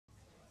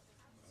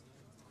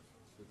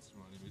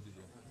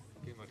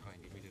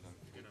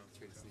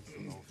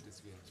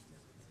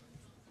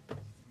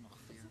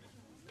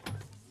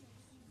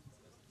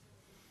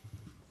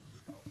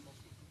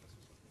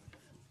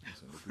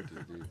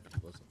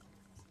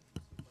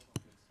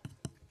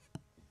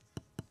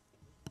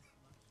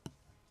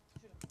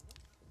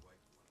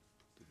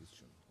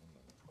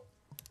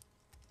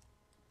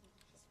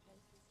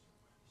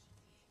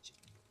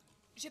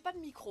J'ai pas de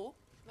micro,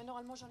 mais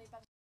normalement j'en ai pas.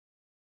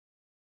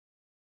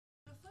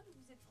 Francophone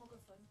ou vous êtes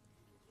francophone?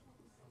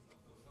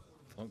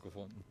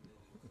 Francophone.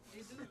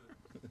 Les deux.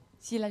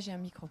 Si, là j'ai un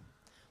micro.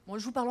 Bon,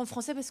 je vous parle en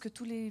français parce que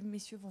tous les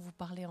messieurs vont vous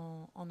parler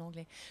en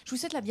anglais. Je vous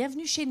souhaite la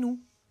bienvenue chez nous.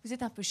 Vous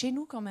êtes un peu chez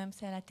nous quand même,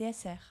 c'est à la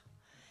TSR.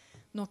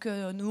 Donc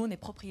nous, on est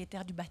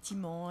propriétaires du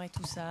bâtiment et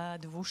tout ça,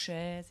 de vos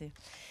chaises.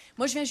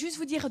 Moi, je viens juste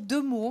vous dire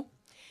deux mots.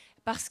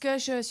 Parce que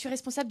je suis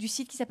responsable du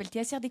site qui s'appelle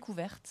TSR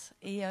Découverte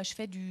et je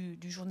fais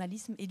du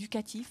journalisme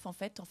éducatif en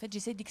fait. En fait,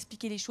 j'essaie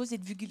d'expliquer les choses et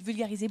de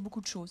vulgariser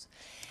beaucoup de choses.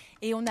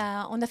 Et on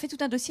a fait tout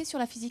un dossier sur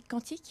la physique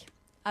quantique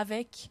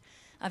avec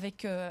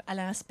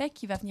Alain Aspect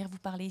qui va venir vous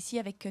parler ici,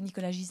 avec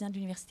Nicolas Gisin de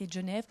l'Université de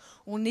Genève.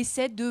 On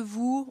essaie de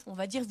vous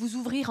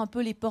ouvrir un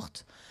peu les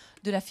portes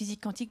de la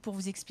physique quantique pour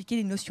vous expliquer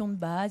les notions de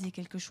base et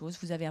quelque chose.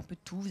 Vous avez un peu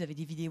de tout, vous avez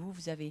des vidéos,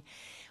 vous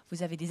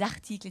avez des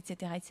articles,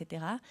 etc.,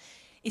 etc.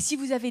 Et si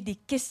vous avez des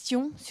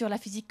questions sur la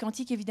physique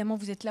quantique, évidemment,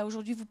 vous êtes là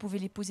aujourd'hui, vous pouvez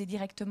les poser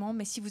directement.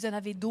 Mais si vous en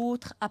avez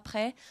d'autres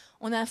après,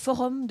 on a un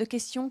forum de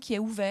questions qui est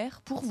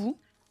ouvert pour vous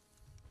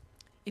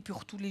et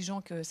pour tous les gens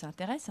que ça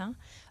intéresse.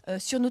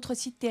 Sur notre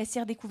site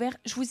TSR Découvert,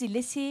 je vous ai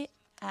laissé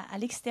à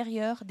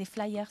l'extérieur des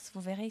flyers. Vous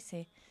verrez,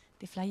 c'est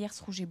des flyers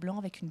rouges et blancs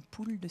avec une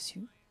poule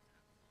dessus.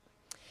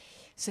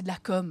 C'est de la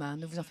com,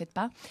 ne vous en faites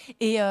pas.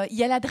 Et il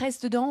y a l'adresse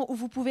dedans où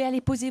vous pouvez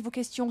aller poser vos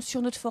questions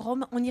sur notre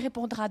forum. On y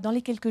répondra dans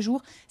les quelques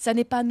jours. Ça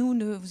n'est pas nous,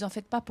 ne vous en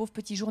faites pas, pauvres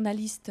petits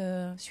journalistes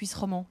suisses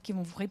romans qui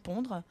vont vous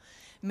répondre.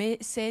 Mais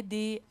c'est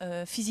des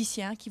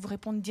physiciens qui vous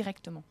répondent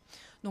directement.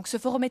 Donc ce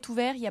forum est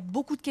ouvert. Il y a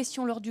beaucoup de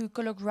questions lors du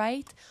Colloque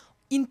Wright.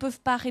 Ils ne peuvent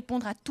pas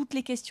répondre à toutes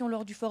les questions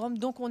lors du forum.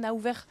 Donc on a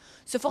ouvert...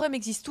 Ce forum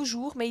existe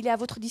toujours, mais il est à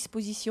votre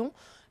disposition.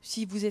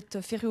 Si vous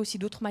êtes féru aussi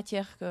d'autres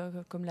matières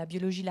comme la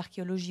biologie,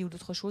 l'archéologie ou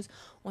d'autres choses,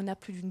 on a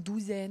plus d'une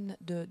douzaine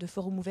de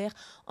forums ouverts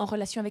en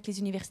relation avec les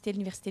universités,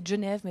 l'université de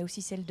Genève, mais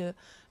aussi celle de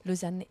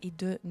Lausanne et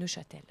de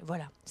Neuchâtel.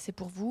 Voilà, c'est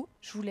pour vous.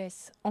 Je vous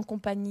laisse en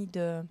compagnie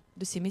de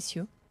ces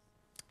messieurs.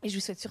 Et je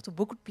vous souhaite surtout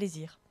beaucoup de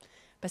plaisir.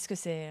 Parce que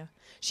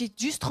j'ai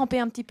juste trempé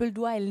un petit peu le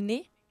doigt et le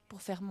nez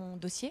pour faire mon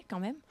dossier quand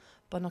même,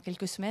 pendant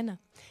quelques semaines.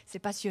 C'est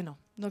passionnant.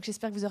 Donc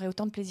j'espère que vous aurez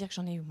autant de plaisir que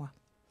j'en ai eu moi.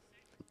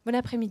 Bon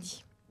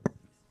après-midi.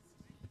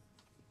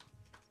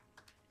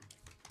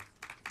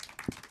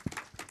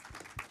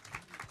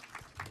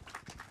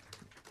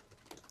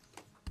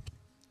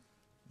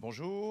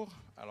 Bonjour,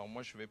 alors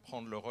moi je vais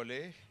prendre le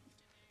relais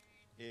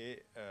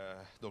et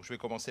donc je vais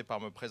commencer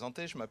par me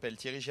présenter. Je m'appelle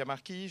Thierry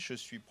Giamarchi, je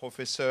suis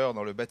professeur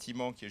dans le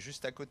bâtiment qui est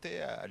juste à côté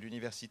à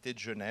l'Université de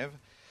Genève,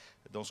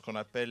 dans ce qu'on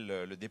appelle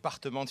le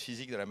département de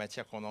physique de la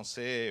matière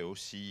condensée et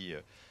aussi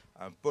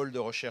un pôle de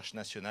recherche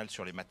national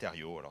sur les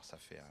matériaux. Alors ça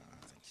fait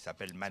qui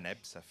s'appelle MANEP,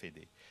 ça fait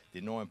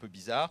des noms un peu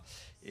bizarres.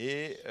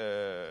 Et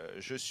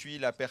je suis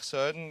la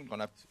personne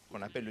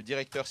qu'on appelle le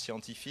directeur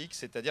scientifique,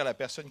 c'est-à-dire la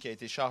personne qui a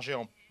été chargée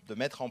de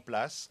mettre en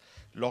place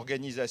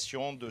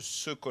l'organisation de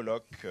ce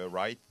colloque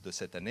Wright de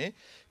cette année.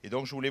 Et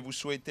donc, je voulais vous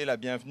souhaiter la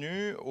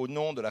bienvenue au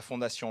nom de la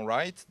Fondation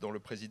Wright, dont le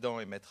président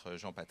est maître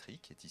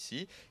Jean-Patrick, qui est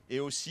ici, et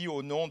aussi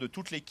au nom de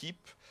toute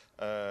l'équipe,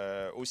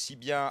 aussi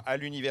bien à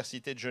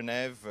l'Université de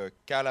Genève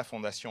qu'à la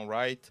Fondation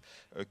Wright,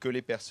 que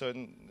les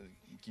personnes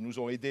qui nous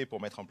ont aidés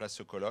pour mettre en place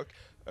ce colloque.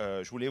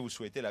 Je voulais vous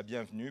souhaiter la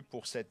bienvenue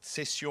pour cette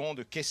session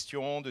de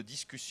questions, de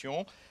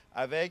discussions,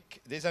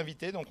 avec des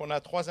invités. Donc on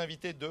a 3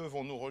 invités, 2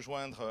 vont nous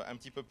rejoindre un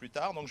petit peu plus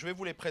tard. Donc je vais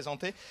vous les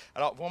présenter.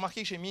 Alors vous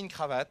remarquez que j'ai mis une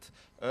cravate.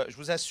 Je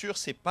vous assure,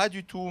 c'est pas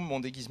du tout mon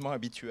déguisement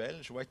habituel.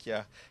 Je vois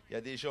qu'il y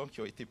a des gens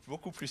qui ont été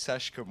beaucoup plus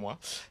sages que moi.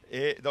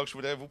 Et donc je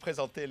voudrais vous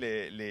présenter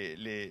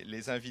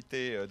les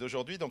invités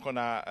d'aujourd'hui. Donc on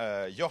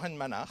a Jochen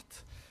Manhart.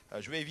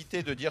 Je vais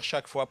éviter de dire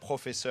chaque fois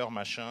professeur,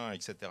 machin,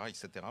 etc.,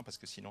 parce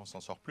que sinon on s'en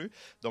sort plus.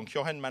 Donc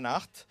Jochen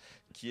Manhart,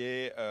 qui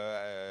est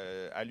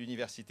à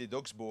l'université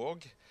d'Augsbourg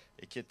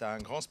et qui est un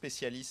grand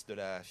spécialiste de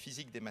la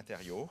physique des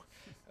matériaux.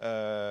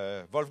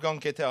 Wolfgang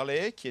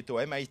Ketterle, qui est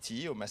au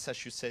MIT, au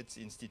Massachusetts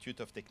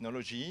Institute of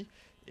Technology,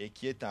 et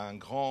qui est un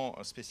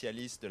grand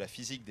spécialiste de la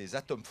physique des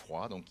atomes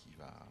froids, donc il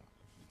va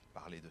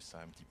parler de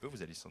ça un petit peu,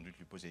 vous allez sans doute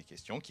lui poser des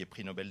questions, qui est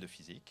prix Nobel de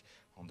physique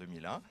en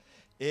 2001.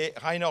 Et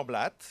Rainer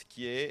Blatt,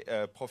 qui est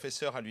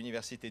professeur à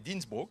l'université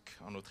d'Innsbruck,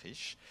 en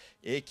Autriche,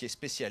 et qui est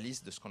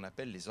spécialiste de ce qu'on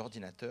appelle les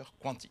ordinateurs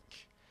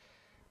quantiques.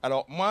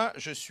 Alors moi,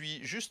 je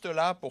suis juste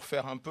là pour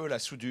faire un peu la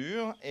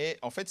soudure, et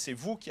en fait, c'est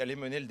vous qui allez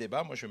mener le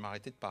débat. Moi, je vais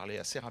m'arrêter de parler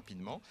assez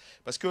rapidement,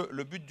 parce que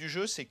le but du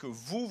jeu, c'est que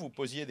vous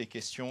posiez des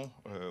questions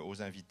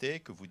aux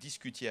invités, que vous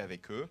discutiez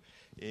avec eux,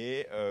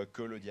 et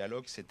que le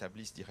dialogue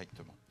s'établisse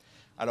directement.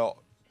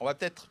 Alors, on va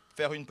peut-être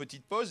faire une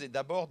petite pause et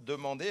d'abord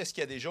demander, est-ce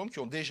qu'il y a des gens qui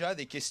ont déjà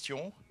des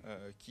questions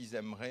qu'ils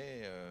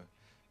aimeraient...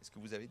 est-ce que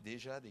vous avez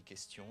déjà des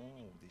questions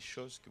ou des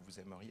choses que vous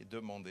aimeriez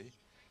demander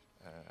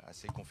à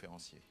ces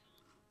conférenciers ?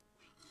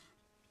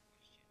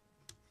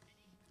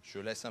 Je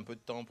laisse un peu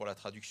de temps pour la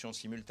traduction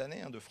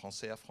simultanée, de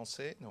français à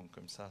français, donc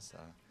comme ça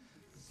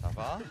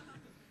va.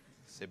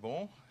 C'est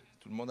bon ?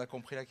 Tout le monde a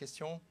compris la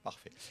question ?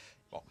 Parfait.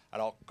 Bon,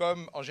 alors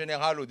comme en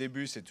général au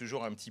début c'est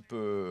toujours un petit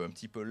peu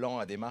lent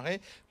à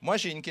démarrer, moi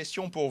j'ai une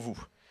question pour vous.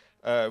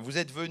 Vous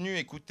êtes venu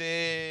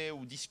écouter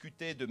ou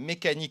discuter de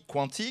mécanique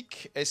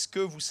quantique. Est-ce que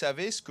vous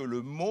savez ce que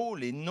le mot,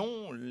 les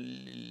noms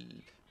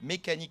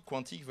mécanique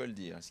quantique veulent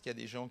dire? Est-ce qu'il y a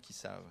des gens qui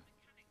savent?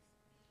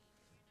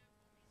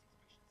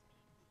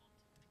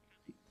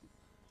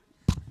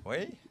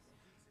 Oui?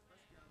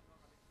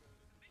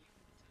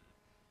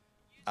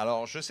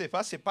 Alors, je ne sais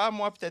pas, c'est pas à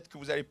moi peut-être que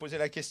vous allez poser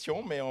la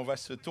question, mais on va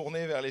se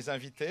tourner vers les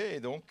invités. Et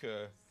donc,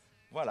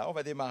 voilà, on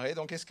va démarrer.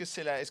 Donc, est-ce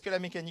que la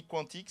mécanique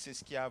quantique, c'est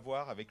ce qui a à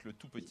voir avec le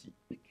tout petit?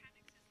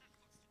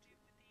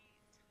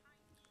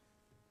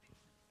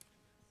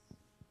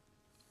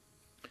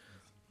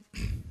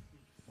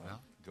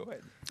 Go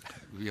ahead.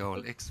 We are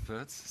all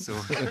experts, so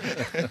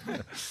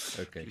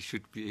Okay. we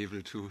should be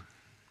able to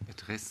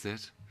address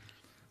that.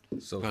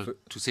 So Well,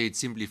 to say it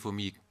simply for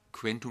me,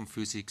 quantum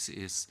physics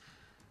is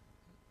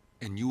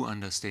a new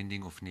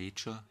understanding of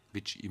nature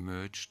which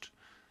emerged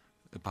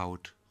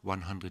about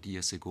 100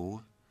 years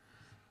ago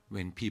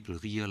when people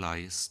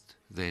realized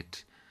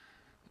that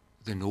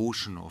the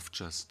notion of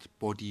just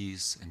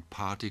bodies and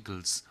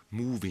particles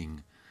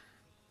moving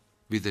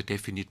with a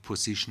definite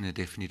position, a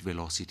definite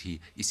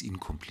velocity is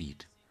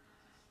incomplete.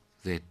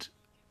 That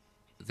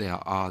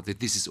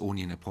this is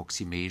only an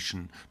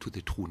approximation to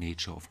the true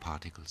nature of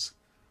particles.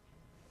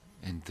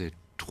 And the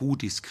true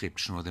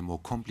description, or the more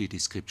complete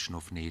description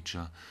of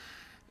nature,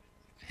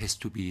 has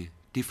to be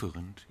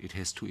different. It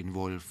has to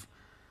involve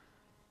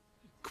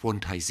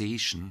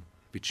quantization,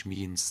 which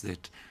means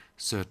that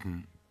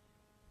certain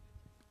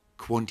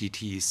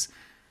quantities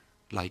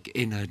like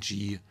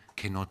energy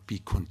cannot be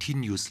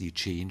continuously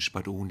changed,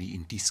 but only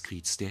in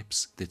discrete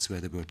steps. That's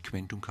where the word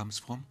quantum comes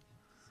from.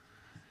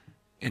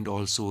 And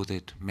also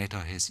that matter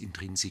has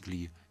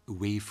intrinsically a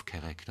wave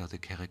character, the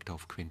character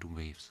of quantum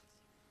waves.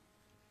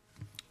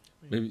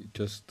 maybe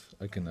just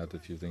I can add a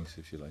few things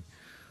if you like.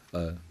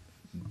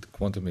 The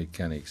quantum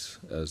mechanics,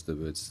 as the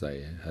words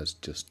say, has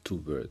just two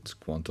words: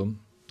 quantum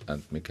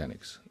and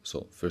mechanics.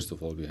 So first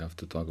of all, we have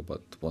to talk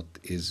about what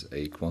is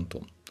a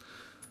quantum.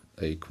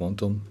 A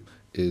quantum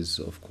is,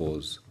 of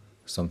course,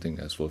 something,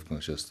 as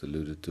Wolfgang just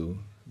alluded to,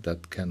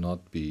 that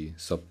cannot be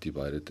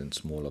subdivided in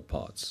smaller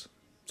parts.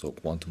 So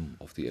quantum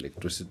of the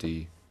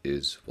electricity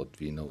is what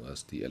we know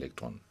as the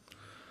electron.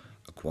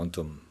 A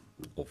quantum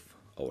of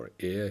our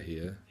air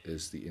here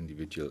is the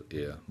individual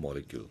air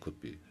molecule,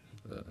 could be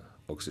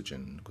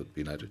oxygen, could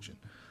be nitrogen.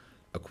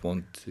 A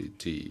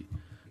quantity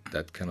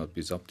that cannot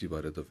be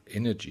subdivided of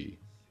energy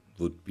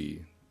would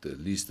be the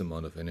least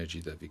amount of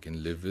energy that we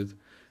can live with.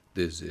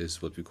 This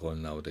is what we call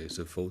nowadays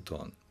a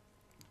photon,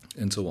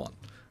 and so on.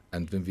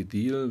 And when we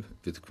deal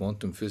with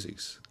quantum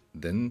physics,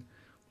 then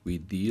we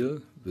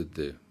deal with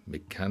the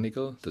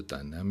mechanical, the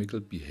dynamical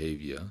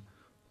behavior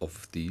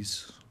of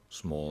these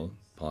small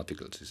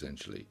particles,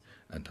 essentially,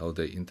 and how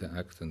they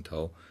interact and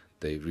how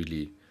they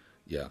really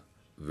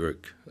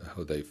work,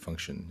 how they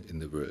function in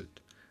the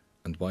world.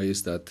 And why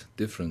is that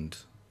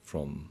different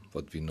from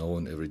what we know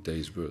in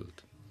everyday's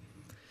world?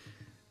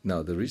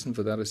 Now, the reason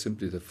for that is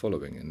simply the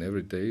following. In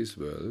everyday's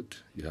world,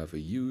 you have a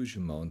huge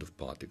amount of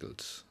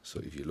particles. So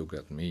if you look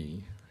at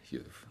me,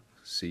 you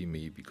see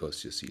me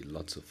because you see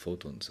lots of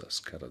photons are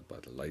scattered by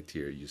the light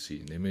here. You see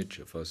an image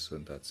of us,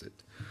 and that's it.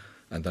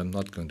 And I'm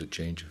not going to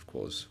change, of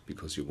course,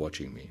 because you're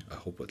watching me, I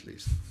hope at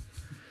least.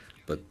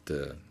 But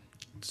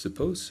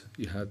suppose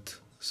you had,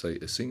 say,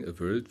 a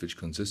world which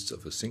consists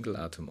of a single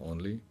atom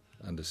only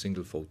and a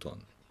single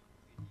photon.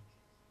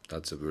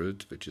 That's a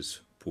world which is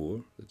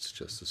poor, it's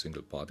just a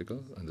single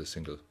particle and a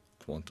single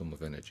quantum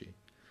of energy.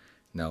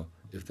 Now,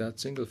 if that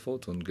single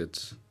photon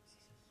gets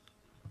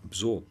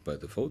absorbed by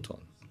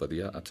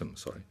the atom,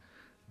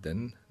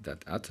 then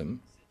that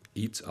atom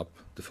eats up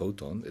the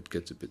photon, it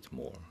gets a bit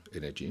more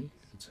energy,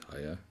 it's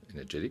higher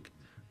energetic,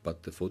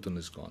 but the photon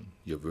is gone.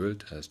 Your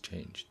world has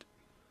changed.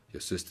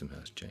 Your system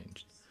has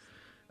changed.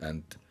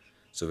 And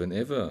so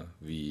whenever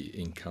we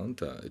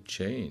encounter a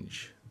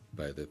change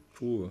by the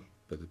pure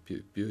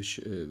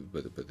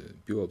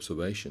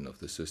observation of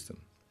the system,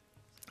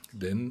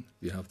 then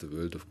we have the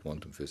world of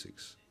quantum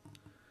physics.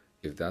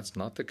 If that's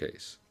not the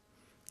case,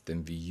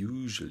 then we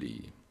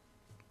usually,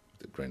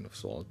 with a grain of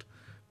salt,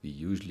 we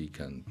usually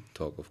can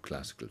talk of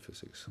classical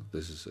physics.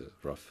 This is a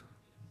rough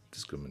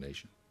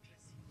discrimination.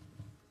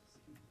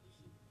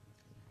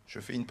 Je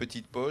fais une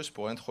petite pause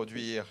pour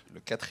introduire le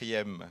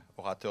quatrième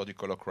orateur du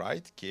Colloque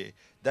Wright, qui est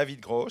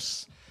David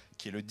Gross,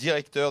 qui est le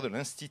directeur de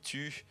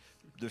l'Institut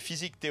de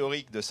physique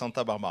théorique de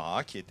Santa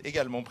Barbara, qui est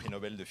également prix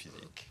Nobel de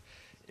physique,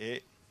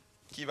 et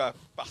qui va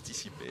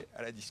participer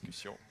à la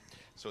discussion.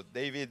 So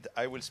David,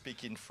 I will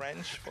speak in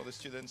French for the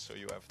students, so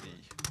you have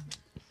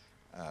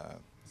the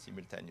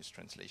simultaneous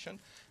translation.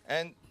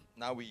 And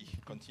now we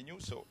continue.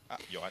 So,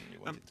 Johan, you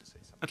wanted to say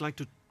something. I'd like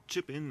to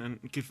chip in and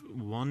give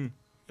one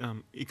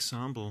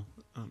example,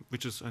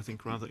 which is, I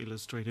think, rather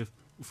illustrative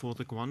for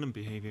the quantum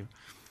behavior.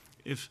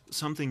 If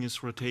something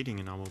is rotating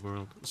in our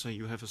world, say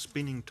you have a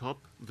spinning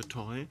top, the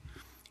toy,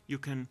 you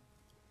can,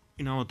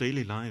 in our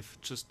daily life,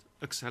 just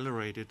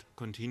accelerate it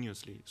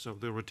continuously. So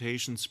the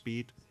rotation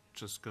speed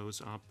just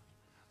goes up,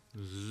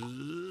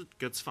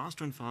 gets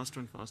faster and faster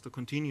and faster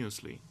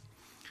continuously.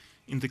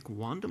 In the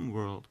quantum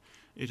world,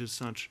 it is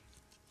such,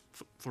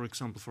 for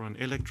example, for an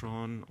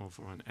electron or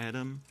for an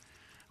atom,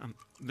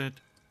 that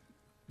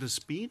the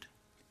speed,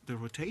 the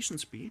rotation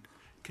speed,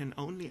 can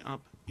only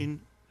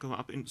go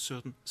up in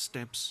certain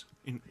steps,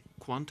 in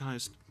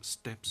quantized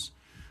steps.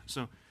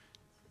 So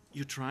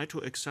you try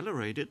to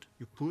accelerate it,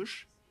 you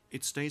push,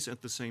 it stays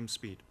at the same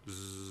speed.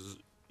 Zzz,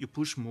 you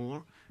push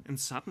more, and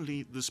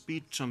suddenly the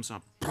speed jumps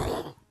up,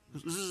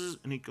 zzz,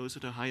 and it goes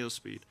at a higher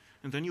speed.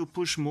 And then you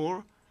push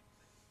more,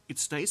 it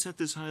stays at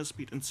this higher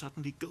speed, and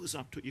suddenly goes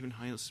up to even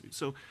higher speed.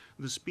 So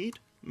the speed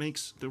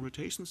makes, the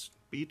rotation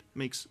speed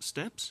makes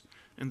steps,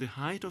 and the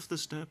height of the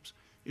steps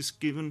is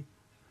given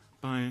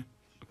by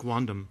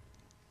quantum.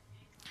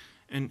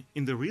 And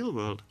in the real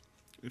world,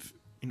 if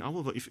in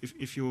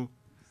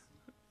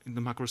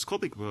the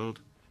macroscopic world,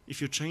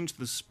 if you change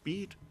the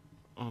speed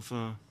of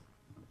a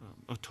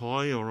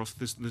toy or of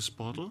this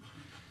bottle,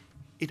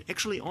 it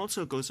actually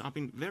also goes up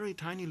in very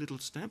tiny little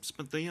steps,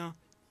 but they are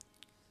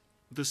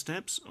the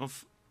steps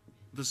of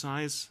the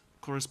size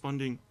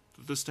corresponding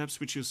to the steps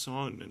which you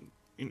saw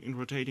in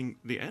rotating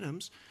the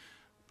atoms.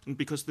 And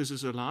because this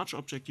is a large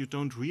object, you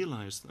don't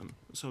realize them.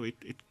 So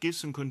it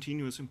gives a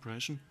continuous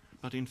impression,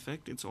 but in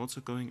fact it's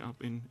also going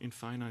up in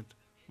finite,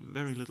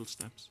 very little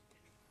steps.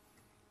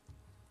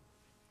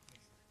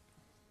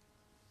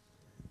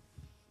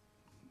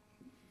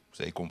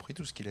 Vous avez compris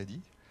tout ce qu'il a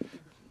dit?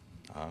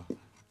 Ah.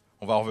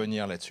 On va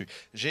revenir là-dessus.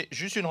 J'ai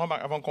juste une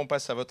remarque, avant qu'on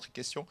passe à votre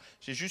question,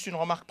 j'ai juste une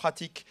remarque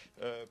pratique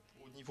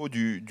au niveau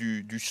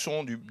du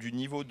son, du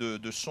niveau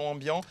de son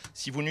ambiant.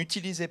 Si vous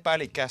n'utilisez pas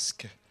les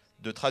casques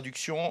de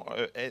traduction,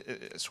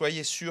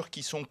 soyez sûr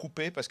qu'ils sont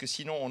coupés, parce que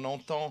sinon on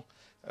entend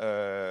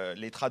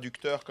les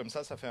traducteurs comme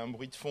ça fait un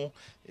bruit de fond,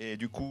 et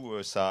du coup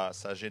ça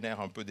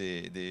génère un peu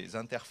des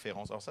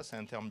interférences. Alors ça, c'est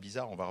un terme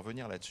bizarre, on va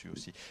revenir là-dessus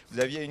aussi. Vous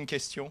aviez une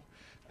question?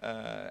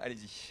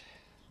 Allez-y.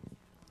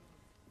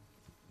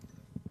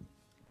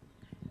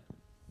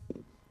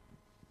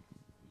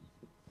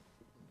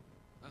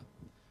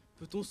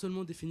 Peut-on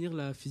seulement définir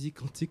la physique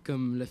quantique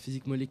comme la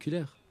physique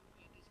moléculaire?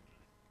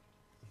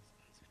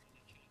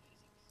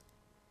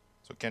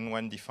 So can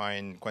one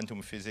define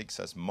quantum physics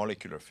as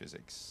molecular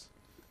physics?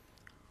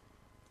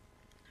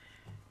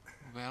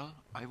 Well,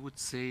 I would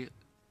say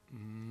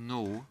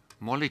no.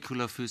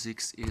 Molecular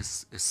physics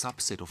is a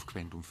subset of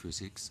quantum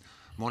physics.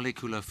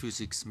 Molecular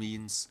physics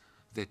means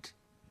that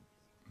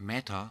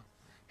matter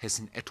has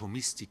an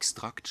atomistic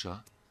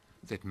structure,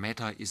 that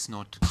matter is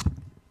not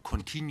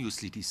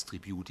continuously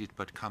distributed,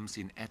 but comes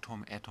in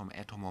atom,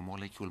 or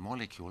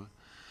molecule.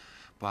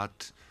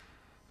 But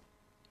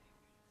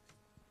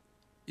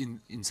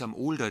in some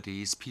older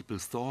days, people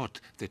thought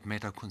that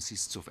matter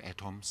consists of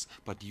atoms,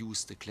 but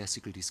used a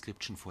classical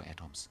description for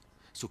atoms.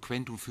 So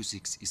quantum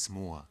physics is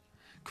more.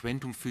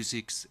 Quantum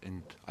physics,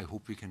 and I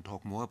hope we can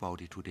talk more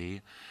about it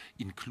today,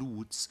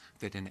 includes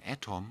that an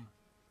atom,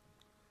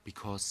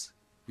 because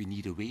we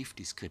need a wave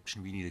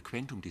description, we need a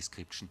quantum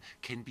description,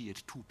 can be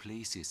at two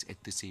places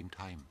at the same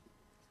time.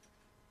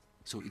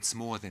 So it's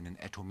more than an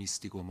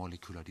atomistic or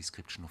molecular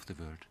description of the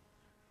world.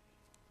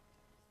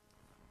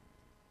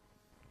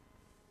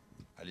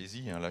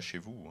 Allez-y, hein,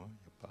 lâchez-vous. Hein,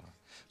 y a pas...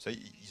 ça,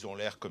 ils ont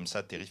l'air comme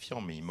ça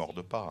terrifiants, mais ils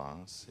mordent pas.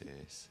 Hein, c'est...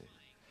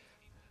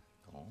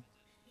 Non.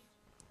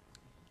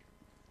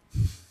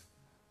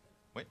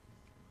 Oui.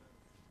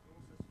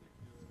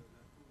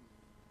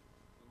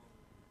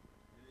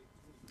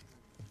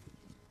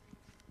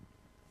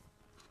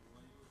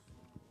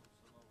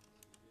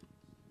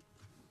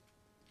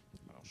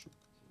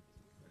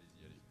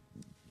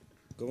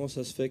 Comment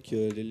ça se fait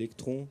que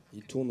l'électron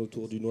il tourne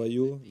autour du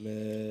noyau,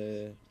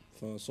 mais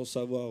enfin, sans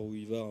savoir où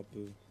il va un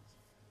peu?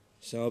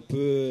 C'est un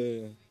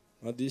peu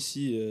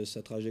indécis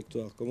sa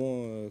trajectoire.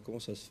 Comment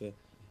ça se fait?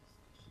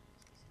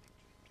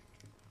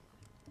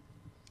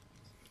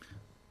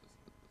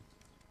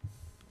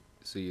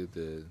 See,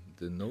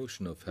 the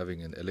notion of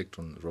having an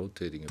electron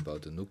rotating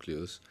about the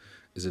nucleus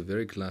is a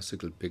very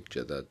classical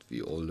picture that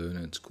we all learn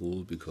in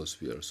school because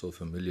we are so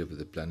familiar with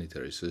the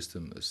planetary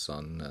system, the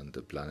sun and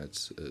the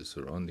planets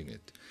surrounding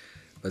it.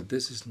 But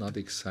this is not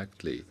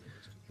exactly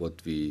what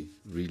we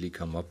really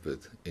come up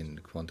with in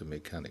quantum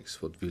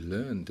mechanics. What we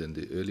learned in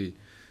the early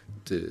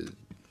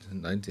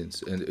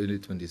 19th and early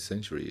 20th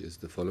century is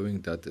the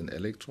following, that an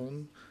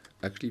electron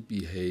actually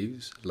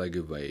behaves like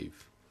a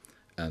wave.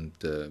 And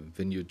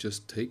when you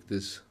just take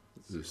this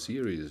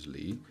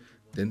seriously,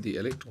 then the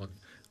electron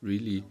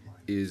really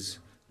is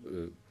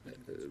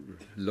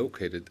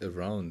located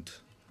around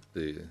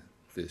the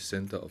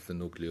center of the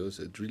nucleus.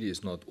 It really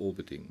is not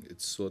orbiting.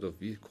 It's sort of,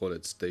 we call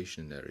it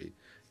stationary.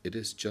 It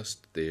is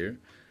just there.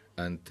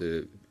 And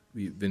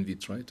when we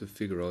try to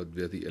figure out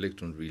where the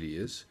electron really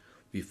is,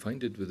 we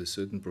find it with a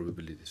certain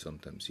probability,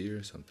 sometimes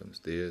here, sometimes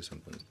there,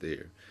 sometimes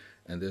there.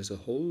 And there's a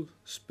whole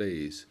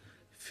space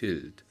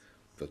filled,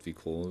 what we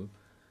call,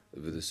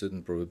 with a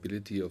certain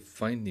probability of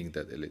finding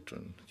that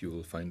electron. You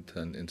will find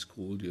in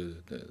school,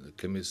 the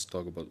chemists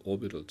talk about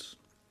orbitals.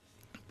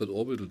 But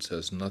orbitals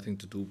has nothing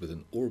to do with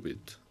an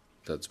orbit.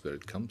 That's where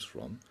it comes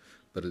from.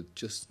 But it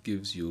just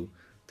gives you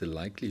the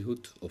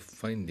likelihood of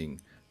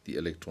finding the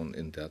electron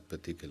in that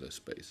particular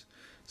space.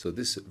 So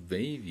this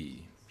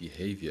wavy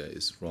behavior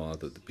is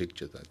rather the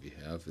picture that we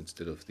have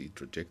instead of the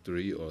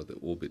trajectory or the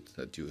orbit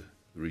that you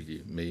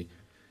really may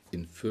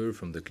infer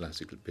from the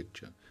classical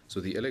picture. So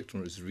the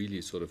electron is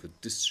really sort of a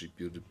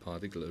distributed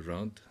particle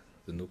around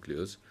the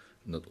nucleus,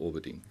 not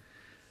orbiting.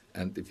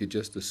 And if you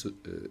just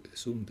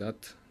assume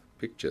that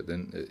picture,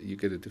 then you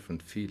get a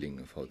different feeling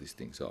of how these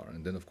things are.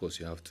 And then, of course,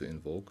 you have to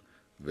invoke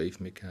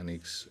wave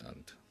mechanics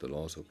and the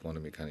laws of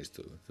quantum mechanics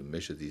to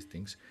measure these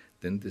things.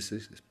 Then this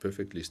is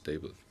perfectly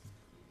stable.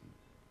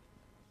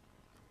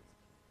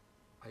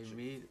 I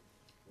made...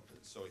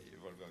 Sorry,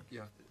 Wolfgang.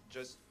 Yeah.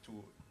 Just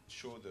to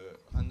show the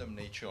random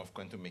nature of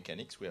quantum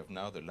mechanics, we have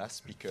now the last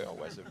speaker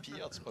who has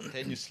appeared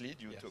spontaneously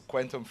due to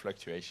quantum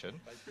fluctuation.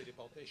 By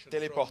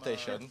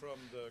teleportation. From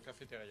the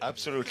cafeteria.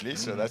 Absolutely.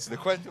 So that's the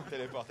quantum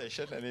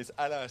teleportation, and it's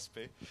Alain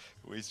Aspect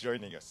who is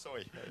joining us.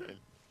 Sorry, I'll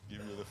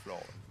give you the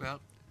floor. Well,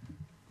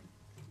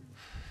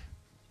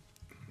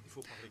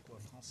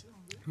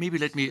 maybe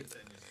let me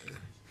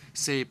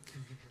say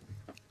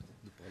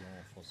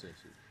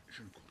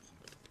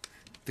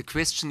the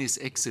question is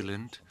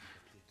excellent,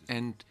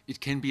 and it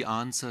can be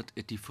answered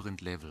at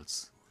different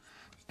levels.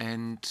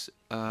 And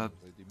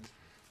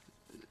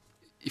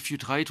if you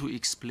try to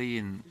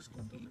explain,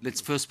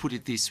 let's first put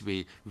it this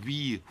way,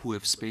 we who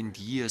have spent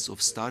years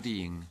of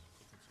studying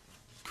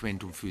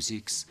quantum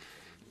physics,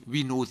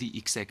 we know the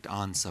exact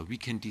answer. We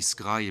can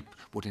describe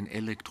what an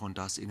electron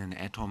does in an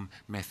atom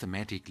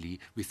mathematically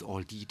with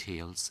all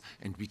details,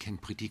 and we can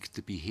predict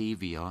the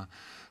behavior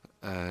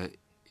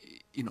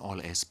in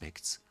all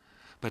aspects.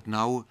 But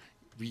now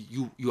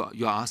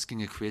you're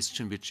asking a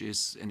question which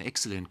is an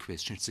excellent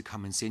question. It's a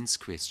common sense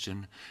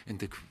question,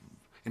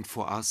 and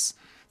for us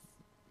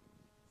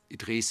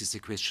it raises the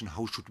question,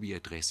 how should we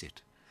address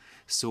it?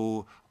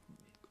 So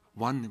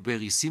one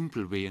very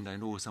simple way, and I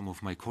know some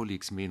of my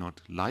colleagues may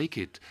not like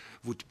it,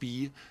 would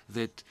be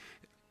that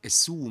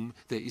assume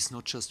there is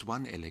not just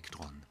one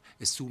electron.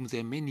 Assume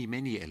there are many,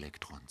 many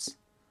electrons.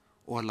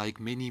 Or like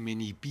many,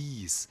 many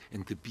bees,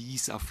 and the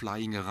bees are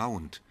flying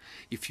around.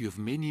 If you have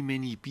many,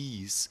 many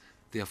bees,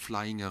 they are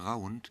flying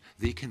around,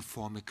 they can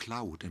form a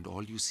cloud, and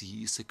all you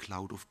see is a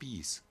cloud of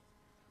bees.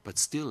 But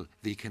still,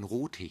 they can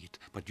rotate,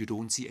 but you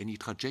don't see any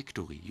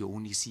trajectory. You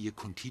only see a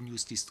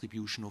continuous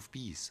distribution of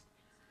bees.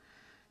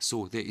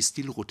 So there is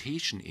still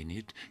rotation in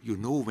it. You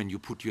know when you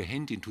put your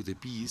hand into the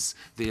bees,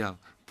 they are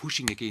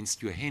pushing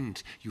against your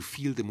hand. You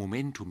feel the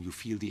momentum, you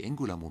feel the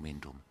angular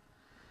momentum.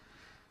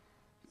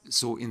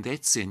 So in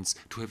that sense,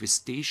 to have a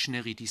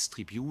stationary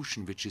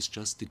distribution, which is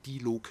just a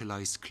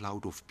delocalized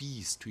cloud of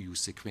bees, to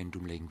use the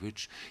quantum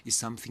language, is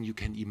something you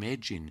can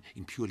imagine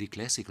in purely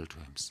classical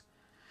terms.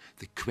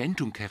 The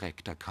quantum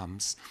character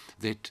comes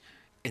that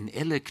an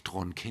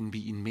electron can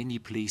be in many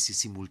places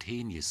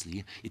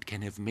simultaneously. It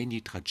can have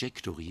many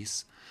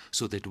trajectories,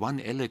 so that one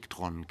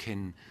electron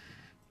can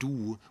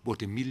do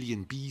what a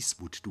million bees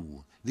would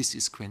do. This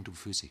is quantum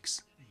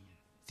physics.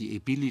 The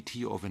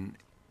ability of an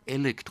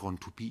electron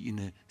to be in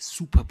a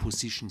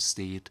superposition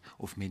state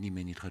of many,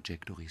 many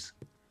trajectories.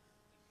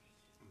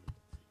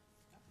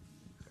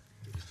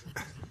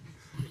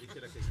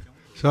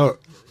 So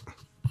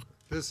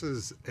this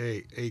is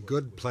a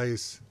good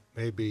place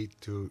maybe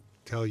to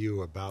tell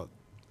you about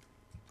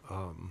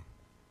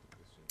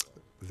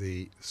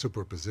the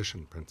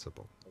superposition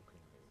principle.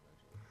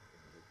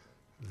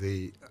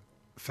 The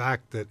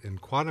fact that in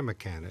quantum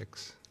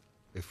mechanics,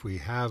 if we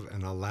have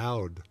an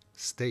allowed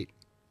state,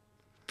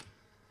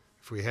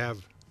 if we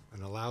have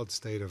an allowed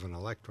state of an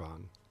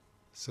electron,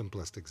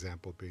 simplest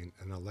example being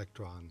an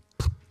electron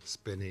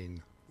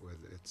spinning with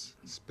its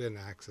spin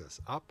axis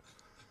up,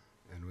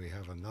 and we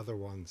have another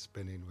one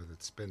spinning with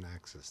its spin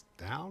axis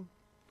down,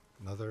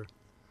 another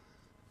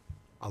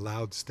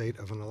allowed state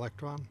of an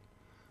electron,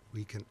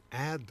 we can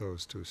add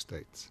those two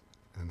states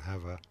and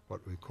have what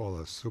we call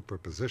a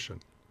superposition,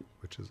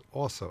 which is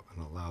also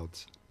an allowed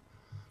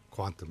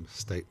quantum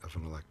state of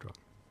an electron.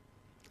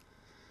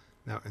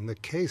 Now, in the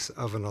case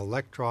of an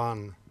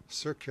electron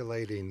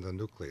circulating the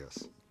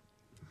nucleus,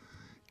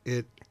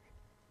 it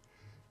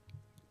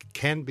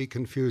can be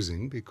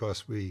confusing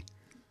because we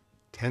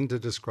tend to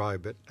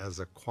describe it as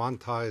a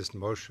quantized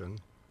motion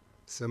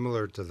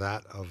similar to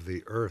that of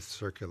the Earth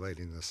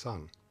circulating the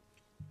sun.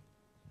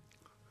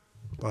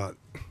 But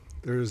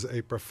there's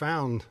a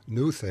profound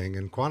new thing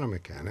in quantum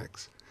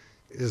mechanics,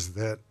 is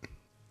that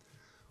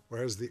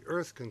whereas the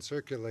Earth can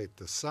circulate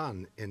the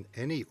sun in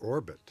any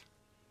orbit,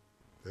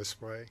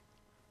 this way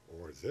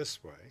or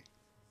this way,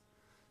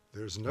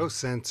 there's no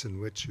sense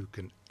in which you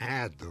can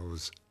add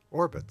those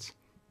orbits.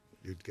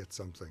 You'd get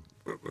something,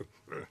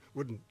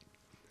 wouldn't.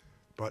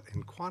 But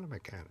in quantum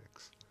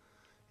mechanics,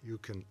 you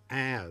can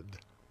add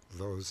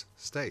those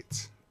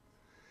states.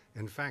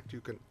 In fact,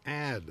 you can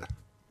add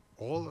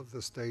all of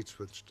the states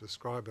which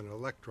describe an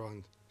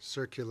electron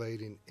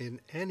circulating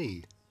in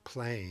any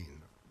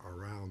plane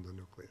around the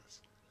nucleus.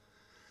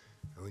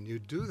 And when you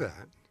do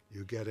that,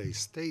 you get a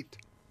state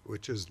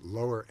which is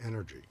lower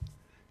energy.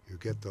 You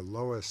get the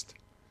lowest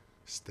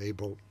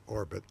stable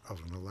orbit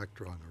of an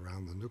electron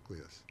around the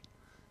nucleus.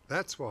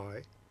 That's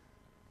why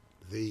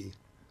the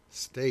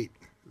state,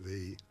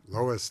 the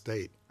lowest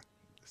state,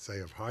 say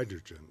of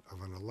hydrogen,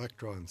 of an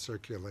electron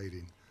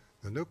circulating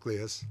the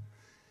nucleus,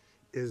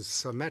 is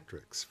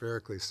symmetric,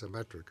 spherically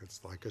symmetric.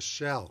 It's like a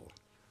shell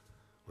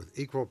with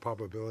equal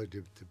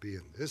probability to be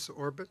in this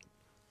orbit,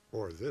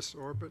 or this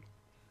orbit,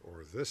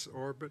 or this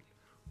orbit,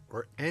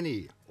 or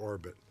any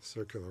orbit,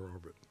 circular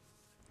orbit.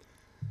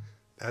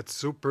 That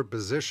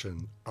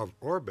superposition of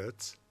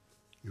orbits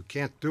you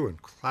can't do in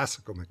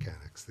classical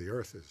mechanics. The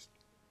Earth is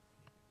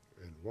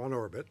in one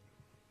orbit,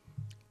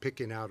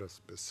 picking out a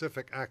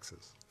specific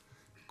axis.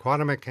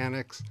 Quantum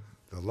mechanics,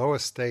 the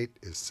lowest state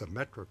is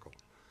symmetrical,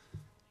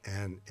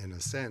 and in a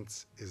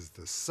sense is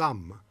the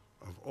sum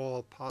of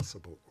all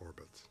possible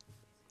orbits.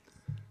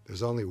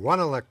 There's only one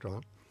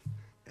electron,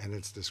 and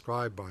it's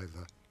described by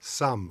the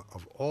sum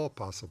of all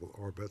possible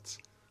orbits,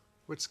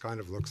 which kind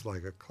of looks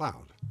like a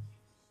cloud.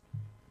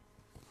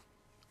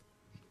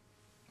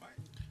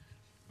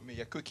 Mais il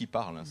n'y a que qui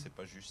parle, hein, c'est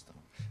pas juste.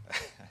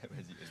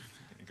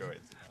 Vas-y, go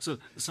ahead. So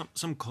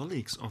some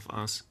colleagues of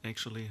us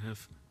actually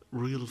have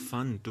real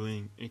fun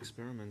doing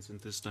experiments in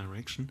this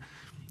direction,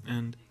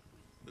 and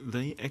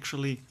they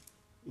actually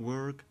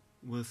work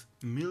with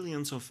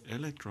millions of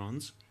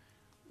electrons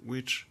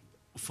which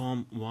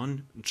form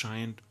one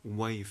giant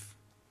wave.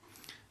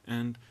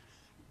 And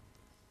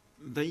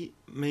they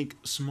make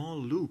small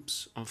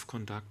loops of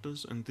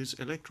conductors, and these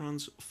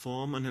electrons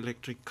form an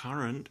electric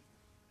current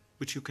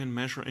which you can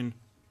measure in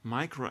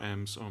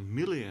microamps or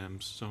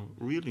milliamps, so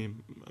really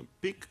a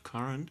big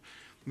current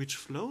which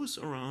flows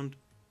around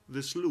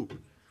this loop.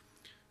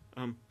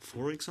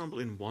 For example,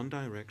 in one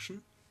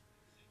direction,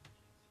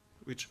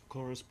 which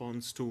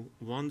corresponds to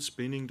one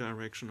spinning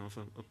direction of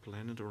a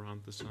planet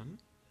around the sun.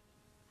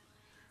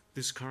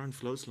 This current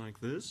flows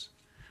like this,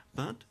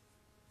 but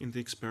in the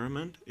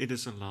experiment it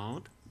is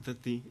allowed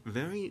that the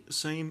very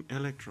same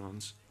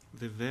electrons,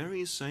 the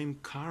very same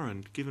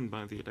current given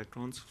by the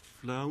electrons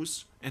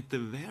flows at the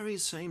very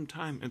same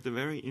time, at the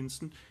very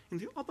instant, in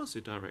the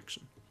opposite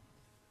direction.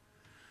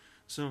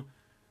 So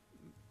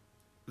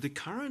the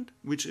current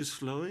which is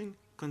flowing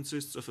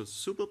consists of a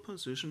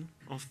superposition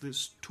of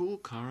these two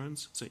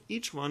currents, so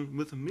each one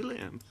with a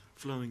milliamp,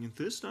 flowing in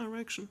this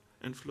direction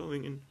and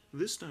flowing in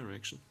this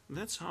direction.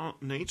 That's how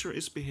nature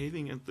is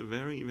behaving at the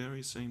very,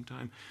 very same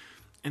time.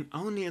 And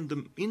only in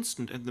the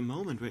instant, at the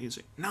moment where you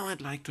say, now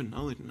I'd like to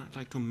know it, and I'd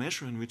like to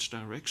measure in which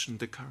direction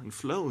the current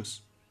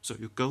flows. So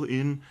you go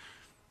in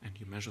and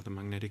you measure the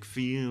magnetic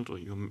field, or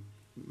you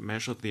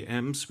measure the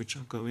amps which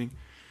are going.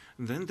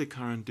 And then the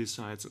current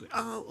decides,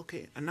 oh,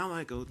 okay, and now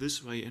I go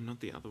this way and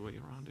not the other way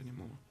around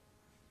anymore.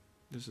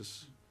 This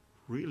is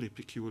really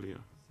peculiar,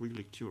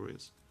 really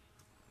curious.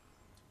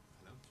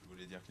 Tu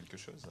voulais dire quelque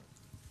chose?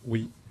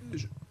 Oui,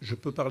 je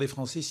peux parler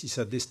français si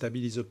ça ne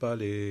déstabilise pas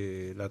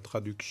la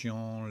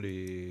traduction,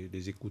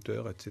 les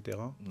écouteurs, etc.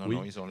 Non, oui,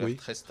 non, ils ont l'air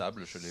très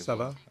stables, je les vois. Ça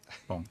va?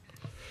 Bon.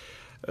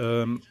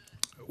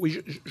 Oui,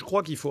 je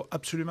crois qu'il faut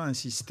absolument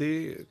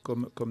insister,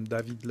 comme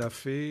David l'a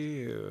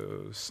fait,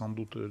 sans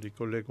doute les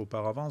collègues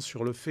auparavant,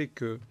 sur le fait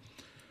que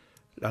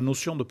la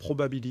notion de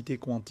probabilité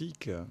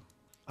quantique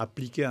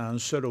appliquée à un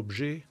seul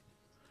objet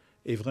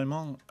est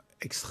vraiment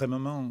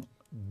extrêmement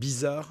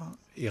bizarre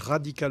et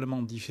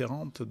radicalement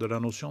différente de la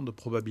notion de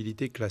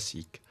probabilité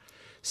classique.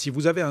 Si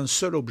vous avez un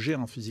seul objet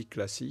en physique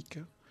classique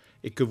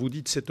et que vous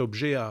dites cet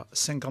objet a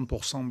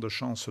 50% de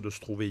chances de se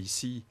trouver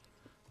ici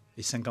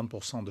et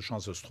 50% de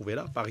chances de se trouver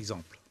là, par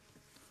exemple,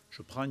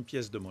 je prends une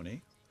pièce de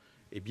monnaie,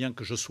 et bien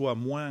que je sois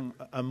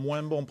un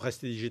moins bon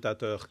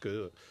prestidigitateur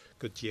que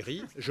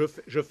Thierry,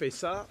 je fais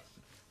ça,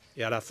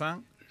 et à la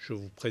fin, je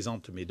vous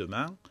présente mes deux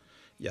mains.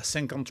 Il y a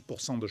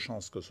 50% de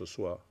chances que ce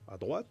soit à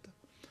droite,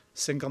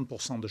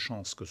 50% de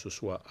chances que ce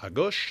soit à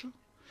gauche,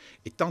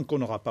 et tant qu'on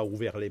n'aura pas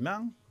ouvert les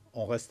mains,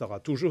 on restera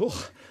toujours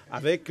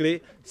avec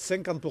les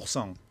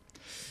 50%.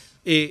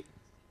 Et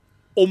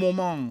au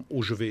moment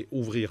où je vais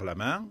ouvrir la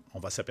main, on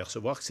va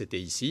s'apercevoir que c'était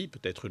ici,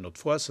 peut-être une autre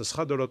fois, ce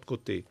sera de l'autre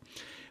côté.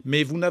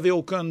 Mais vous n'avez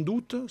aucun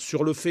doute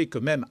sur le fait que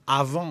même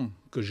avant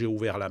que j'ai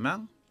ouvert la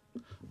main,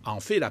 en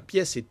fait, la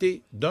pièce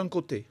était d'un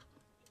côté.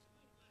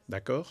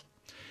 D'accord ?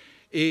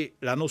 Et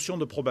la notion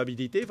de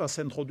probabilité va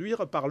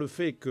s'introduire par le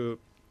fait que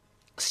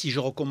si je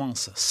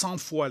recommence 100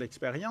 fois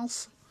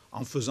l'expérience,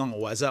 en faisant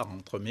au hasard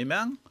entre mes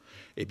mains,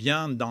 eh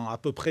bien, dans à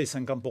peu près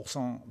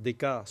 50% des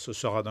cas, ce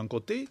sera d'un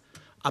côté,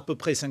 à peu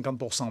près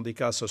 50% des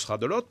cas, ce sera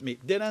de l'autre, mais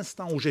dès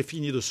l'instant où j'ai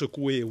fini de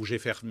secouer, où j'ai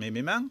fermé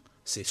mes mains,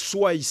 c'est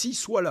soit ici,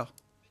 soit là.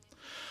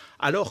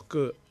 Alors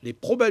que les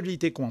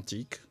probabilités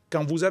quantiques,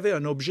 quand vous avez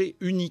un objet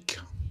unique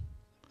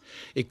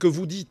et que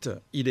vous dites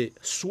il est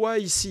soit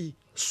ici,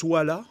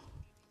 soit là,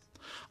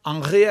 en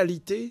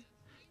réalité,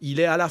 il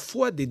est à la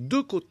fois des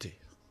deux côtés.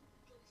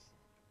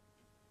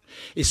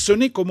 Et ce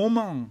n'est qu'au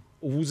moment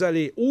où vous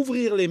allez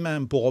ouvrir les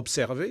mains pour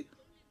observer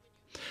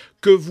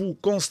que vous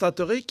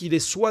constaterez qu'il est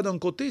soit d'un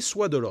côté,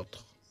 soit de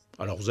l'autre.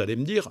 Alors vous allez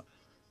me dire,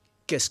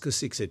 qu'est-ce que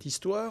c'est que cette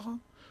histoire ?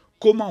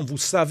 Comment vous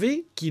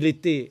savez qu'il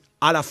était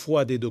à la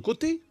fois des deux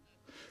côtés ?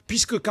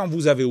 Puisque quand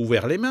vous avez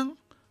ouvert les mains,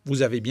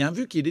 vous avez bien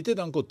vu qu'il était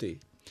d'un côté.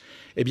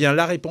 Eh bien,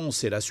 la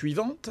réponse est la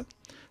suivante,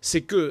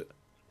 c'est que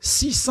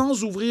si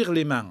sans ouvrir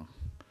les mains,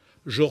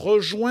 je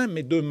rejoins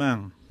mes deux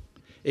mains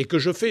et que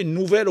je fais une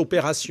nouvelle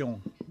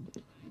opération,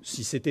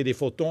 si c'était des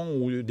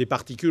photons ou des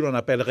particules, on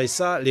appellerait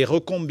ça les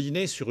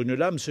recombiner sur une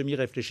lame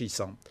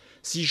semi-réfléchissante.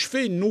 Si je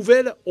fais une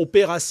nouvelle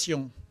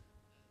opération,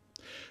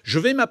 je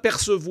vais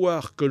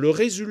m'apercevoir que le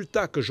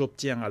résultat que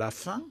j'obtiens à la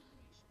fin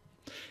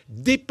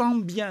dépend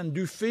bien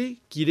du fait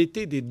qu'il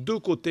était des deux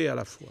côtés à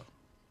la fois.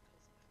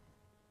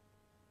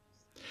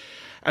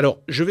 Alors,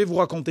 je vais vous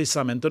raconter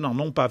ça maintenant,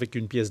 non pas avec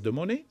une pièce de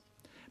monnaie,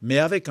 mais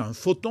avec un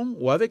photon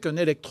ou avec un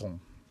électron.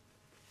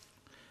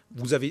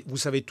 Vous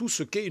savez tous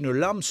ce qu'est une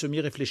lame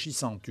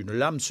semi-réfléchissante. Une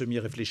lame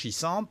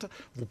semi-réfléchissante,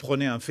 vous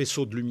prenez un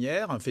faisceau de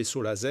lumière, un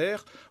faisceau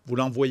laser, vous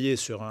l'envoyez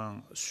sur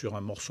un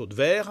morceau de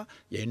verre,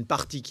 il y a une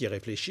partie qui est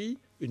réfléchie,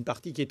 une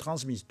partie qui est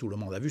transmise. Tout le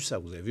monde a vu ça,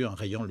 vous avez vu un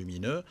rayon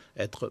lumineux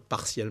être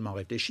partiellement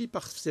réfléchi,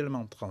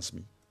 partiellement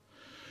transmis.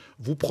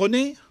 Vous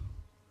prenez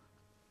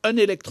un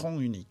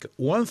électron unique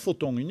ou un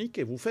photon unique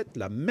et vous faites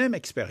la même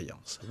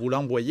expérience. Vous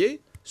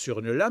l'envoyez sur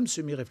une lame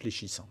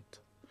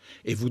semi-réfléchissante.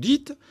 Et vous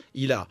dites,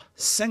 il a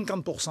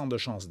 50% de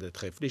chances d'être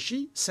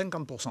réfléchi,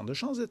 50% de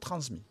chances d'être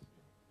transmis.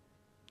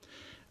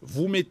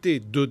 Vous mettez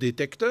deux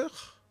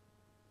détecteurs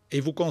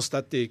et vous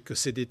constatez que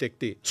c'est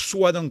détecté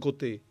soit d'un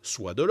côté,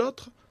 soit de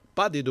l'autre,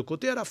 pas des deux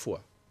côtés à la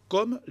fois,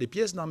 comme les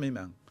pièces dans mes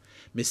mains.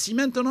 Mais si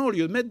maintenant, au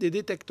lieu de mettre des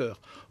détecteurs,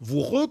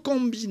 vous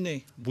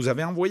recombinez, vous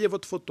avez envoyé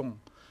votre photon,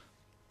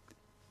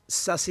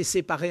 ça s'est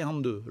séparé en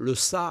deux, le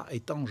ça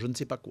étant je ne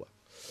sais pas quoi.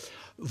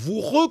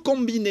 Vous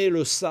recombinez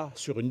le ça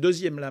sur une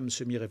deuxième lame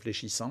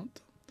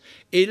semi-réfléchissante,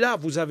 et là,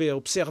 vous avez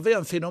observé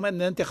un phénomène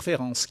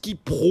d'interférence qui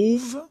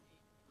prouve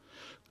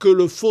que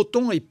le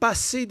photon est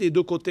passé des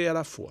deux côtés à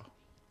la fois.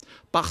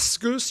 Parce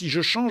que si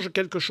je change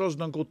quelque chose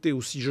d'un côté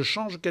ou si je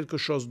change quelque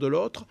chose de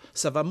l'autre,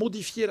 ça va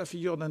modifier la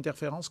figure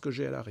d'interférence que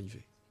j'ai à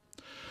l'arrivée.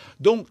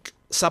 Donc,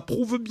 ça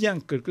prouve bien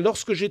que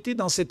lorsque j'étais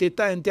dans cet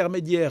état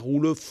intermédiaire où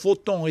le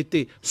photon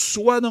était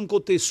soit d'un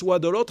côté, soit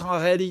de l'autre, en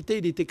réalité,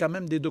 il était quand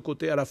même des deux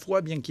côtés à la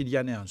fois, bien qu'il y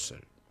en ait un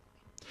seul.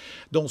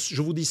 Donc,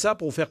 je vous dis ça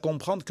pour vous faire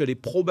comprendre que les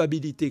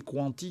probabilités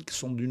quantiques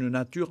sont d'une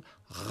nature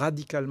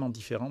radicalement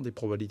différente des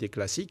probabilités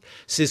classiques.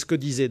 C'est ce que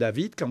disait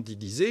David quand il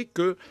disait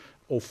que,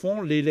 au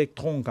fond,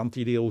 l'électron, quand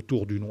il est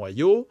autour du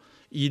noyau,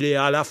 il est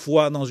à la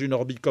fois dans une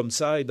orbite comme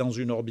ça, et dans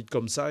une orbite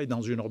comme ça, et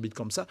dans une orbite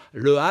comme ça.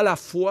 Le à la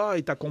fois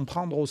est à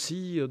comprendre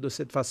aussi de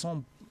cette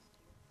façon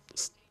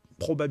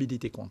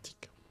probabilité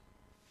quantique.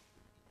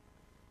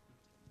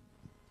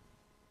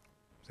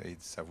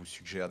 Ça vous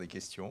suggère des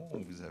questions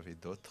ou vous avez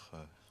d'autres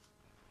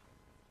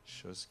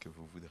choses que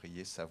vous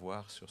voudriez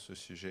savoir sur ce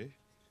sujet?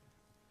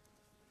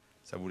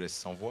 Ça vous laisse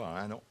sans voix,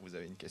 hein? Non, vous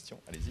avez une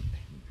question? Allez-y.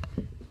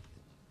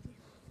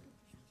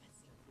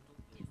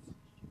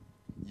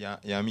 Il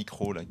y a un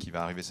micro là, qui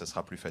va arriver, ça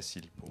sera plus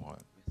facile pour...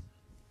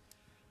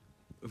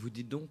 Vous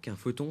dites donc qu'un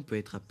photon peut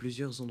être à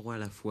plusieurs endroits à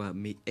la fois,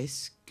 mais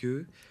est-ce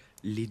que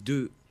les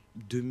deux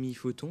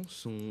demi-photons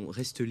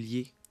restent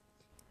liés?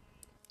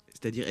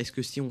 C'est-à-dire, est-ce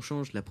que si on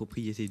change la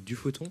propriété du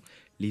photon,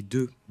 les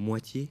deux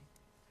moitiés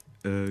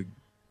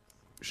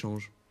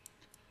changent?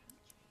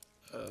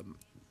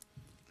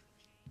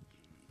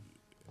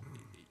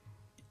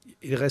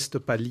 Ils ne restent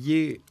pas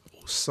liés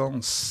au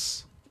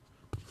sens...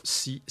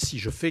 Si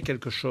je fais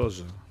quelque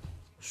chose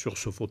sur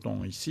ce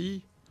photon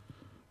ici,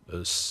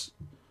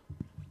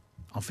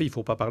 en fait, il ne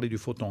faut pas parler du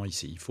photon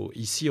ici.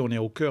 Ici, on est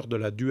au cœur de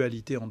la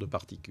dualité en deux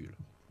particules.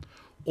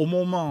 Au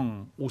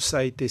moment où ça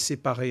a été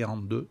séparé en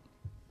deux,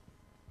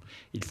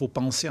 il faut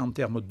penser en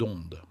termes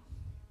d'ondes.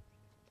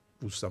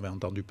 Vous avez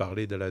entendu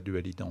parler de la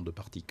dualité en deux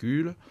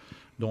particules.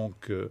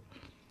 Donc,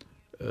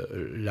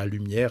 la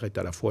lumière est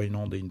à la fois une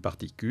onde et une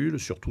particule,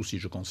 surtout si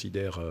je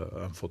considère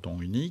un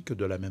photon unique,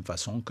 de la même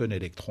façon qu'un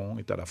électron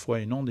est à la fois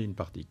une onde et une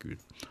particule.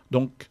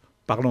 Donc,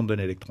 parlons d'un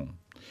électron.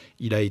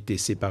 Il a été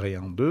séparé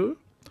en deux,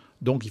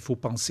 donc il faut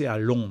penser à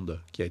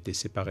l'onde qui a été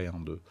séparée en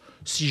deux.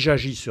 Si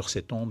j'agis sur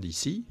cette onde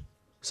ici,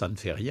 ça ne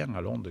fait rien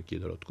à l'onde qui est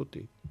de l'autre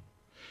côté.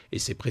 Et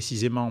c'est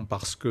précisément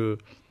parce que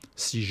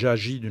si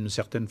j'agis d'une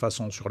certaine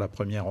façon sur la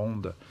première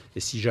onde et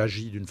si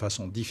j'agis d'une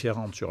façon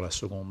différente sur la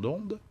seconde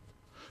onde,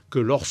 que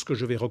lorsque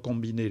je vais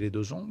recombiner les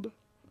deux ondes,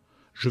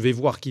 je vais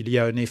voir qu'il y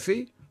a un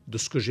effet de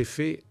ce que j'ai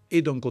fait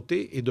et d'un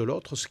côté et de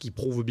l'autre, ce qui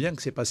prouve bien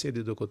que c'est passé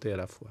des deux côtés à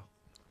la fois.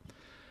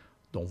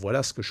 Donc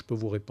voilà ce que je peux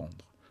vous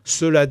répondre.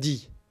 Cela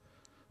dit,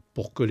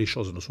 pour que les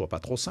choses ne soient pas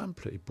trop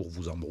simples et pour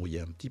vous embrouiller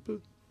un petit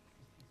peu,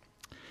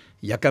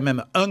 il y a quand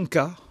même un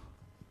cas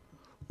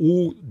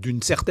où,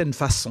 d'une certaine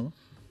façon,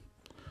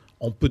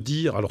 on peut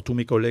dire, alors tous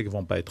mes collègues ne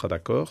vont pas être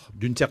d'accord,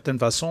 d'une certaine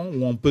façon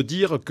où on peut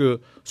dire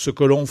que ce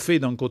que l'on fait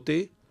d'un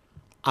côté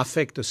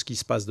affecte ce qui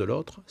se passe de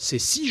l'autre, c'est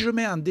si je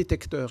mets un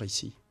détecteur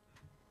ici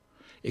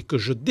et que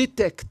je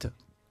détecte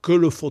que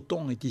le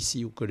photon est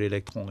ici ou que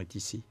l'électron est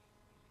ici,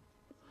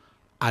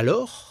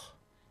 alors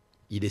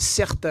il est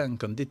certain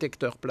qu'un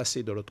détecteur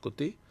placé de l'autre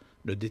côté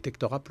ne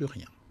détectera plus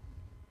rien.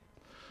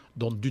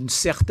 Donc d'une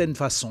certaine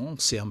façon,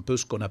 c'est un peu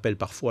ce qu'on appelle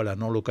parfois la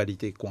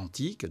non-localité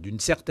quantique. D'une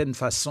certaine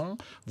façon,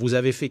 vous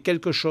avez fait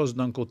quelque chose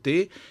d'un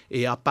côté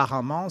et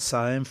apparemment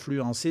ça a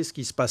influencé ce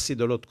qui se passait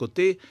de l'autre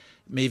côté,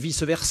 mais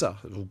vice-versa.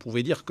 Vous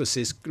pouvez dire que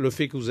c'est le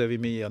fait que vous avez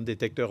mis un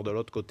détecteur de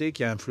l'autre côté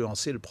qui a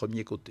influencé le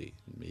premier côté.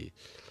 Mais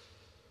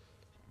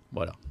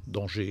voilà,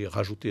 donc j'ai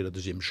rajouté la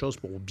deuxième chose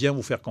pour bien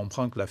vous faire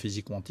comprendre que la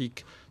physique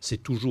quantique,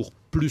 c'est toujours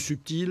plus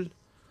subtil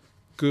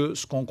que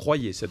ce qu'on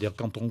croyait. C'est-à-dire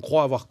quand on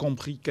croit avoir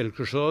compris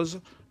quelque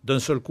chose, d'un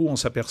seul coup, on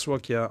s'aperçoit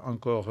qu'il y a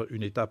encore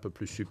une étape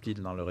plus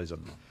subtile dans le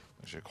raisonnement.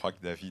 Je crois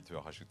que David veut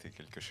rajouter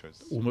quelque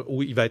chose.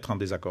 Ou il va être en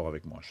désaccord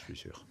avec moi, je suis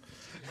sûr.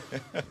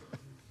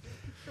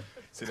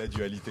 C'est la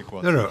dualité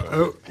quantique.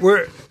 No,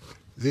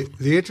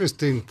 the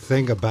interesting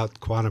thing about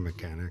quantum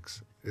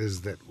mechanics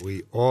is that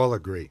we all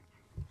agree,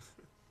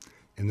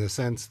 in the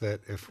sense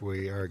that if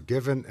we are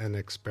given an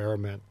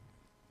experiment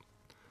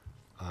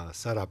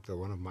setup that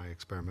one of my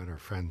experimenter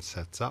friends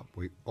sets up,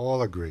 we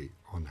all agree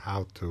on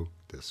how to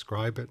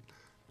describe it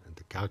and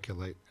to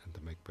calculate and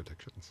to make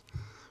predictions.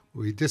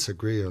 We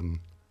disagree on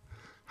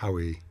how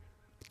we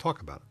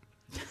talk about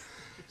it.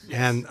 Yes.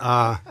 And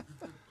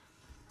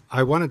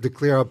I wanted to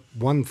clear up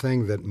one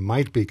thing that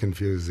might be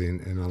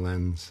confusing in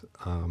Alain's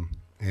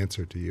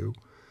answer to you,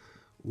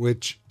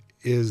 which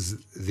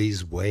is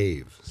these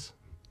waves.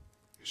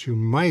 You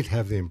might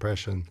have the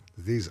impression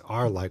that these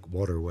are like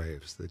water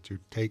waves, that you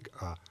take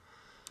a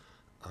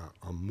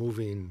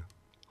moving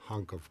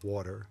hunk of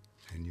water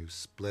and you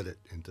split it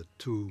into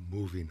two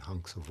moving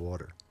hunks of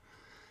water.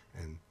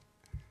 And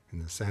in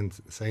the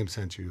same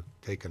sense, you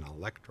take an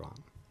electron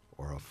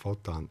or a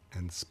photon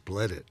and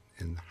split it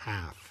in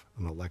half,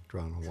 an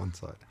electron on one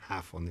side,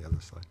 half on the other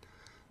side.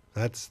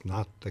 That's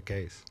not the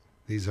case.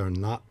 These are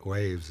not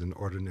waves in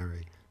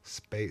ordinary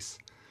space.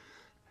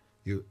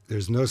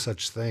 There's no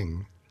such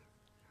thing,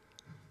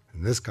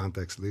 in this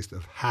context at least,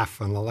 of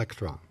half an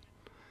electron.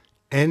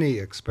 Any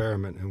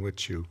experiment in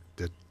which you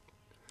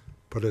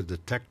put a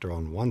detector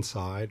on one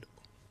side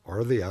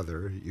or the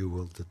other, you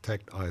will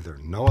detect either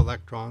no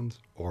electrons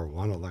or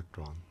one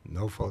electron,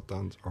 no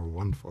photons or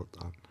one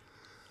photon.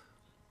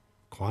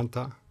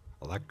 Quanta,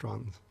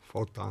 electrons,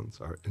 photons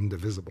are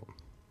indivisible.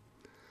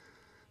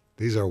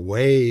 These are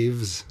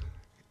waves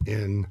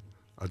in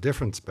a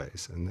different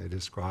space, and they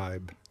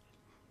describe,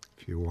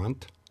 if you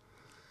want,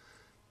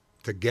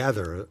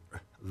 together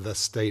the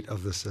state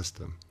of the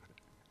system.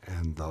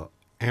 And the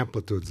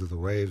amplitudes of the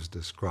waves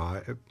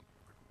describe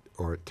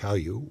or tell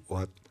you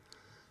what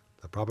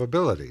the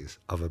probabilities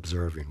of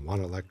observing one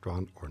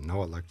electron or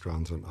no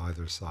electrons on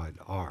either side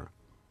are.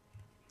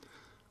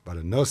 But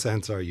in no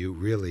sense are you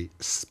really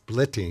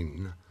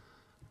splitting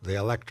the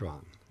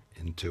electron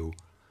into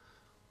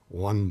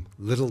one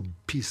little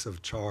piece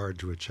of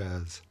charge which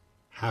has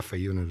half a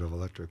unit of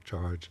electric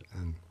charge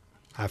and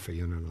half a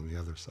unit on the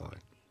other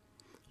side,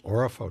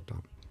 or a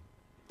photon.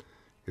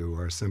 You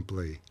are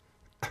simply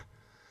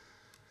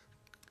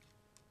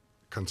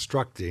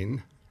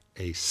constructing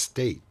a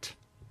state,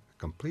 a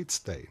complete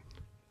state,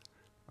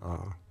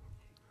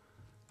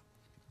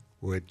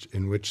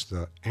 in which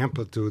the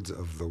amplitudes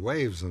of the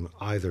waves on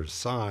either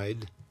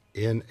side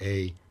in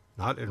a,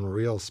 not in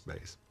real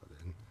space, but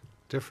in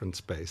different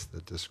space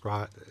that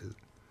describes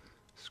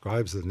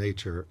the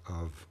nature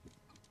of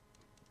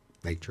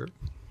nature,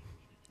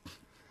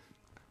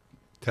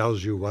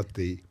 tells you what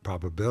the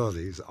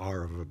probabilities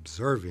are of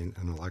observing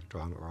an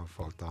electron or a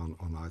photon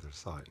on either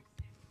side.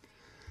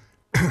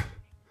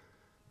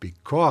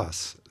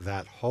 Because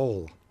that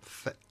whole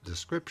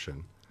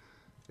description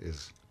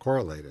is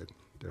correlated,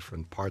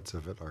 different parts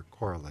of it are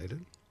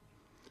correlated,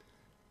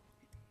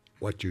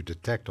 what you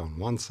detect on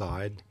one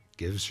side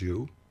gives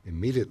you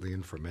immediately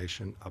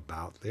information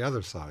about the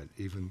other side,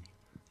 even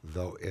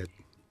though it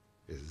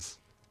is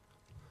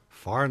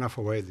far enough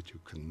away that you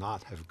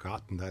cannot have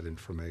gotten that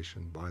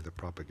information by the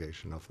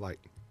propagation of light.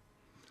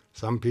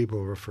 Some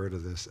people refer to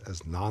this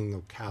as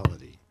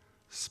non-locality,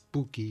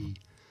 spooky,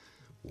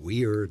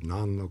 weird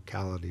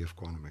non-locality of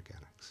quantum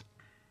mechanics.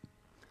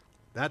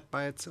 That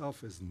by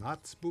itself is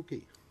not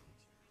spooky.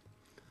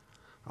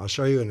 I'll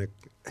show you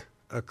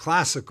a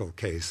classical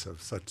case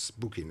of such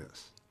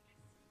spookiness.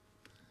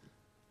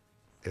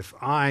 If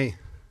I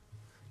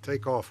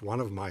take off one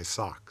of my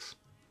socks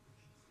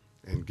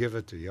and give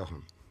it to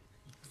Johan,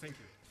 Thank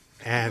you.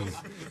 and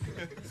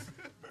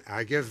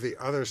I give the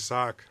other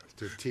sock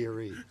to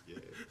Thierry,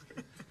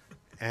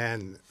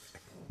 and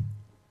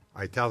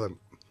I tell them,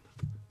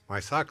 my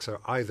socks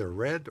are either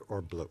red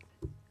or blue.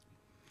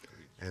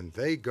 And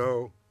they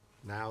go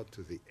now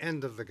to the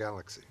end of the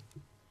galaxy.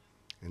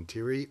 And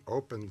Thierry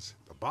opens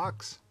the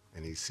box,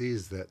 and he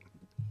sees that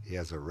he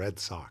has a red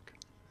sock.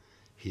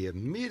 He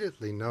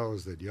immediately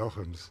knows that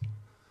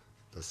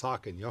the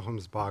sock in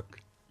Johan's box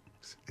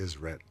is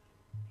red.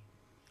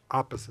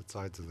 Opposite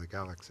sides of the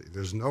galaxy.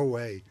 There's no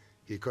way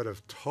he could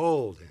have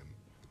told him.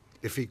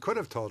 If he could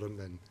have told him,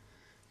 then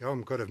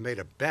Johan could have made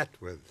a bet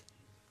with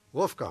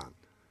Wolfgang.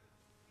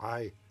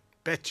 I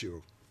bet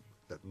you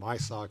that my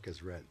sock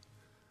is red.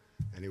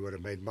 And he would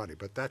have made money.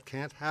 But that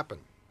can't happen.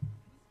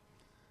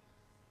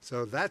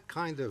 So that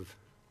kind of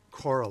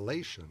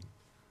correlation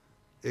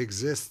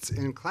exists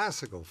in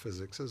classical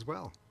physics as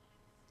well.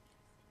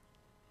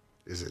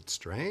 Is it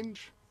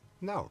strange?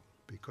 No,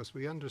 because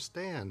we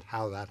understand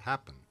how that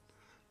happened.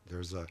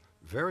 There's a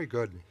very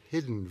good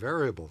hidden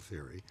variable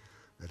theory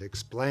that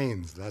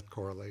explains that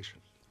correlation.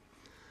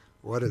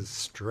 What is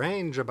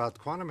strange about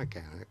quantum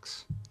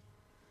mechanics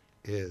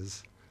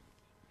is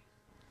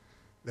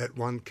that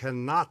one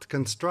cannot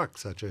construct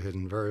such a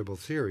hidden variable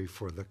theory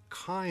for the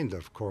kind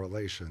of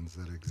correlations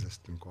that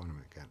exist in quantum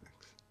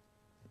mechanics.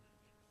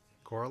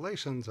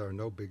 Correlations are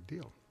no big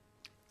deal,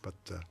 but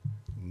the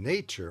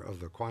nature of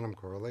the quantum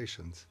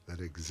correlations that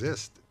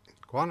exist in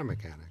quantum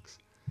mechanics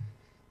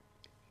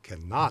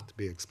cannot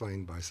be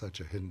explained by such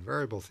a hidden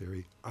variable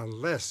theory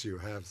unless you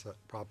have such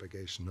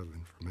propagation of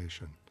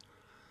information,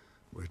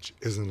 which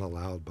isn't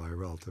allowed by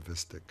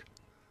relativistic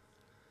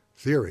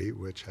theory,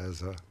 which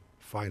has a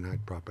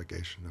finite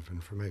propagation of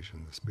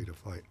information, the speed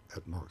of light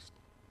at most.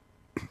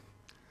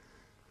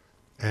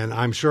 And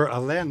I'm sure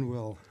Alain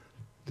will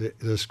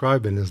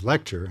describe in his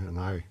lecture, and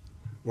I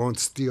won't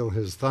steal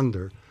his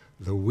thunder,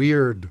 the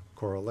weird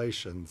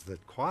correlations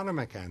that quantum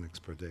mechanics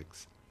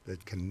predicts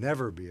that can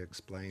never be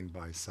explained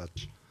by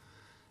such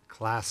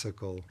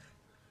classical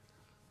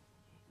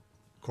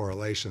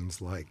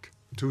correlations like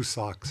two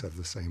socks have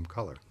the same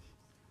color.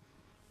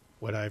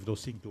 Well, I have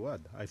nothing to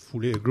add. I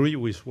fully agree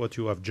with what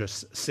you have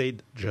just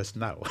said just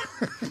now.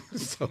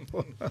 So.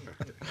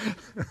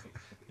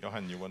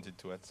 Johan, you wanted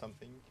to add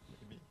something,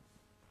 maybe?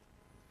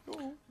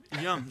 Oh.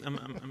 Yeah,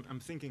 I'm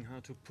thinking how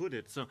to put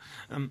it. So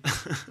I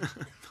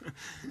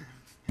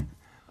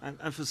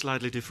have a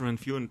slightly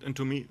different view, and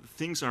to me,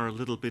 things are a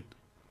little bit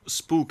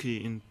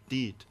spooky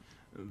indeed.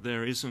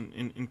 There is,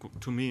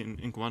 to me,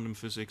 in quantum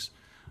physics,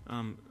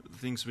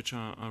 things which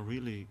are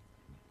really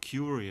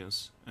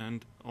curious,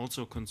 and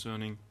also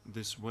concerning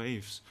these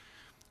waves.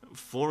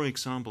 For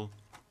example,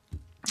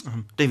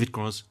 David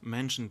Gross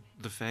mentioned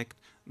the fact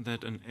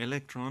that an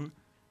electron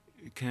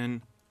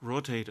can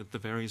rotate at the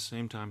very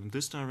same time in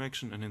this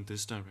direction and in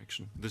this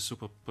direction, this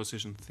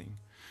superposition thing.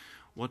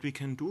 What we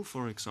can do,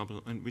 for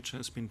example, and which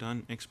has been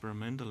done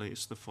experimentally,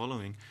 is the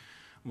following.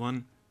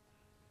 One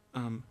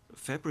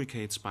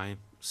fabricates by,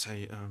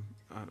 say,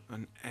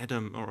 an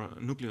atom or a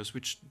nucleus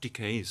which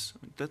decays.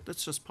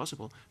 That's just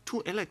possible.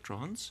 Two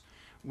electrons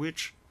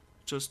which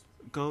just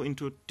go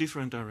into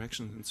different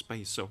directions in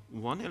space. So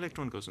one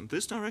electron goes in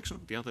this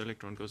direction, the other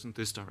electron goes in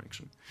this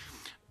direction.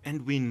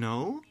 And we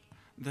know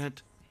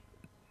that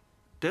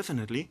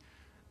definitely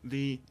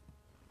the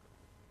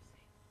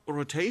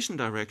rotation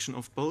direction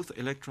of both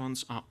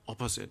electrons are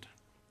opposite.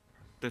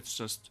 That's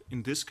just,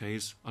 in this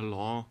case, a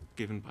law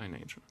given by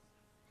nature.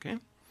 Okay?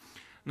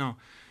 Now,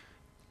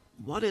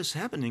 what is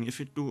happening if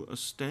you do a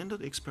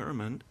standard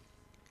experiment?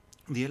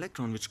 The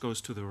electron which goes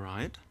to the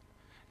right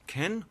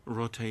can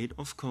rotate,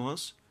 of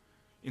course,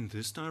 in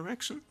this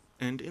direction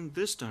and in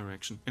this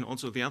direction, and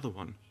also the other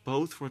one.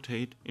 Both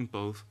rotate in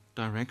both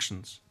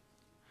directions.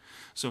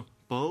 So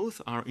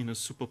both are in a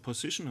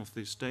superposition of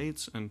these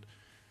states, and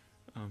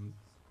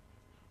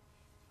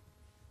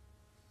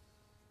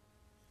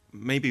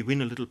maybe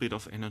win a little bit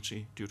of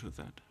energy due to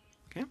that.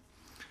 Okay,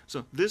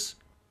 so this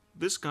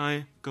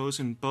guy goes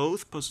in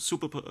both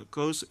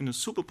goes in a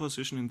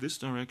superposition in this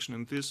direction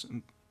and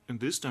in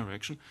this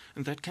direction,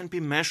 and that can be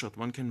measured.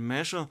 One can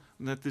measure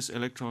that this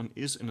electron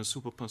is in a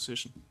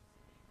superposition.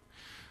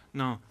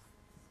 Now,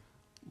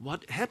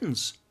 what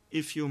happens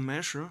if you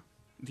measure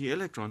the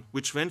electron,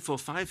 which went for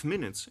 5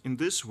 minutes in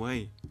this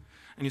way,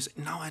 and you say,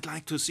 now I'd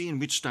like to see in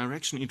which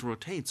direction it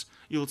rotates?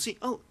 You'll see,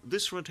 oh,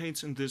 this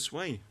rotates in this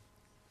way.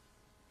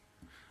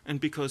 And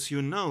because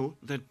you know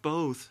that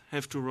both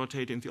have to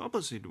rotate in the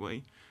opposite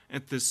way,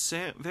 at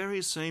the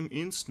very same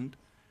instant,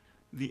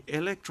 the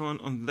electron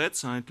on that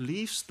side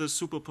leaves the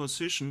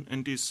superposition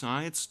and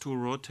decides to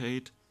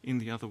rotate in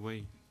the other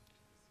way.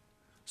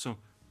 So,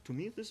 to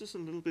me, this is a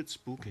little bit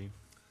spooky.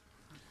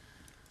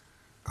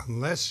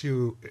 Unless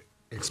you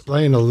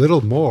explain a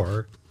little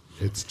more,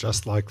 it's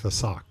just like the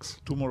socks.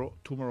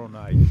 Tomorrow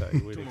night I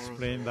will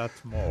explain that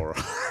more.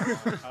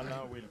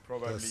 Anna will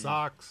probably... The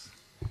socks,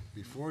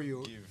 before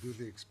you do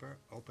the experiment,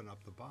 open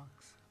up the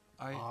box,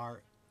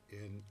 are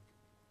in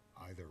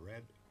either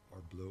red or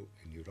blue,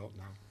 and you don't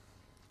know.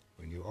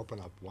 When you open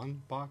up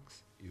one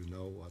box, you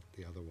know what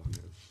the other one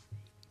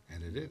is.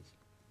 And it is.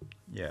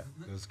 Yeah.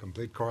 There's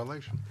complete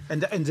correlation.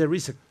 And there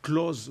is a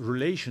close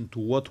relation to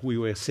what we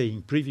were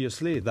saying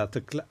previously, that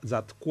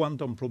that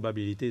quantum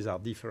probabilities are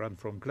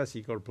different from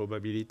classical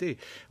probability.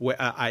 Where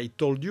I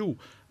told you,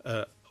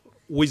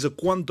 with a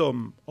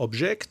quantum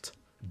object,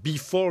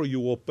 before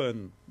you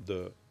open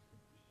the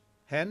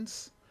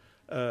hands,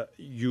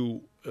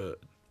 you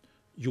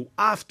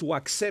have to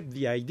accept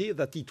the idea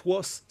that it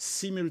was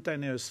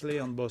simultaneously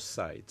on both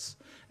sides.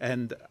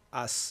 And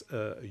as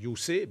you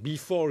say,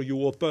 before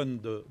you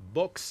open the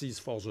boxes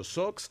for the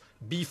socks,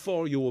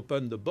 before you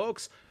open the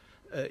box,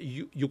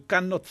 you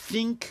cannot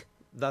think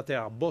that they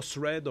are both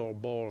red or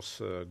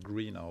both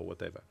green or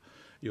whatever,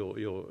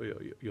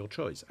 your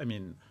choice, I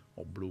mean,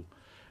 or blue.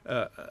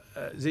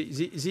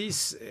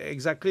 This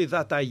exactly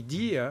that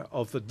idea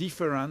of the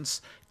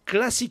difference.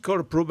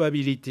 Classical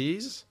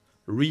probabilities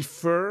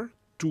refer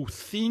to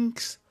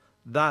things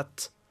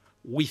that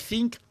we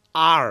think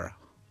are.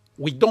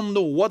 We don't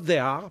know what they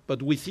are,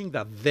 but we think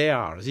that they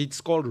are.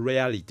 It's called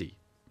reality.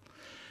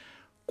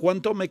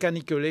 Quantum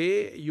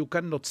mechanically, you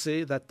cannot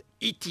say that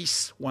it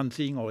is one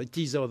thing or it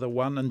is the other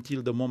one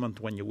until the moment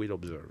when you will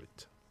observe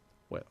it.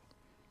 Well.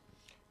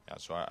 Yeah,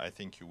 so I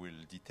think you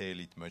will detail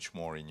it much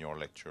more in your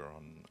lecture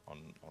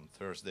on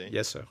Thursday.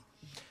 Yes, sir.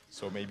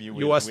 So maybe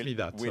you asked me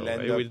that, we'll so I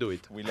will do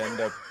it. We'll end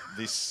up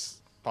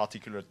this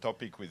particular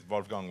topic with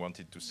Wolfgang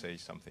wanted to say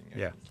something. I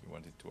think he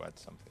wanted to add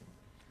something.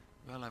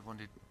 Well,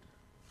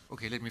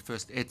 okay, let me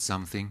first add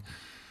something.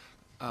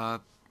 I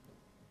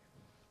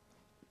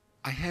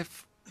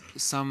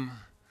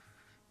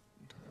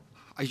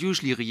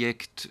usually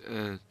react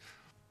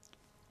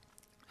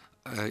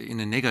in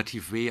a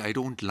negative way. I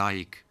don't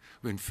like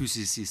when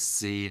physicists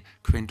say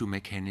quantum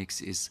mechanics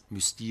is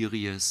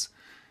mysterious.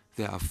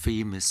 There are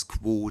famous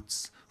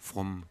quotes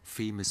from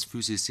famous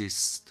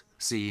physicists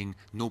saying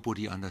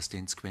nobody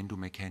understands quantum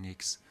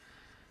mechanics.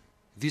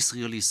 This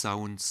really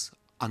sounds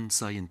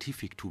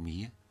unscientific to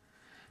me,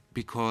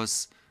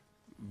 because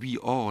we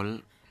all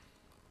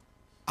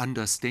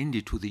understand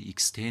it to the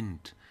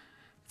extent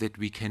that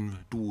we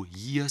can do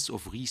years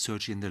of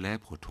research in the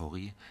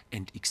laboratory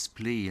and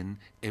explain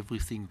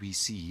everything we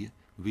see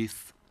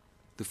with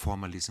the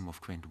formalism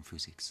of quantum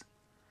physics.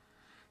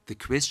 The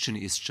question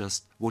is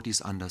just, what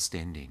is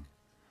understanding?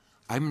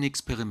 I'm an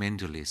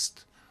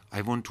experimentalist.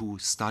 I want to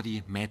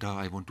study matter,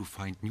 I want to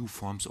find new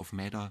forms of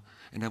matter,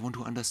 and I want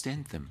to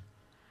understand them.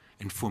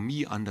 And for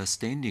me,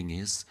 understanding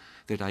is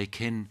that I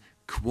can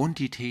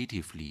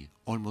quantitatively,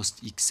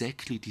 almost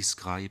exactly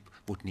describe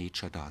what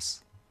nature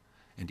does.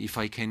 And if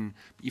I can,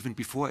 even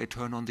before I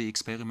turn on the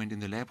experiment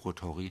in the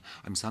laboratory,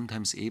 I'm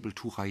sometimes able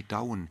to write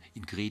down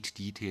in great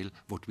detail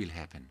what will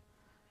happen.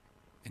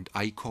 And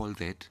I call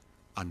that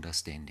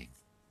understanding.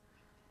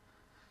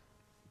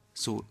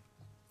 So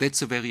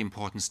that's a very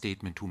important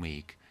statement to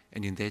make.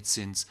 And in that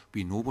sense,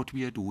 we know what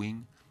we are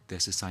doing.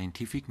 There's a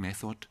scientific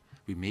method.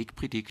 We make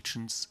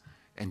predictions,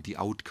 and the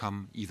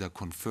outcome either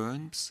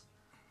confirms,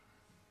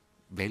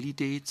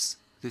 validates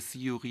the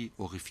theory,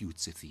 or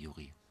refutes the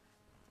theory.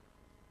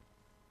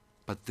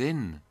 But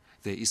then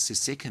there is the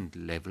second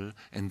level,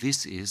 and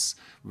this is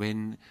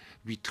when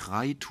we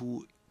try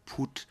to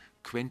put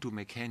quantum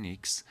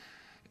mechanics,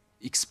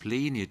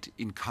 explain it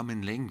in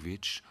common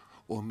language,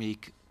 or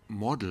make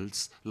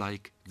models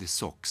like the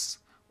SOX.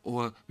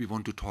 Or we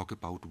want to talk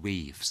about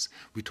waves.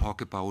 We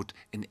talk about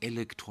an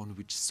electron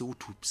which, so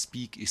to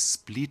speak, is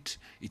split.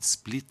 It's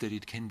split that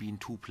it can be in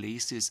two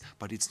places,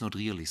 but it's not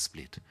really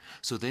split.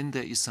 So then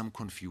there is some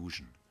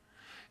confusion.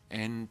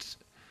 And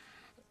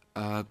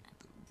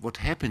what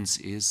happens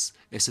is,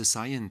 as a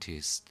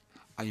scientist,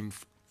 I'm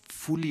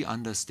fully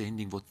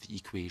understanding what the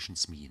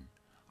equations mean.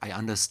 I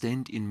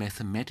understand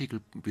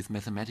with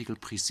mathematical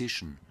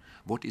precision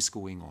what is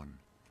going on.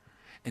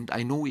 And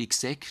I know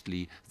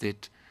exactly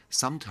that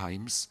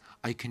sometimes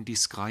I can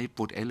describe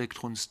what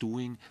electrons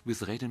doing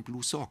with red and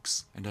blue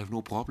socks, and I have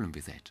no problem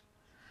with that.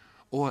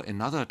 Or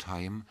another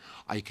time,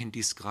 I can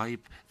describe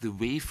the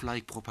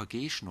wave-like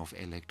propagation of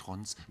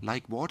electrons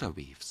like water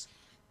waves.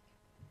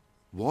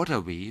 Water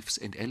waves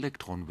and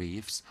electron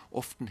waves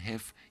often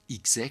have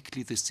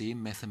exactly the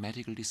same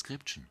mathematical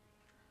description.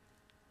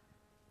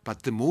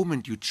 But the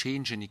moment you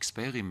change an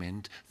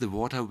experiment, the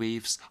water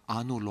waves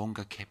are no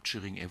longer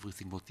capturing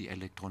everything what the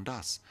electron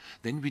does.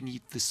 Then we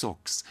need the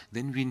SOX.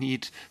 Then we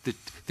need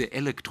the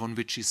electron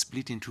which is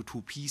split into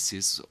two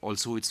pieces.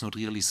 Also, it's not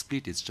really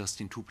split, it's just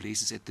in two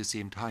places at the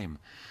same time.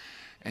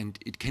 And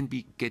it can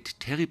get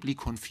terribly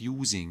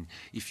confusing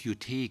if you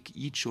take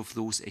each of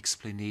those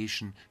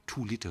explanations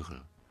too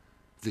literal.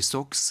 The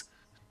SOX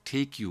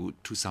take you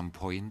to some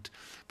point,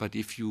 but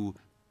if you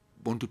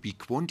want to be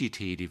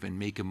quantitative and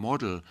make a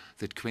model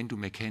that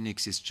quantum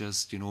mechanics is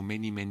just,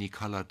 many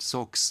colored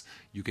socks,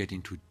 you get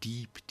into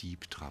deep,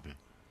 deep trouble.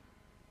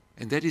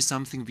 And that is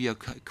something we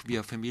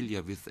are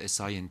familiar with as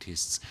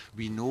scientists.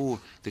 We know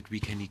that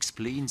we can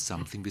explain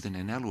something with an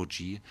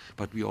analogy,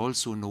 but we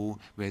also know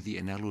where the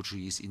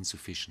analogy is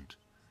insufficient.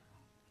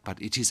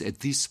 But it is at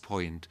this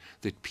point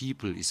that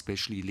people,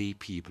 especially lay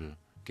people,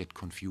 get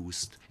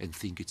confused and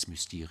think it's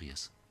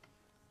mysterious.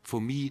 For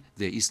me,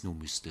 there is no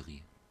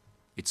mystery.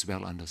 It's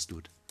well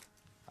understood.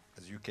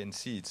 As you can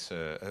see, it's,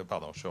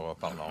 pardon, je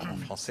reparle en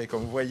français.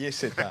 Comme vous voyez,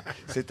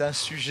 c'est un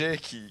sujet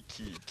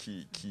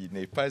qui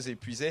n'est pas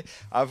épuisé.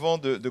 Avant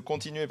de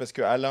continuer, parce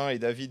que Alain et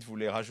David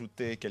voulaient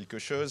rajouter quelque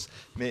chose,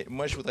 mais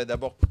moi je voudrais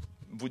d'abord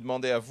vous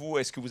demander à vous,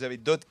 est-ce que vous avez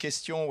d'autres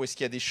questions ou est-ce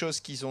qu'il y a des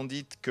choses qu'ils ont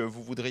dites que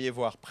vous voudriez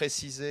voir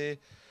précisées,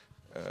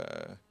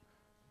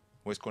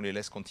 ou est-ce qu'on les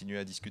laisse continuer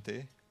à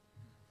discuter?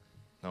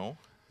 Non?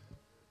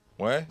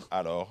 Ouais.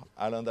 Alors,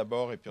 Alain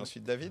d'abord et puis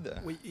ensuite David.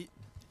 Oui.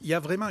 Il y a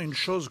vraiment une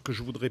chose que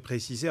je voudrais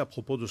préciser à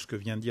propos de ce que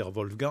vient de dire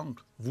Wolfgang.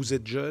 Vous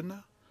êtes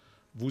jeune,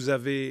 vous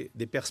avez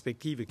des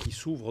perspectives qui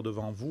s'ouvrent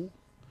devant vous.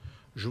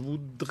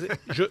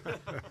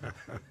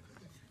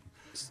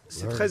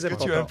 C'est très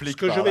important.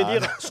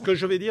 Ce que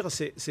je vais dire,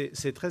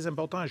 c'est très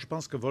important et je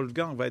pense que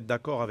Wolfgang va être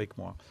d'accord avec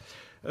moi.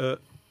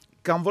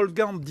 Quand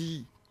Wolfgang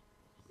dit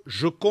 «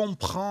 je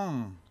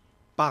comprends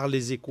par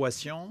les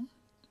équations »,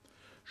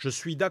 je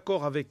suis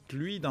d'accord avec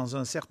lui dans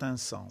un certain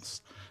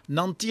sens.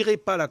 N'en tirez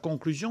pas la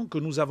conclusion que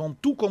nous avons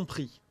tout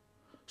compris.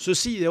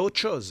 Ceci est autre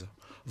chose.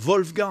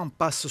 Wolfgang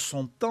passe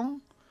son temps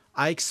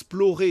à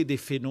explorer des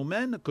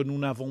phénomènes que nous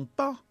n'avons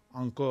pas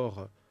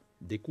encore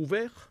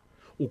découverts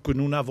ou que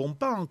nous n'avons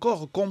pas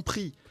encore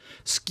compris.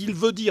 Ce qu'il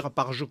veut dire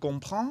par « je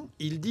comprends »,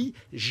 il dit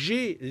 «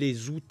 j'ai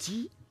les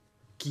outils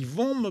qui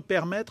vont me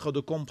permettre de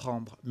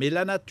comprendre ». Mais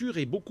la nature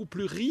est beaucoup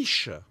plus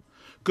riche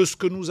que ce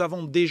que nous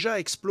avons déjà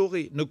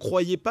exploré. Ne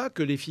croyez pas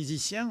que les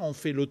physiciens ont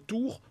fait le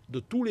tour de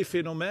tous les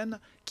phénomènes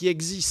qui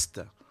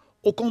existent.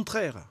 Au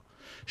contraire,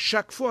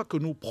 chaque fois que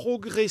nous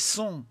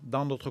progressons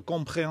dans notre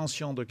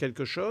compréhension de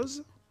quelque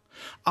chose,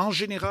 en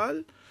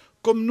général,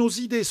 comme nos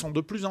idées sont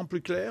de plus en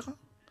plus claires,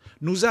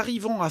 nous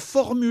arrivons à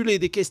formuler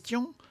des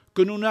questions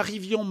que nous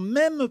n'arrivions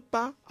même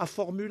pas à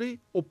formuler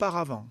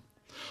auparavant.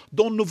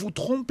 Donc ne vous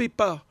trompez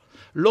pas.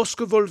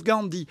 Lorsque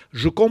Wolfgang dit «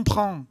 je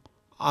comprends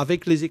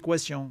avec les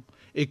équations »,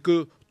 et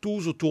que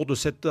tous autour de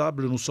cette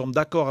table, nous sommes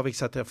d'accord avec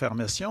cette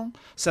affirmation,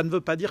 ça ne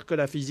veut pas dire que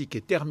la physique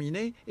est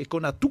terminée et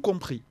qu'on a tout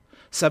compris.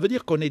 Ça veut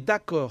dire qu'on est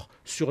d'accord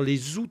sur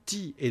les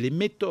outils et les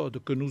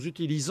méthodes que nous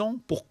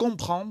utilisons pour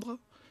comprendre,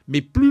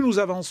 mais plus nous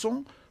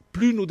avançons,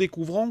 plus nous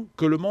découvrons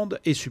que le monde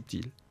est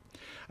subtil.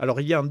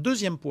 Alors il y a un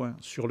deuxième point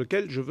sur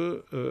lequel je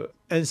veux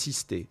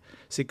insister.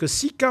 C'est que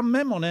si quand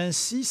même on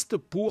insiste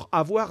pour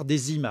avoir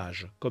des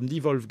images, comme dit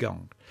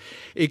Wolfgang,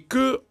 et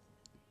que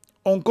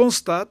on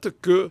constate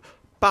que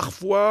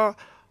parfois,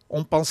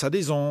 on pense à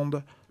des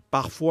ondes,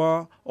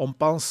 parfois, on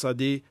pense à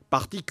des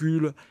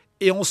particules,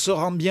 et on se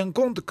rend bien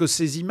compte que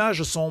ces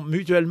images sont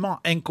mutuellement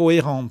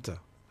incohérentes.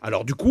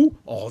 Alors du coup,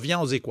 on revient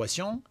aux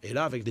équations, et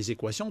là, avec des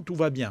équations, tout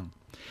va bien.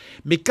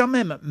 Mais quand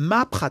même,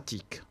 ma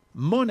pratique,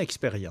 mon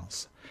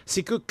expérience,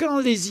 c'est que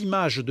quand les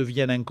images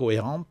deviennent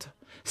incohérentes,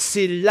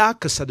 c'est là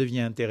que ça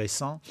devient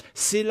intéressant,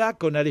 c'est là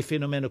qu'on a les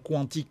phénomènes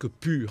quantiques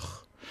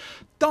purs.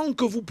 Tant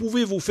que vous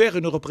pouvez vous faire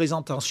une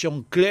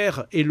représentation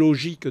claire et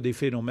logique des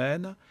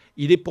phénomènes,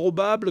 il est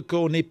probable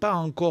qu'on n'est pas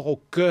encore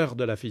au cœur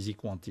de la physique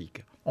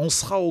quantique. On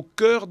sera au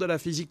cœur de la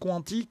physique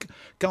quantique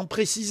quand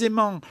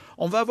précisément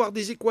on va avoir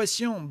des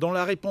équations dont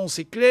la réponse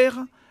est claire,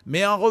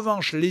 mais en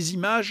revanche les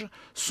images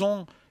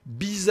sont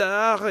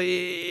bizarres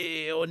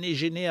et on est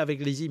gêné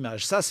avec les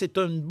images. Ça, c'est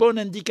une bonne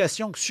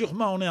indication que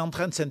sûrement on est en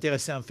train de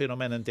s'intéresser à un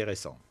phénomène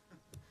intéressant.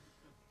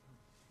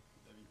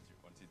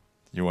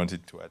 You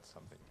wanted to add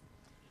something?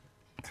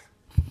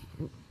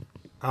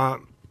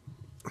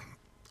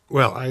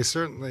 Well, I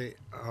certainly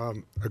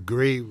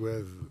agree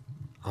with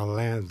on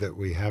land that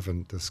we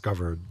haven't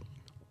discovered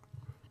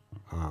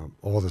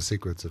all the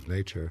secrets of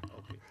nature.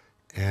 Okay.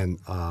 And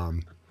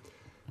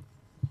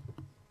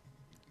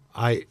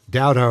I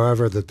doubt,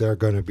 however, that they're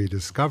going to be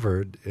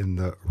discovered in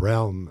the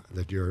realm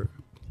that you're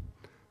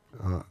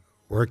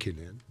working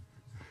in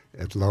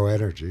at low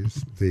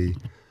energies. The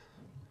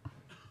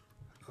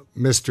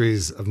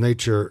mysteries of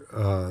nature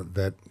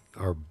that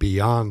are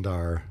beyond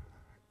our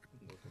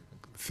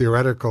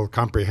theoretical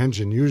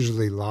comprehension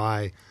usually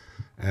lie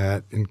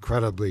at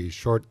incredibly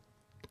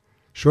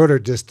shorter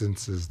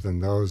distances than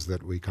those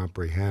that we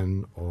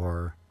comprehend,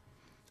 or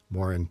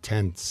more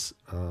intense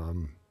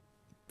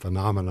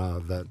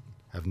phenomena that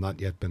have not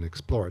yet been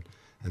explored.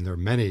 And there are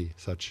many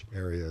such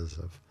areas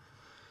of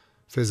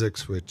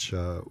physics which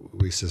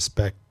we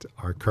suspect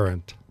our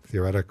current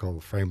theoretical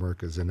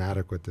framework is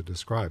inadequate to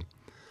describe.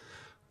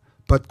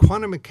 But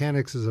quantum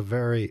mechanics is a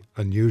very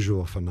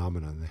unusual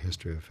phenomenon in the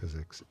history of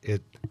physics.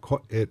 It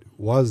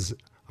was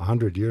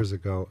 100 years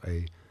ago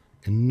an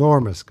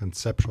enormous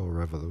conceptual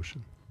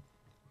revolution,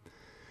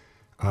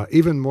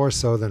 even more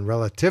so than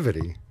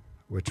relativity,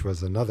 which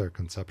was another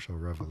conceptual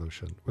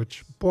revolution,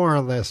 which more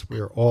or less we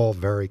are all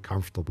very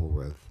comfortable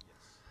with.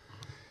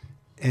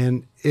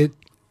 And I'm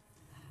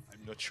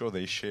not sure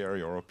they share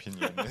your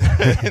opinion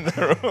in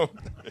the room.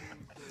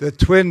 The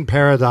twin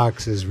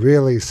paradox is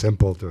really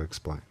simple to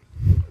explain.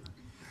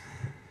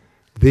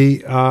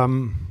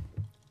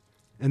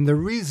 And the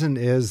reason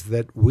is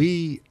that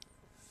we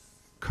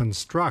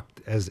construct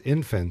as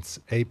infants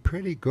a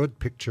pretty good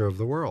picture of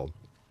the world,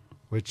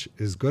 which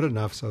is good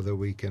enough so that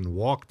we can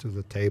walk to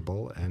the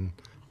table and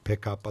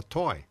pick up a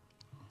toy.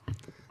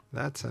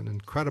 That's an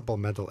incredible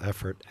mental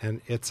effort, and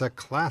it's a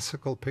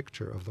classical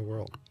picture of the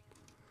world.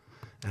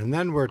 And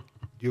then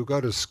you go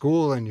to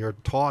school and you're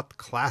taught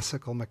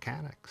classical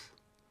mechanics,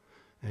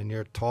 and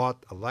you're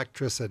taught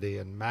electricity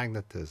and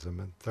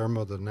magnetism and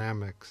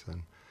thermodynamics,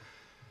 and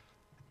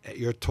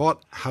you're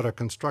taught how to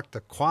construct a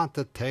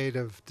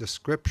quantitative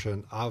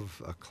description of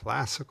a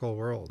classical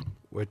world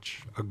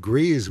which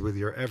agrees with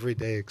your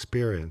everyday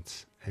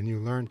experience, and you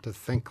learn to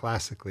think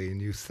classically,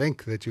 and you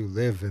think that you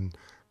live in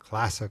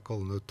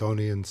classical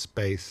Newtonian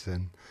space,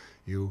 and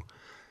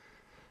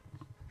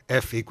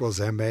F equals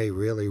ma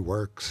really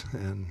works,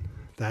 and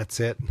that's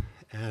it.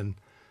 And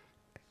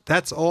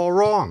that's all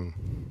wrong.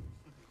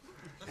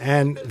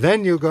 And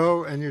then you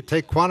go and you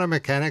take quantum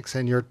mechanics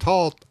and you're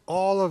told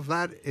all of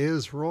that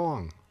is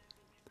wrong.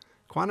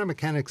 Quantum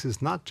mechanics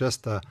is not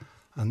just a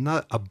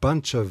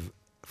bunch of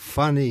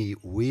funny,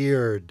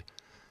 weird,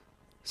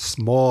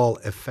 small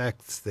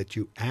effects that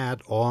you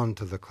add on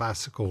to the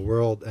classical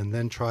world and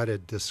then try to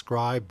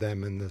describe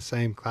them in the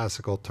same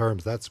classical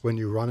terms. That's when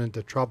you run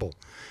into trouble.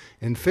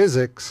 In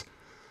physics,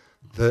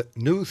 the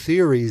new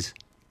theories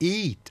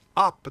eat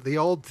up the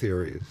old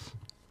theories.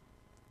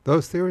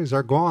 Those theories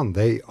are gone.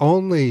 They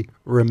only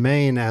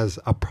remain as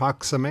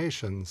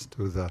approximations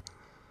to the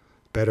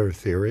better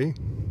theory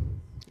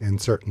in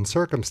certain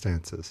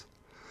circumstances.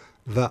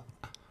 The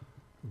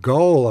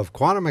goal of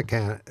quantum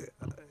mechanics,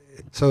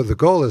 so the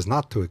goal is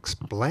not to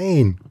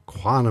explain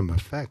quantum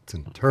effects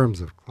in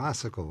terms of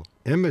classical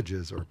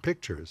images or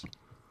pictures,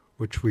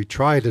 which we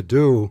try to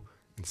do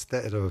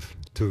instead of,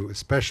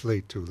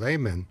 especially to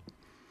laymen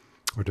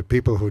or to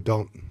people who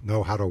don't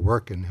know how to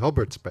work in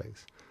Hilbert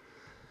space.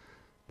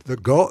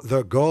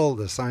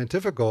 The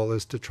scientific goal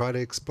is to try to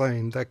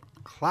explain the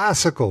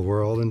classical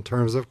world in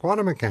terms of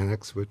quantum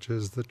mechanics, which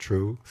is the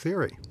true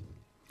theory.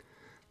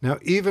 Now,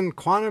 even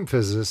quantum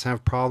physicists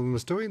have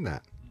problems doing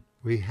that.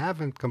 We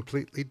haven't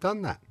completely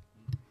done that.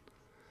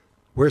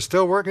 We're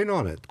still working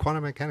on it.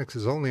 Quantum mechanics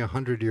is only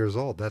 100 years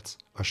old. That's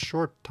a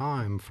short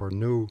time for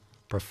new,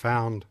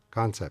 profound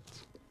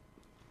concepts.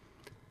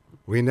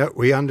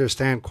 We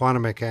understand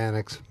quantum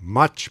mechanics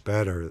much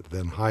better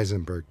than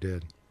Heisenberg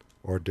did,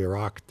 or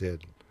Dirac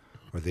did,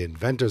 or the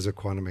inventors of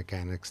quantum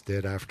mechanics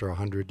did after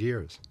 100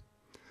 years.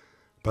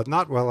 But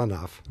not well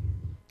enough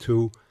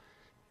to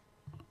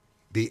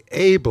be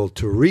able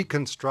to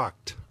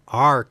reconstruct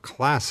our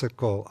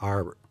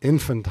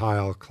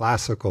infantile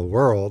classical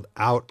world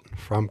out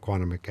from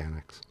quantum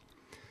mechanics.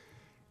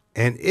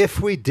 And if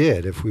we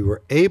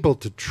were able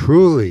to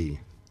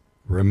truly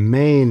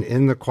remain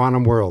in the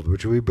quantum world,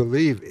 which we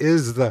believe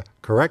is the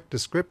correct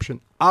description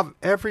of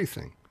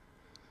everything,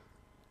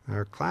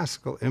 our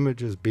classical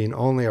images being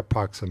only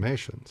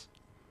approximations,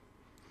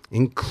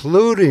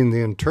 including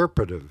the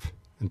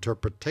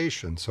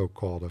interpretation,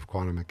 so-called, of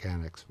quantum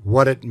mechanics,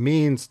 what it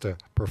means to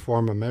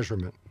perform a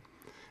measurement,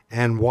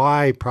 and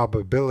why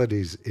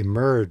probabilities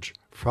emerge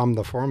from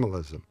the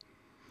formalism,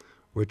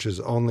 which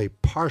is only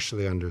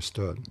partially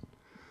understood,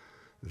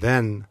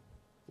 then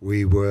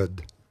we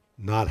would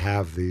not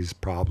have these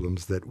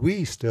problems that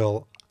we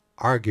still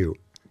argue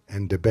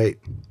and debate.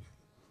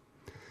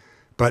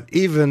 But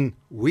even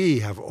we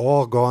have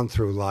all gone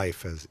through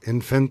life as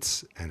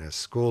infants and as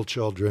school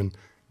children,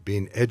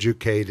 being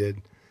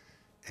educated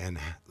and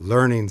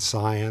learning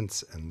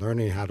science and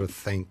learning how to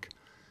think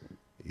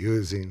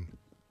using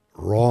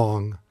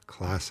wrong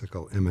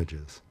classical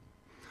images.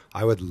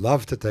 I would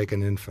love to take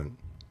an infant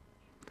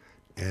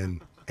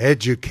and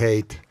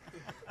educate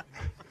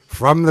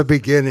from the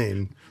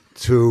beginning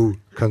to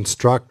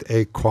construct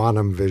a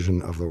quantum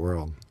vision of the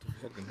world.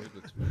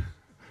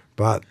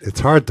 But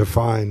it's hard to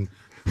find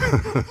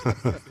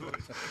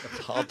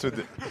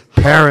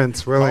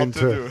parents willing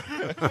to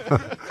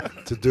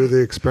do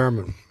the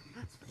experiment.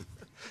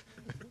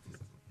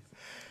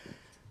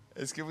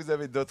 Est-ce que vous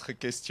avez d'autres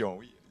questions?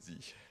 Oui,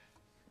 allez-y.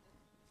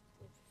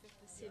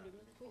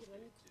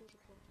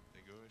 À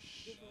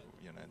gauche,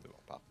 il y en a un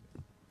devant. Parfait.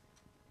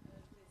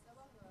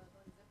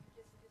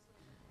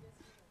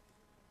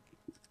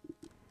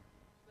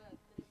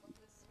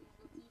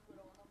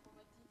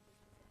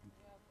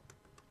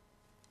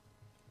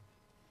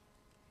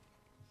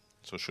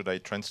 So should I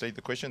translate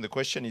the question? The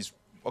question is,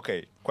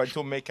 okay,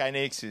 quantum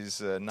mechanics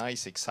is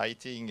nice,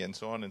 exciting, and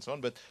so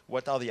on, but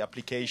what are the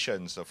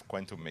applications of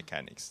quantum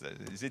mechanics?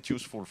 Is it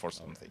useful for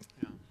something?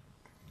 Yeah.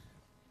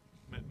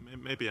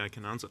 Maybe I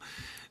can answer.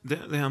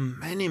 There are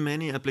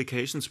many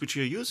applications which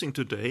you're using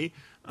today,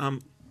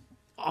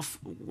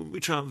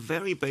 which are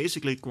very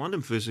basically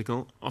quantum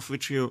physical, of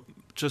which you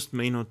just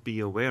may not be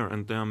aware,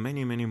 and there are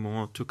many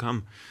more to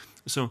come.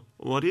 So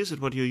what is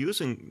it what you're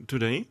using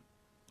today?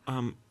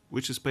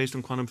 Which is based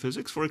on quantum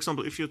physics. For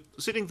example, if you're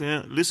sitting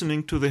there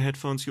listening to the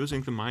headphones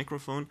using the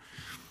microphone,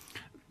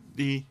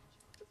 the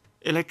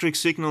electric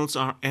signals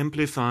are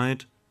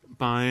amplified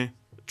by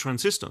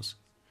transistors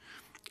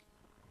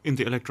in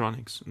the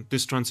electronics.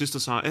 These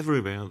transistors are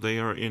everywhere. They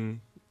are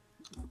in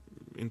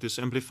these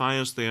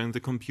amplifiers, they are in the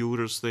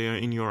computers, they are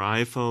in your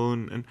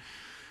iPhone,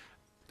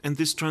 and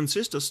these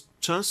transistors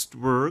just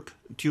work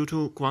due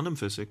to quantum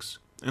physics.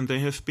 And they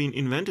have been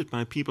invented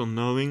by people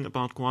knowing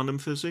about quantum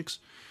physics.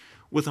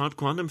 Without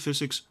quantum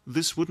physics,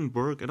 this wouldn't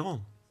work at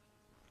all.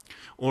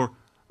 Or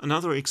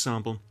another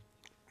example,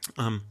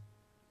 the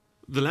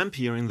lamp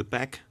here in the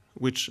back,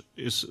 which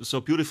is so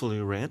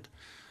beautifully red,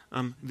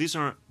 these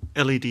are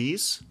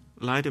LEDs,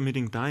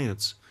 light-emitting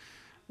diodes,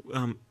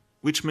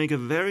 which make a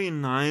very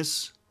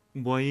nice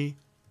way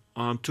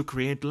to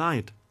create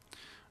light.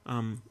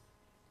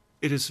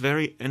 It is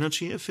very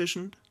energy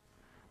efficient,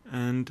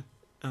 and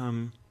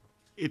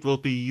it will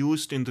be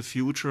used in the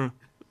future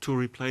to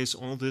replace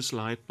all these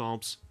light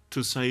bulbs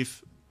to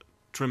save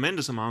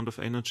tremendous amount of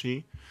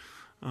energy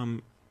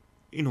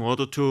in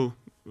order to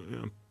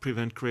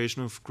prevent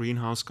creation of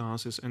greenhouse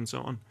gases and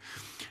so on.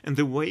 And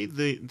the way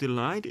the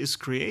light is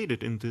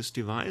created in these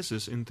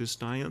devices, in these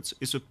diodes,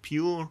 is a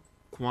pure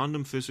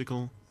quantum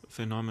physical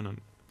phenomenon.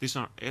 These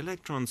are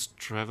electrons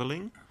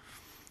traveling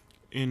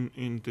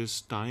in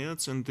these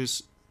diodes, and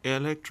these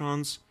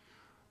electrons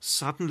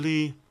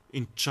suddenly,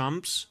 in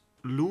jumps,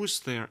 lose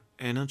their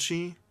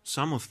energy,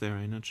 some of their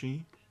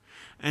energy,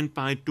 and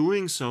by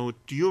doing so,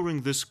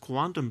 during this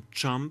quantum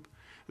jump,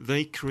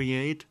 they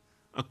create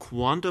a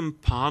quantum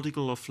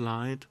particle of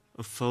light,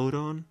 a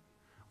photon,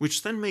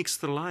 which then makes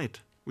the light,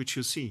 which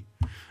you see.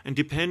 And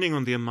depending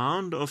on the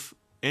amount of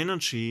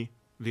energy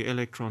the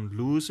electron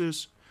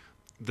loses,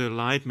 the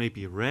light may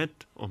be red,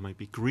 or may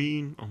be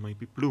green, or may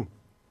be blue.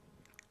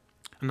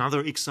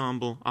 Another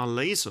example are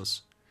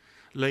lasers.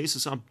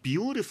 Lasers are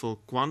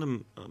beautiful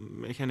quantum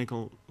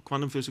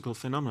physical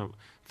phenomena.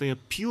 They are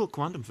pure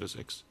quantum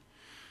physics.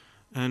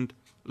 And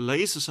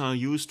lasers are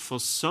used for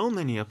so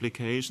many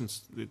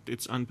applications,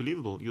 it's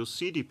unbelievable. Your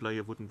CD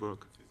player wouldn't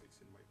work.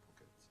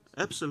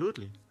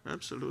 Absolutely,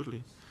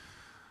 absolutely.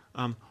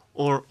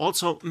 Or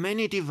also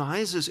many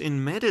devices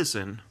in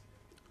medicine.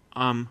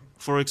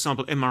 For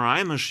example,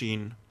 MRI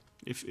machine.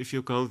 If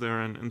you go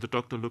there and the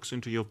doctor looks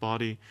into your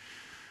body,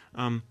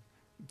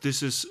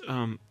 this is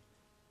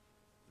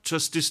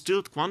just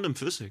distilled quantum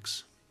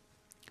physics.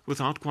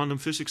 Without quantum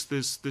physics,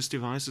 these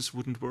devices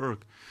wouldn't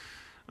work.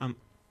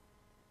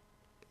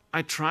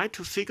 I tried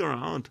to figure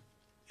out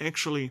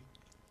actually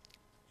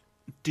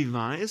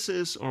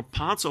devices or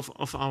parts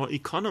of our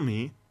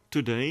economy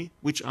today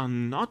which are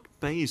not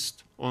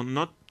based or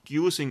not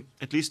using,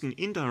 at least in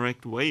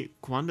indirect way,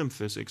 quantum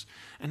physics.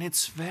 And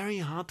it's very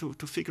hard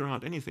to figure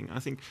out anything. I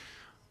think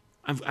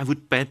I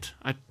would bet,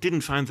 I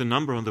didn't find the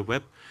number on the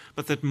web,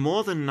 but that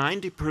more than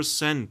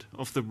 90%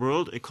 of the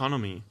world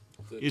economy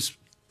is...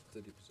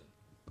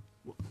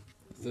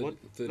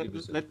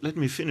 30%. Let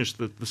me finish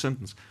the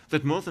sentence.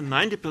 That more than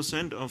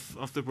 90%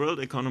 of the world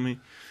economy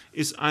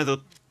is either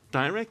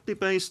directly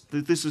based,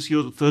 this is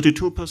your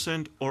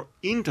 32%, or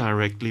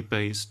indirectly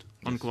based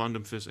on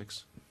quantum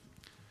physics.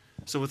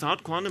 So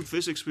without quantum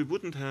physics, we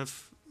wouldn't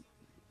have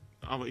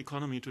our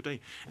economy today.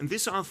 And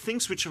these are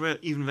things which were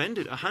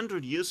invented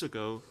 100 years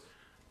ago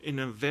in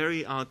a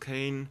very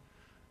arcane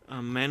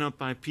manner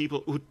by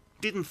people who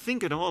didn't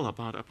think at all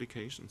about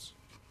applications.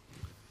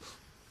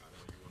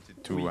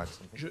 Oui,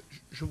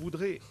 je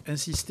voudrais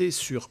insister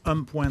sur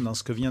un point dans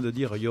ce que vient de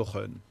dire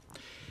Jochen.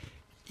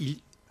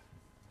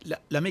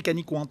 La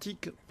mécanique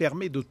quantique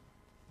permet de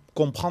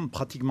comprendre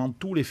pratiquement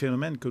tous les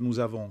phénomènes que nous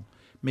avons.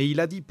 Mais il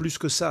a dit plus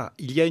que ça.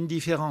 Il y a une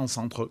différence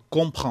entre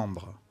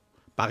comprendre.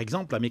 Par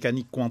exemple, la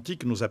mécanique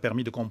quantique nous a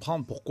permis de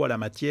comprendre pourquoi la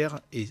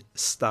matière est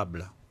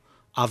stable.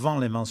 Avant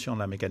l'invention de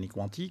la mécanique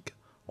quantique,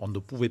 on ne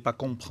pouvait pas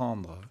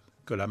comprendre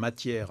que la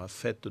matière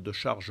faite de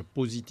charges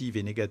positives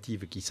et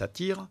négatives qui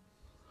s'attirent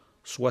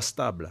soit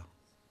stable.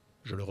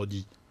 Je le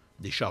redis,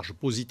 des charges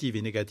positives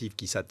et négatives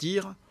qui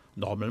s'attirent,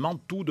 normalement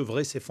tout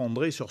devrait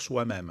s'effondrer sur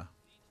soi-même.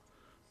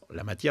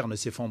 La matière ne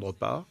s'effondre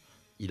pas.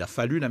 Il a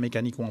fallu la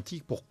mécanique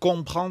quantique pour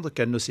comprendre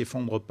qu'elle ne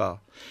s'effondre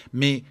pas.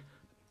 Mais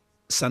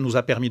ça nous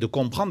a permis de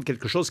comprendre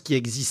quelque chose qui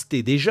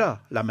existait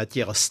déjà. La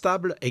matière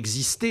stable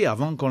existait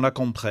avant qu'on la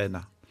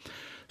comprenne.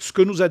 Ce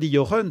que nous a dit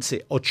Jochen,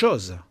 c'est autre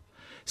chose.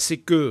 C'est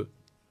que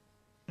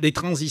les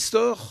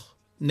transistors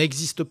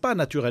n'existent pas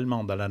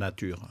naturellement dans la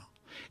nature.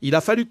 Il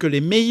a fallu que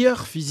les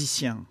meilleurs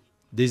physiciens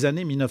des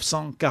années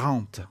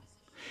 1940,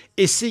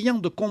 essayant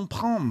de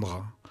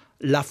comprendre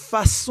la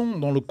façon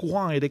dont le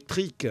courant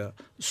électrique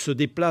se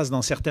déplace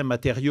dans certains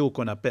matériaux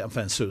qu'on appelle,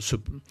 enfin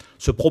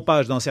se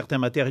propage dans certains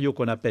matériaux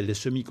qu'on appelle les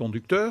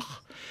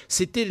semi-conducteurs,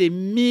 c'était les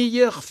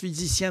meilleurs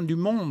physiciens du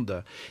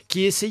monde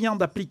qui, essayant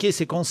d'appliquer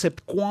ces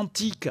concepts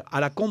quantiques à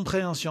la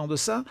compréhension de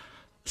ça,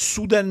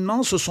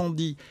 soudainement se sont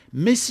dit «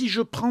 mais si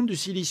je prends du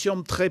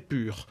silicium très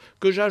pur,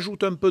 que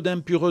j'ajoute un peu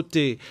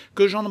d'impureté,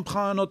 que j'en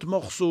prends un autre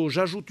morceau,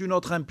 j'ajoute une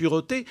autre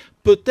impureté,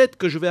 peut-être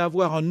que je vais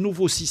avoir un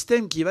nouveau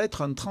système qui va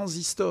être un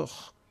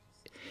transistor ».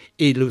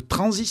 Et le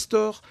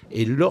transistor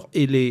et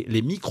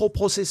les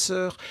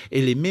microprocesseurs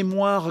et les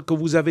mémoires que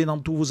vous avez dans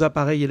tous vos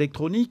appareils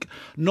électroniques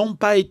n'ont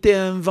pas été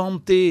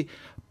inventés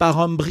par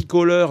un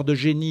bricoleur de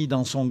génie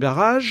dans son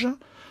garage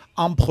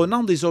en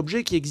prenant des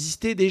objets qui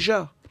existaient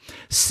déjà.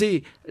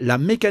 C'est la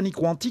mécanique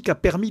quantique a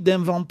permis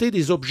d'inventer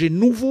des objets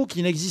nouveaux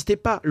qui n'existaient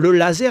pas. Le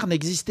laser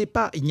n'existait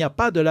pas. Il n'y a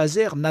pas de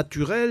laser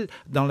naturel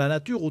dans la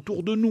nature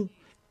autour de nous.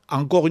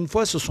 Encore une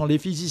fois, ce sont les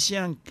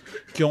physiciens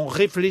qui ont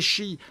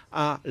réfléchi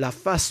à la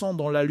façon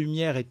dont la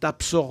lumière est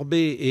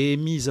absorbée et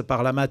émise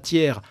par la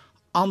matière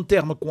en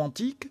termes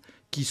quantiques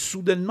qui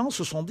soudainement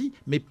se sont dit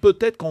 « mais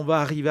peut-être qu'on va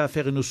arriver à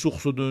faire une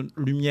source de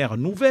lumière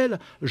nouvelle,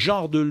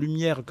 genre de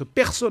lumière que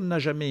personne n'a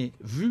jamais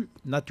vue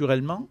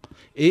naturellement »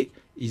 et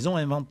ils ont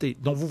inventé.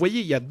 Donc vous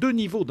voyez, il y a deux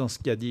niveaux dans ce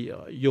qu'a dit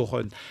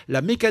Jochen.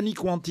 La mécanique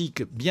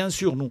quantique, bien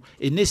sûr,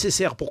 est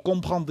nécessaire pour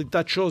comprendre des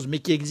tas de choses, mais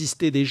qui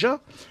existaient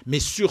déjà, mais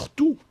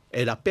surtout,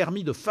 elle a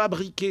permis de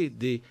fabriquer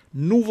des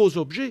nouveaux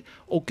objets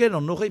auxquels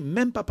on n'aurait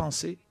même pas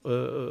pensé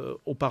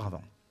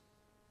auparavant.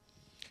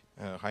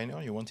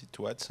 Rainer, you wanted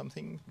to add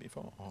something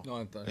before? Or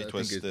No, it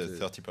was the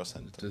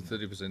 30%. The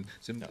 30%.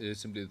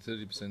 Simply, the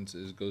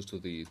 30% goes to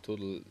the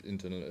total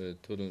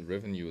total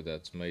revenue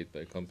that's made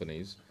by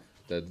companies.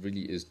 That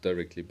really is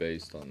directly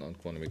based on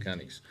quantum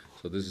mechanics.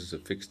 So this is a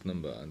fixed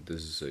number, and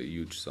this is a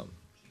huge sum.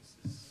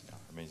 Yeah,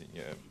 amazing.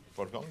 Yeah,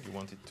 Wolfgang, you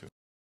wanted to.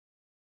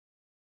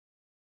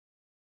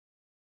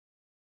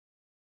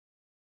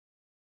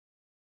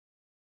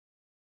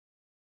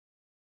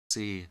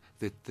 Say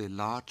that a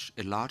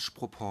large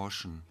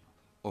proportion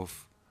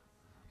of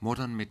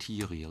modern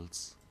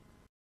materials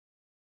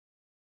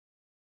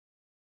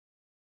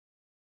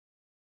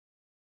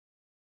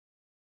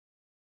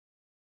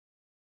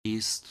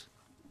based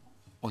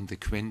on the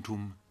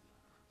quantum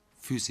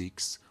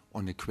physics,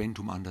 on a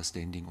quantum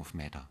understanding of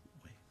matter.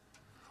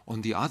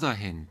 On the other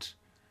hand,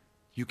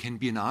 you can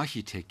be an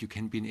architect, you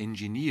can be an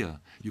engineer,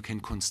 you can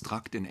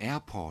construct an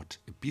airport,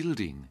 a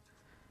building,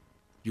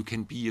 you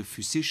can be a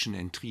physician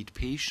and treat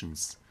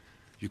patients,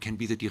 you can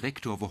be the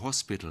director of a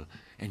hospital,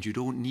 and you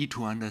don't need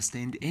to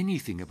understand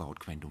anything about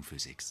quantum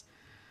physics.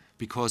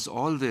 Because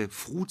all the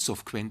fruits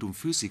of quantum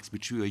physics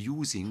which you are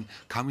using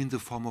come in the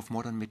form of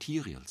modern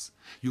materials.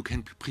 You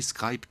can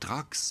prescribe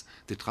drugs.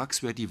 The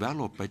drugs were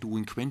developed by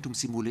doing quantum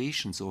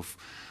simulations of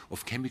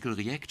chemical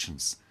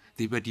reactions.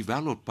 They were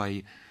developed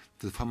by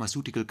the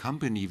pharmaceutical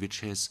company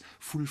which has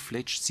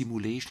full-fledged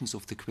simulations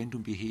of the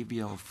quantum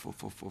behavior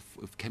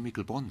of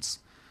chemical bonds.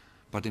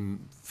 But a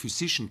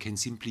physician can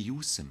simply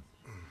use them.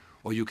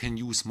 Or you can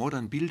use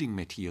modern building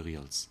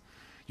materials.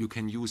 You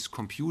can use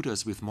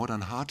computers with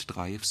modern hard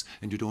drives,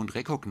 and you don't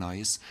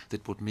recognize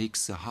that what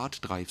makes the hard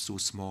drive so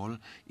small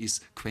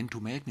is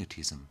quantum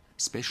magnetism,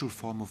 special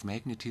form of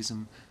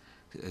magnetism,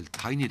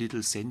 tiny little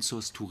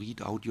sensors to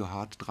read out your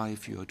hard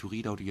drive, to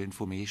read out your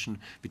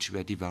information, which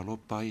were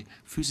developed by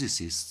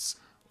physicists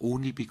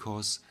only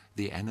because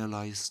they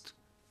analyzed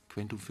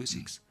quantum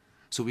physics.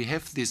 So we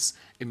have this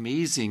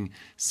amazing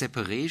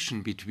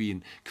separation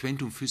between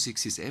quantum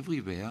physics is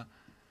everywhere,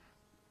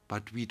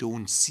 but we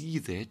don't see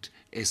that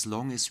as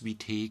long as we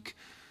take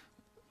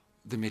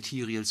the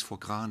materials for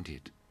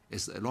granted.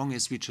 As long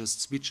as we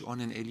just switch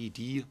on an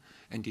LED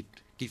and it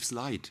gives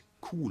light,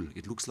 cool,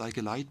 it looks like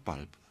a light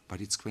bulb, but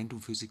it's quantum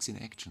physics in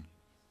action.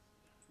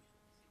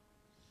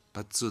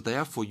 But so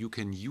therefore you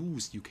can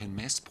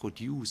mass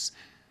produce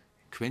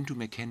quantum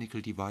mechanical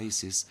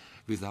devices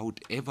without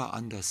ever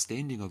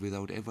understanding or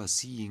without ever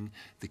seeing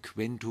the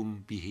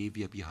quantum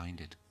behavior behind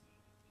it.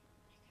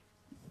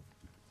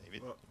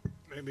 David? Well,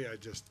 maybe I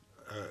just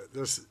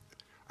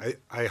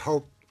I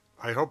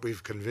hope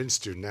we've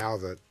convinced you now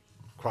that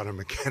quantum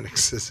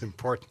mechanics is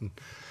important.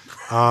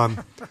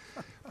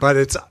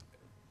 But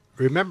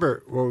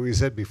remember what we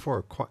said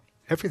before.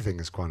 Everything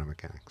is quantum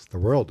mechanics. The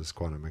world is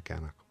quantum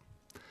mechanical.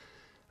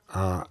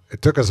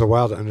 It took us a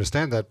while to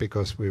understand that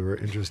because we were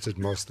interested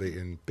mostly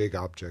in big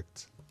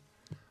objects.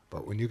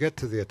 But when you get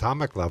to the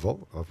atomic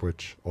level, of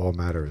which all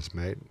matter is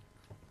made,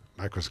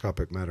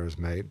 microscopic matter is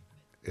made,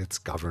 it's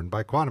governed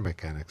by quantum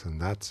mechanics, and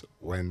that's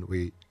when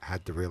we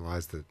had to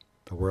realize that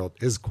the world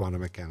is quantum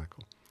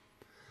mechanical.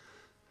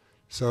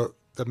 So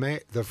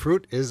the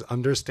fruit is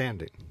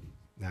understanding.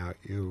 Now,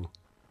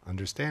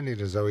 understanding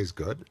is always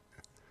good,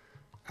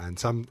 and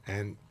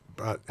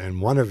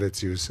one of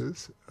its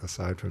uses,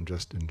 aside from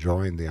just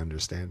enjoying the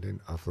understanding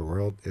of the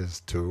world,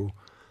 is to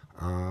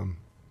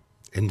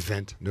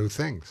invent new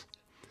things.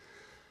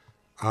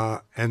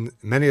 And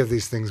many of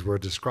these things were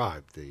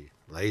described, the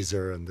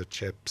laser and the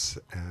chips,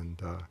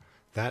 and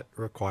that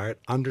required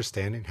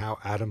understanding how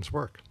atoms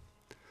work.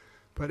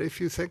 But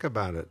if you think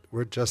about it,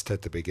 we're just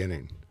at the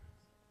beginning.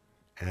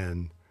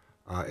 And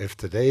if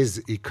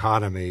today's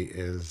economy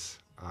is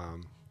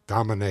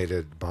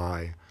dominated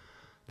by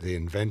the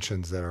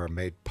inventions that are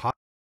made possible,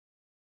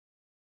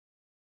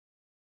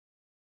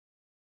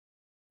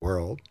 the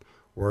world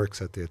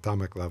works at the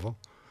atomic level,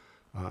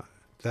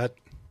 that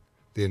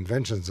the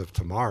inventions of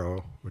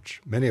tomorrow,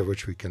 many of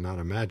which we cannot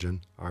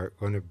imagine, are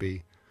going to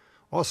be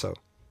also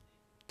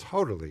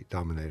totally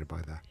dominated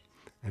by that.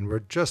 And we're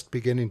just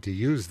beginning to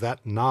use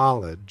that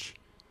knowledge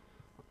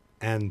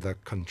and the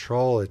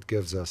control it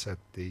gives us at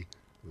the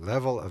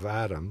level of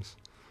atoms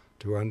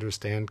to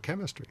understand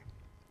chemistry,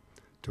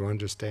 to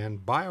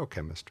understand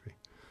biochemistry,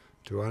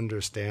 to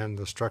understand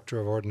the structure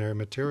of ordinary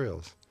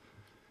materials,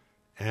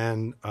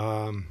 and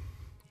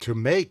to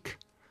make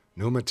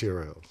new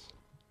materials,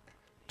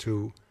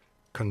 to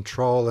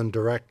control and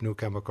direct new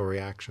chemical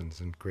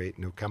reactions and create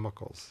new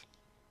chemicals,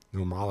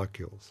 new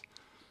molecules,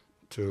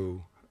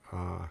 to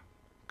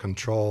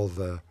control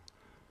the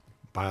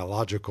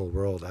biological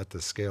world at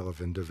the scale of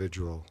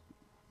individual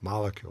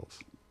molecules.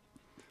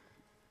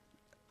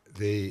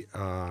 The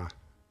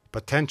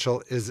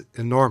potential is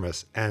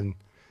enormous, and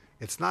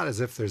it's not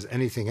as if there's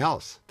anything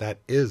else. That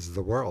is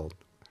the world.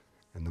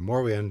 And the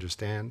more we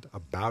understand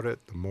about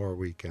it, the more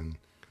we can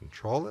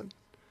control it,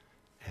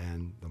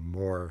 and the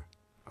more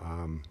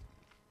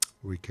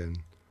we can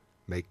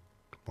make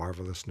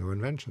marvelous new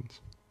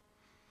inventions.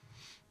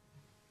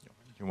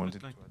 You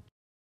wanted Like to add?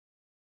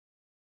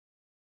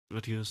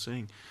 what you're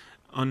saying.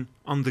 On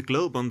the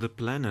globe, on the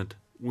planet,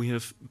 we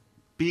have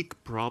big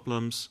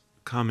problems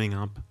coming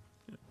up.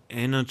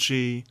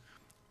 Energy,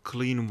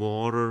 clean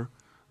water,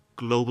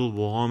 global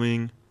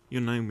warming,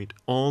 you name it,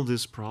 all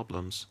these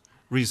problems.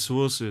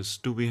 Resources,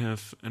 do we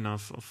have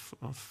enough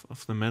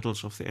of the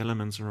metals, of the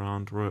elements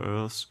around, rare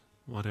earths,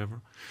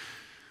 whatever.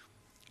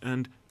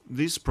 And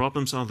these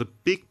problems are the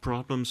big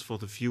problems for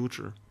the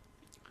future.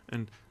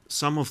 And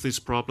some of these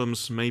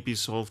problems may be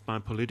solved by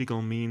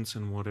political means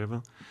and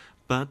whatever,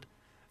 but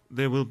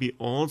there will be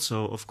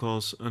also, of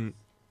course, an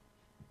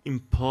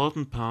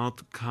important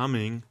part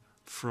coming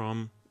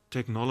from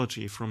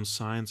technology, from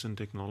science and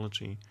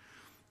technology.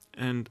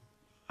 And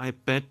I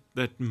bet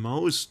that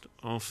most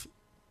of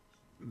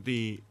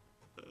the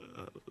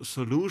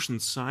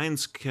solutions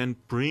science can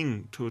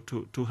bring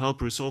to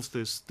help resolve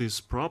these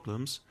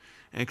problems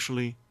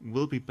actually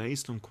will be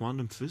based on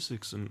quantum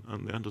physics and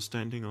on the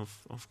understanding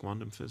of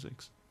quantum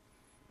physics.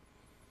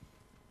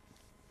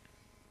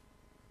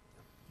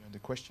 The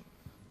question.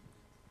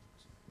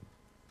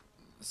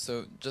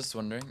 So, just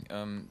wondering,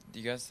 do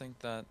you guys think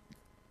that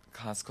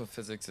classical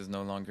physics is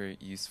no longer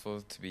useful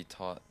to be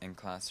taught in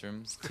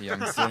classrooms to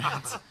young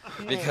students?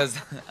 Because,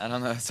 I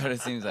don't know, it sort of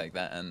seems like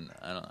that, and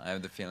I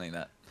have the feeling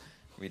that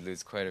we'd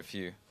lose quite a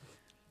few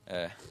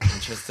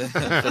interested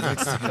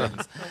physics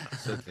students.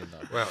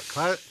 Well,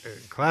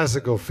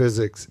 classical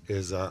physics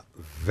is a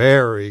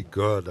very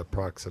good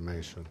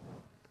approximation.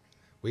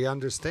 We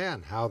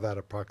understand how that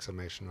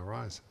approximation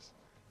arises.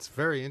 It's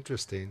very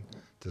interesting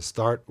to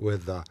start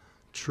with the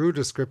true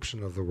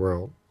description of the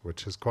world,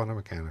 which is quantum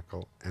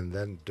mechanical, and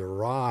then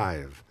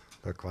derive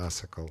the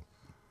classical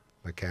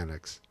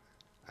mechanics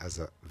as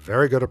a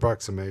very good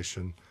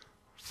approximation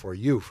for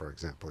you, for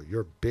example.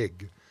 You're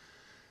big.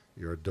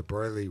 Your de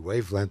Broglie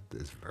wavelength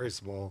is very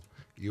small.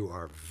 You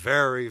are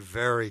very,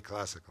 very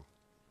classical.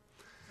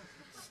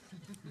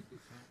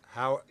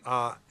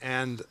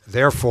 And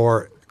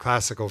therefore,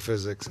 classical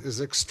physics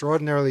is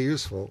extraordinarily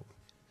useful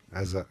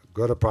as a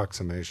good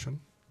approximation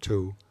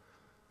to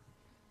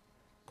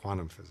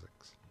quantum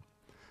physics.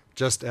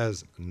 Just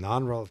as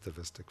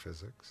non-relativistic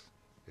physics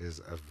is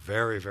a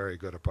very, very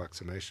good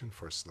approximation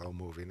for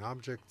slow-moving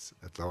objects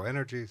at low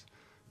energies,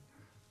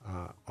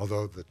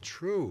 although the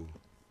true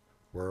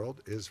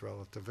world is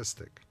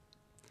relativistic.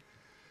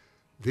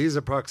 These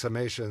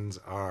approximations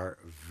are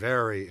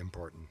very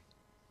important.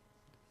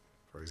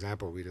 For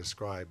example, we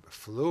describe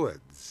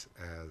fluids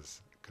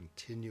as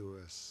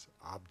continuous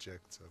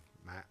objects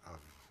of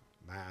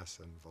mass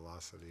and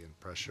velocity and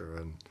pressure,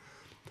 and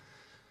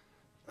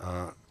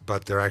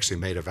but they're actually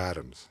made of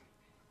atoms.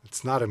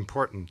 It's not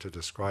important to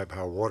describe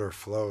how water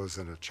flows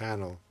in a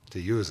channel to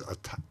use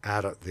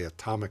the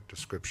atomic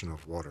description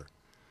of water.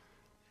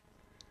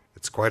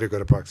 It's quite a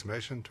good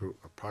approximation to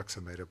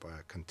approximate it by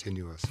a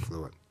continuous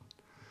fluid.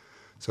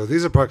 So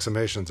these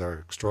approximations are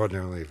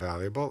extraordinarily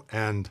valuable,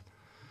 and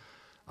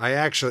I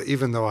actually,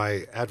 even though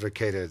I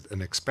advocated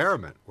an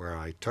experiment where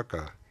I took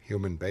a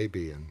human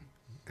baby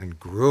and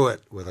grew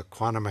it with a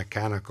quantum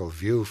mechanical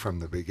view from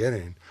the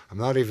beginning, I'm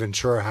not even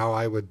sure how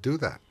I would do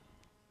that,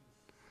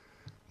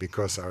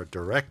 because our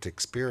direct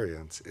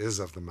experience is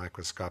of the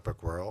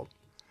microscopic world,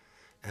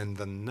 and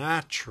the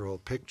natural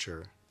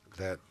picture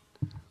that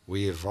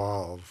we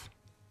evolve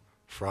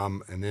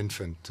from an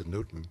infant to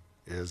Newton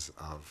is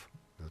of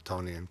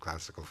Newtonian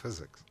classical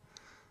physics.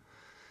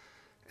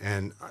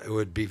 And it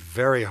would be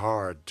very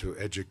hard to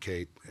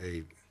educate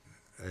a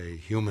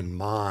human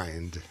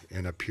mind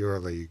in a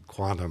purely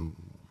quantum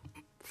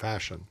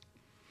fashion.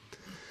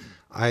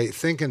 I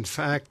think, in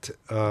fact,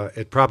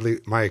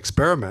 my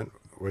experiment,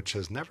 which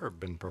has never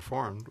been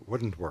performed,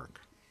 wouldn't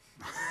work.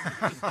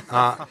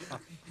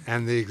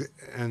 And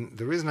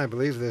the reason I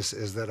believe this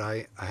is that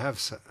I have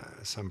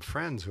some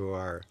friends who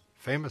are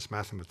famous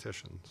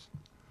mathematicians.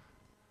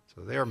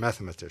 So they are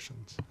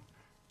mathematicians.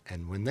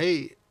 And when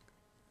they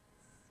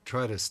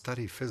try to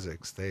study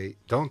physics, they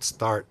don't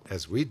start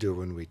as we do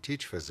when we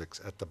teach physics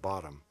at the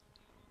bottom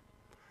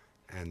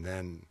and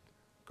then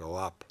go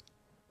up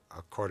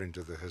according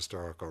to the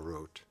historical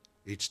route,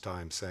 each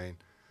time saying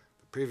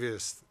the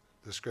previous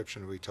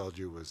description we told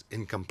you was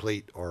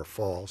incomplete or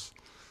false.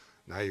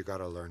 Now you've got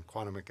to learn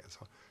quantum mechanics.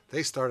 So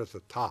they start at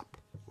the top,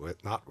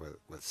 not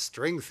with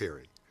string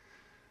theory,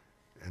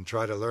 and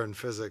try to learn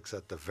physics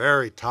at the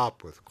very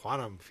top with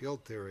quantum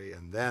field theory,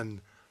 and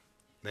then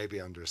maybe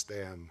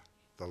understand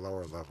the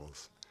lower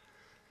levels.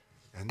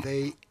 And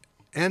they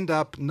end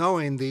up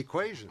knowing the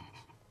equations,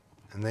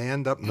 and they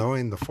end up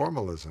knowing the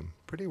formalism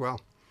pretty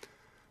well,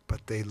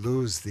 but they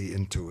lose the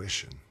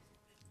intuition.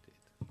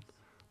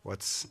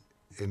 What's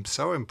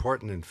so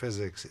important in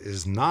physics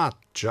is not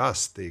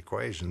just the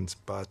equations,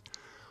 but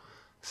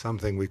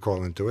something we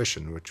call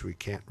intuition, which we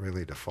can't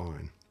really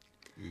define.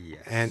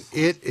 Yes. And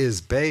it is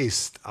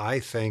based, I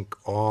think,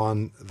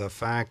 on the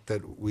fact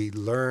that we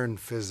learn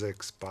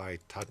physics by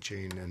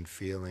touching and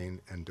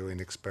feeling and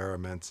doing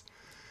experiments.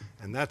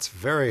 And that's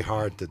very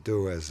hard to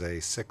do as a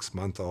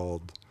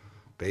 6-month-old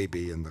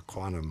baby in the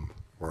quantum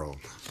world.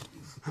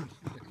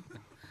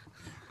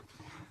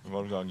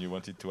 Wolfgang, you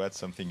wanted to add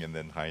something, and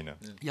then Heiner.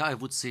 Yeah, I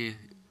would say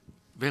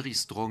very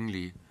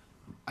strongly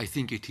I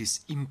think it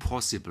is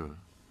impossible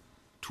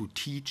to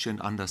teach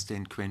and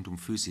understand quantum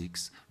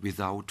physics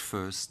without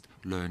first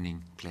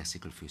learning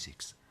classical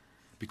physics.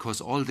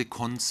 Because all the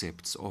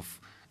concepts of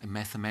a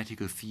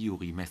mathematical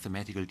theory,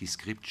 mathematical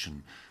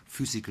description,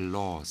 physical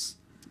laws,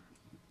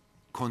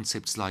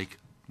 concepts like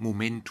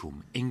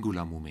momentum,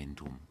 angular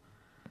momentum,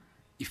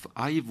 if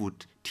I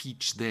would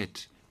teach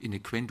that in a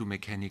quantum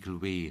mechanical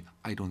way,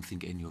 I don't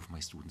think any of my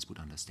students would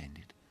understand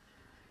it.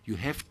 You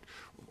have,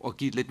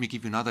 let me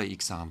give you another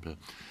example.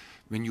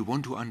 When you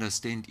want to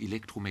understand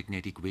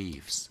electromagnetic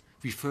waves,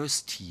 we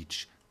first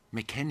teach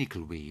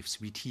mechanical waves,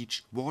 we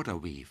teach water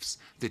waves,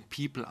 that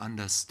people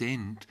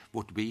understand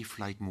what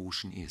wave-like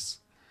motion is.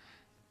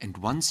 And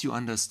once you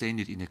understand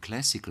it in a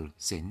classical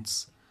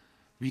sense,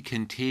 we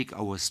can take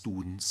our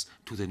students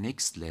to the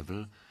next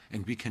level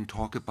and we can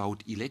talk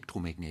about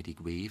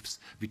electromagnetic waves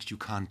which you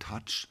can't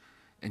touch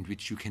and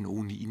which you can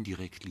only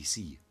indirectly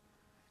see.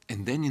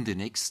 And then in the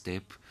next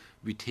step,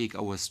 we take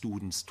our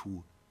students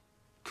to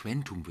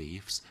quantum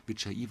waves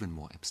which are even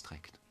more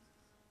abstract.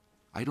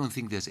 I don't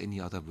think there's any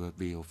other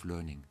way of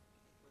learning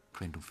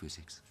quantum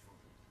physics.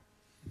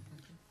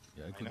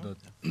 Yeah,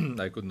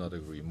 I could not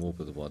agree more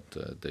with what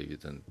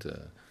David and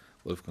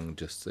Wolfgang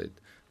just said.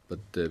 But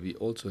we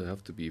also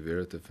have to be aware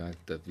of the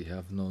fact that we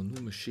have now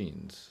new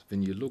machines.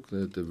 When you look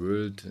at the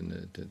world in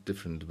a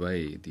different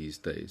way these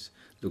days,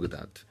 look at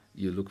that.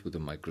 You look with a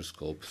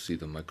microscope, see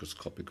the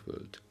microscopic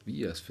world.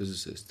 We as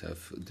physicists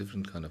have a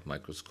different kind of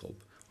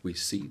microscope. We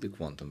see the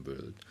quantum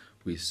world.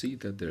 We see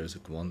that there is a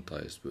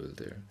quantized world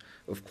there.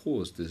 Of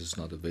course, this is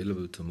not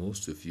available to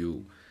most of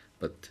you,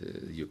 but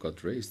you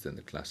got raised in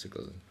the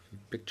classical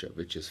picture,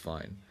 which is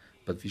fine.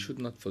 But we should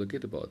not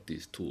forget about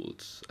these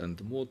tools. And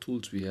the more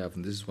tools we have,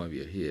 and this is why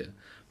we are here,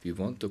 we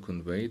want to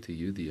convey to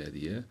you the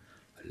idea,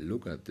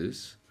 look at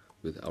this,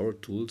 with our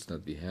tools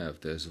that we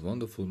have. There's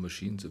wonderful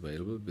machines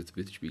available with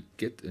which we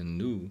get a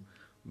new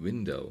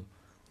window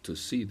to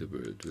see the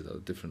world with our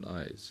different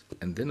eyes.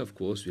 And then, of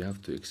course, we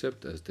have to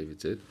accept, as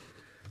David said,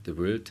 the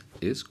world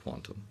is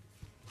quantum.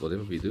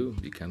 Whatever we do,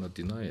 we cannot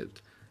deny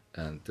it.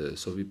 And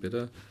so we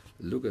better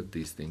look at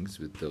these things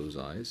with those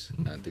eyes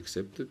and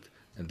accept it,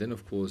 and then,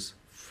 of course,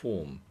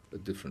 form a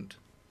different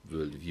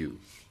worldview.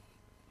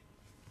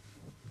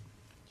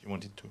 You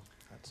wanted to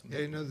add something?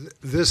 Yeah, you know,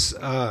 this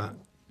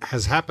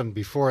has happened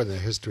before in the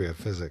history of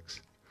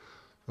physics.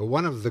 But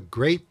one of the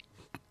great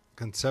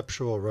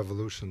conceptual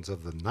revolutions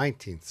of the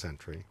 19th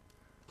century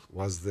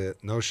was the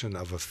notion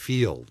of a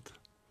field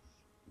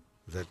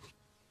that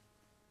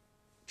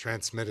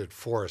transmitted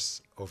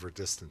force over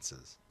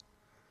distances.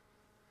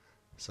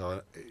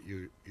 So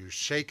you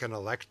shake an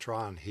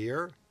electron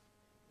here,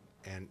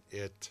 and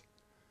it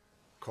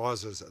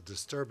causes a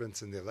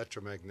disturbance in the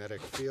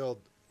electromagnetic field,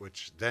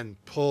 which then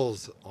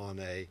pulls on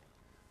a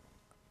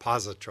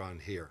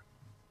positron here.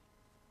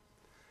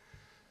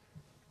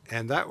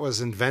 And that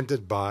was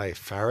invented by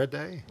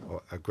Faraday,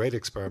 a great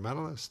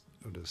experimentalist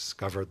who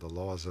discovered the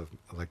laws of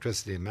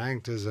electricity and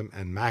magnetism,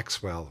 and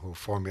Maxwell, who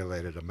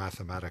formulated a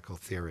mathematical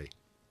theory.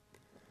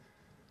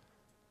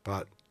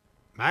 But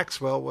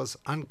Maxwell was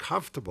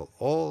uncomfortable.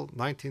 All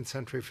 19th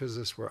century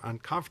physicists were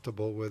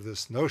uncomfortable with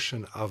this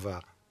notion of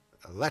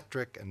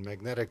electric and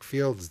magnetic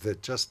fields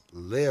that just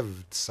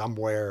lived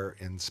somewhere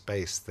in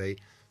space. They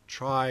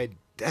tried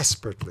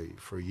desperately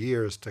for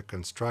years to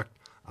construct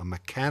a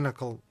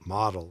mechanical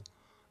model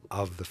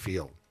of the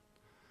field.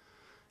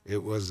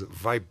 It was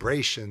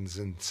vibrations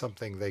in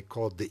something they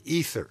called the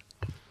ether.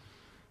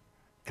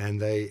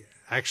 And they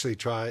actually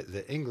tried,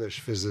 the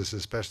English physicists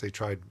especially,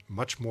 tried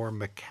much more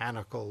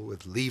mechanical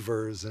with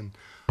levers and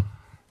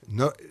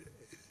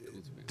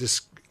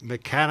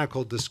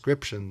mechanical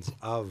descriptions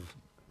of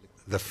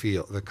the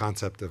field, the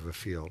concept of a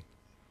field.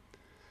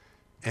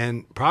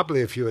 And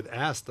probably if you had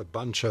asked a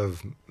bunch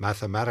of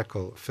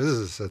mathematical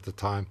physicists at the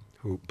time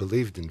who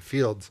believed in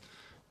fields,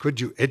 could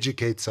you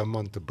educate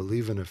someone to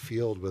believe in a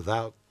field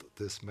without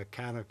this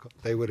mechanical?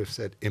 They would have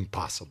said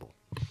impossible.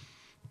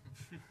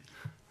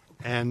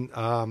 And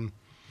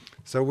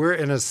so we're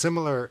in a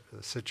similar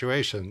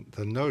situation.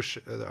 The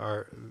notion,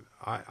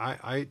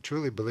 I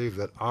truly believe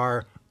that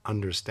our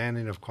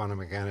understanding of quantum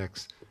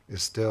mechanics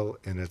is still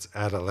in its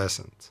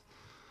adolescence,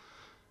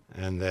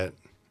 and that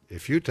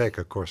if you take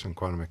a course in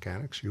quantum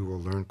mechanics, you will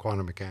learn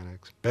quantum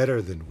mechanics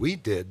better than we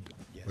did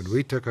when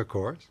we took a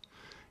course.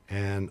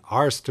 And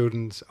our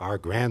students, our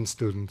grand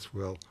students,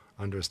 will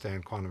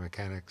understand quantum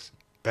mechanics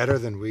better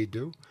than we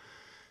do.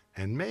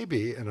 And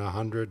maybe in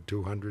 100,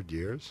 200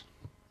 years,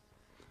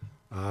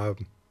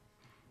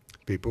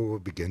 people will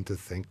begin to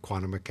think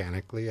quantum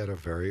mechanically at a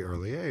very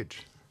early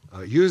age,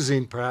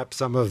 using perhaps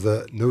some of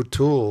the new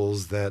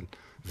tools that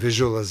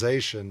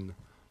visualization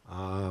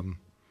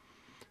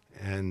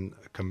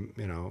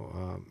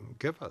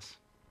give us.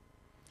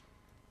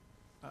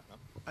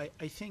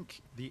 I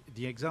think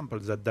the example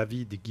that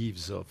David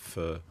gives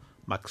of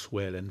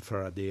Maxwell and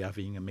Faraday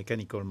having a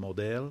mechanical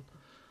model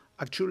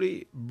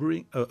actually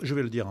bring... je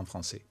vais le dire en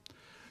français.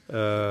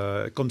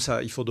 Comme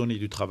ça, il faut donner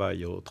du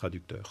travail au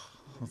traducteur.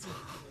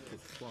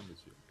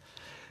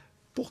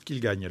 pour qu'ils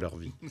gagnent leur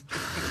vie.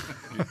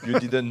 You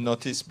didn't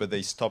notice, but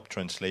they stopped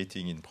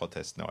translating in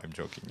protest. No, I'm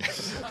joking.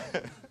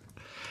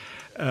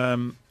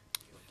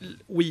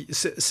 Oui,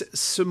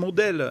 ce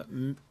modèle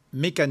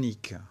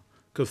mécanique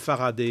que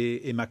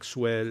Faraday et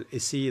Maxwell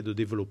essayaient de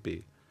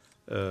développer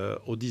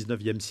au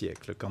XIXe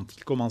siècle, quand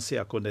ils commençaient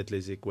à connaître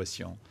les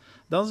équations,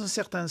 dans un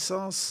certain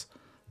sens,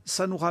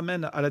 ça nous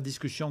ramène à la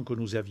discussion que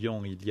nous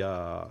avions il y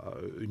a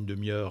une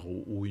demi-heure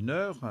ou une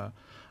heure,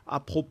 à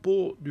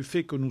propos du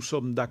fait que nous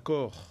sommes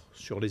d'accord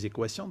sur les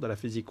équations de la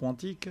physique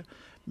quantique,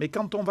 mais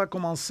quand on va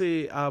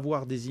commencer à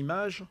avoir des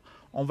images,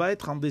 on va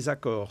être en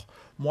désaccord.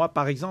 Moi,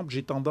 par exemple,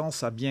 j'ai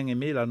tendance à bien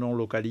aimer la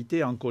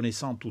non-localité en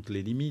connaissant toutes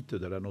les limites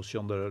de la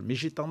notion de... Mais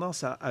j'ai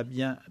tendance à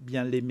bien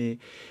l'aimer.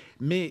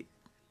 Mais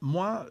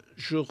moi,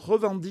 je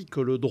revendique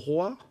le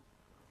droit,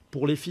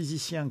 pour les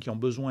physiciens qui ont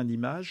besoin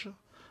d'images,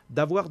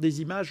 d'avoir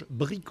des images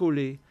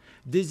bricolées,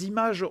 des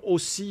images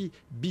aussi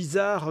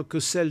bizarres que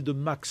celles de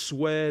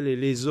Maxwell et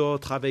les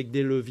autres avec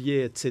des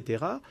leviers,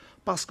 etc.,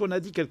 parce qu'on a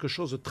dit quelque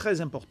chose de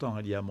très important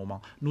il y a un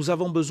moment. Nous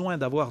avons besoin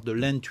d'avoir de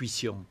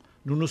l'intuition.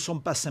 Nous ne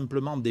sommes pas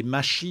simplement des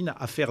machines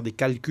à faire des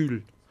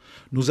calculs.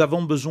 Nous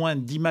avons besoin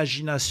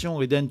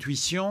d'imagination et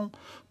d'intuition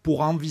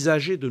pour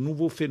envisager de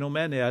nouveaux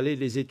phénomènes et aller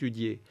les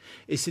étudier.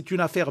 Et c'est une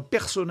affaire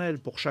personnelle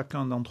pour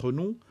chacun d'entre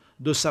nous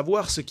de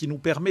savoir ce qui nous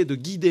permet de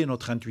guider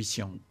notre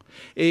intuition.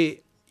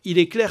 Et il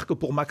est clair que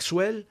pour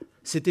Maxwell,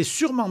 c'était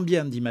sûrement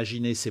bien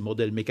d'imaginer ces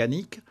modèles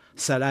mécaniques,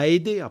 ça l'a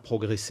aidé à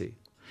progresser.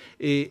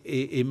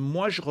 Et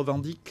moi, je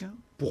revendique,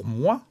 pour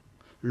moi,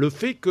 le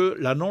fait que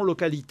la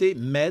non-localité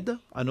m'aide,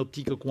 en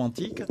optique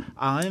quantique,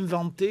 à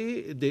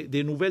inventer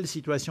des nouvelles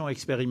situations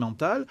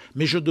expérimentales,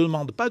 mais je ne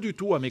demande pas du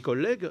tout à mes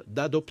collègues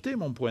d'adopter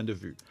mon point de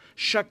vue.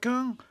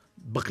 Chacun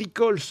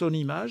bricole son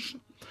image,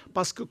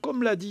 parce que,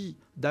 comme l'a dit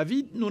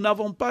David, nous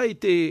n'avons pas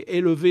été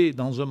élevés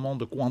dans un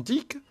monde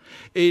quantique,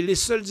 et les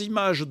seules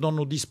images dont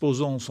nous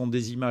disposons sont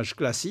des images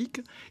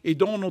classiques, et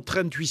dont notre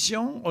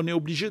intuition, on est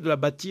obligé de la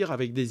bâtir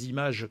avec des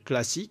images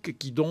classiques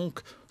qui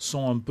donc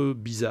sont un peu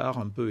bizarres,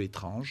 un peu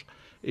étranges.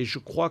 Et je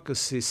crois que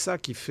c'est ça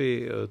qui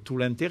fait tout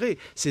l'intérêt.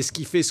 C'est ce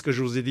qui fait ce que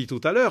je vous ai dit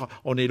tout à l'heure.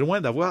 On est loin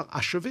d'avoir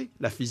achevé.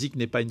 La physique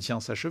n'est pas une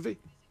science achevée.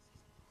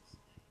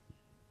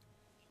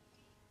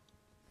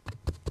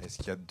 Est-ce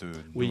qu'il y a de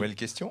nouvelles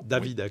questions?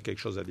 David a quelque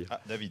chose à dire.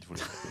 Ah, David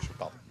voulait. Je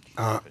pardon.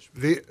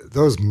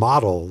 Those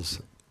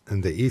models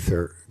in the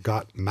ether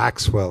got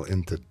Maxwell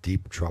into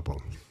deep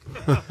trouble.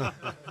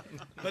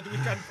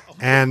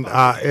 And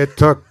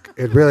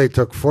it really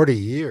took 40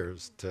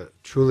 years to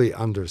truly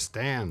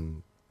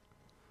understand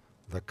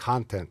the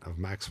content of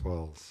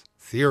Maxwell's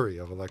theory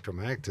of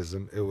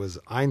electromagnetism. It was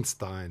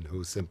Einstein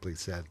who simply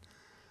said,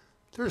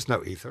 there's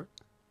no ether.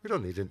 We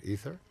don't need an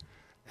ether.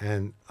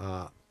 And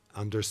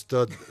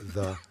understood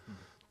the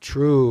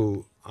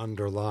true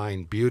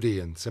underlying beauty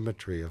and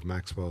symmetry of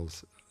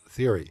Maxwell's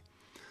theory.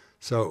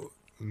 So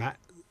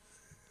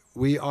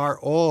we are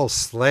all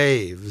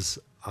slaves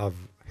of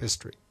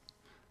history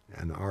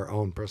and our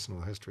own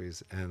personal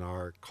histories and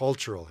our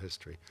cultural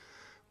history.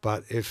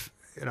 But if,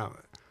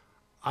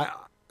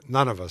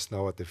 none of us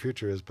know what the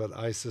future is, but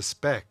I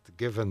suspect,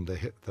 given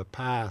the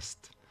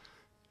past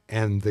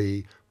and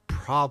the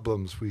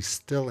problems we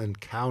still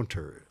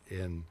encounter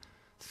in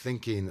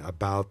thinking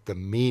about the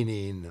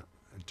meaning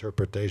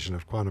interpretation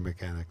of quantum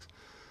mechanics,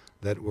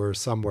 that we're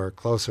somewhere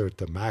closer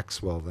to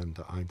Maxwell than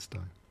to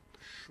Einstein.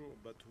 Sure,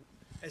 but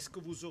est-ce que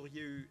vous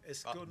auriez eu...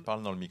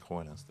 Parle dans le micro,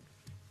 Alain.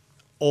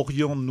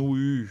 Aurions-nous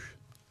eu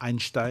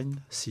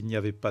Einstein s'il n'y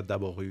avait pas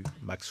d'abord eu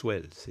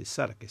Maxwell? C'est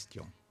ça la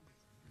question.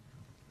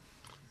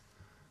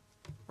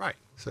 Right.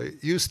 So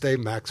you stay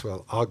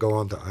Maxwell. I'll go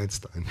on to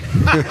Einstein.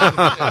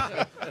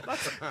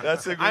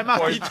 That's a good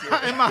point.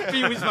 I'm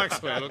happy with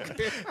Maxwell.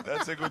 Okay.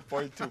 That's a good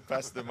point to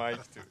pass the mic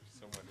to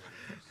someone.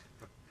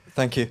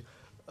 Thank you.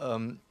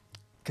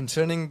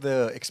 Concerning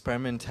the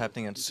experiment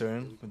happening at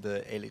CERN with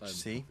the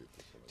LHC,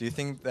 do you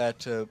think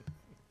that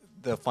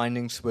the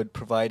findings would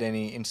provide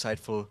any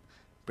insightful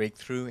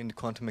breakthrough in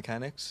quantum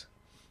mechanics?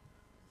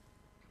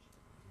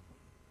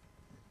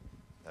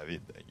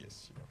 David, I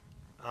guess.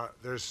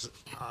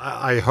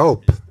 I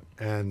hope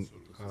and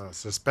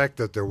suspect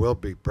that there will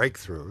be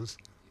breakthroughs.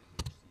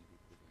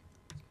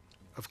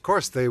 Of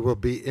course, they will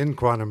be in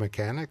quantum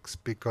mechanics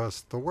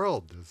because the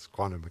world is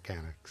quantum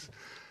mechanics.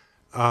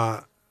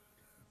 And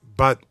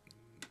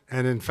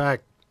in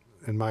fact,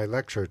 in my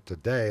lecture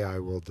today, I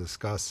will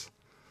discuss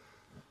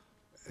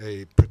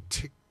a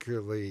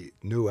particularly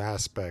new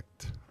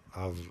aspect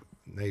of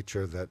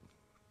nature that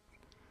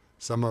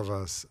some of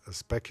us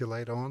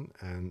speculate on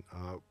and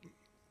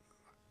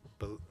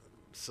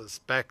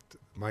suspect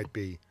might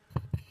be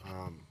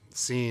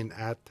seen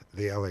at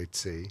the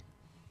LHC,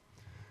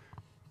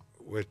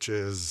 which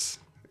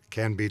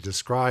can be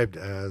described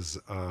as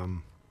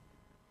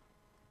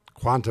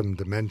quantum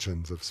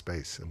dimensions of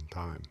space and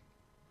time.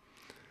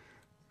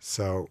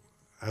 So,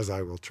 as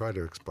I will try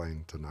to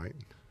explain tonight,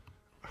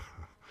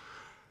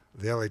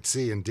 the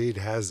LHC indeed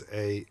has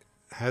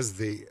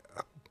the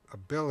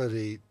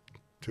ability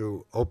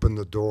to open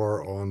the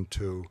door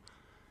onto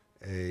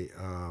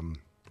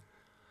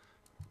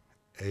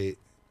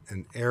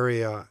an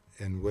area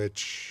in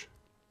which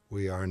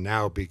we are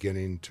now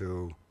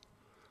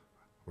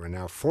we're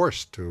now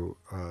forced to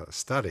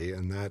study,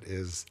 and that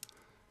is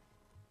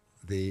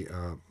the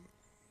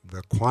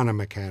quantum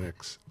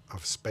mechanics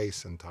of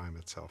space and time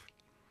itself.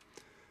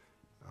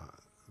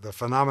 The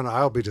phenomena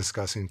I'll be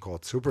discussing,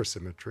 called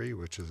supersymmetry,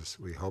 which is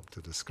we hope to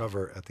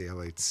discover at the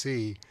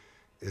LHC,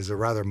 is a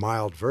rather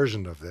mild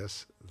version of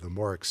this. The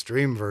more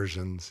extreme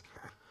versions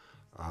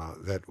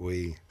that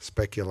we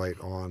speculate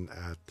on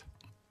at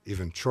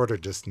even shorter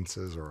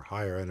distances or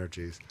higher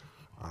energies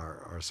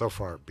are so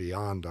far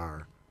beyond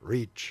our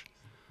reach.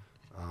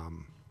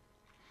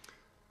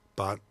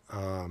 But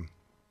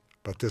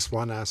this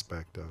one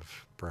aspect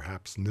of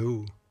perhaps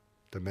new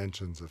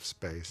dimensions of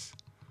space,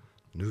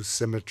 new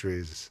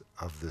symmetries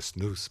of this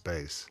new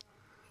space,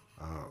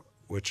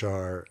 which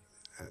are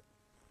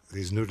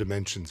these new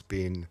dimensions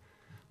being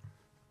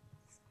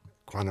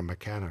quantum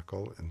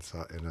mechanical in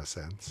a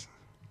sense,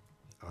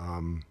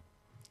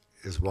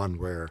 is one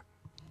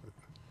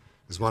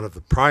of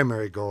the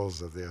primary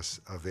goals of the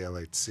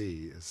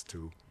LHC, is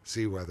to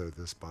see whether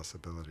this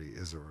possibility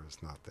is or is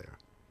not there.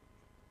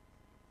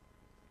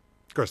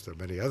 Of course, there are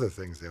many other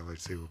things the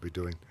LHC will be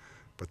doing,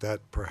 but that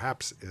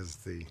perhaps is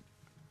the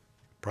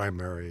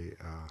primary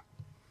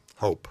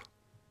hope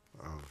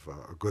of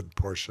a good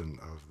portion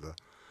of the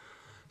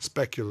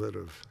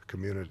speculative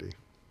community.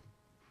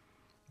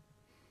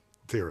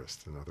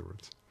 Theorists, in other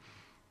words.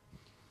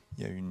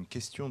 Il y a une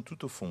question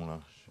tout au fond,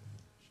 là.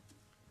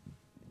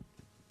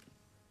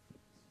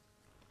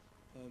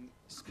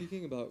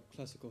 Speaking about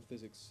classical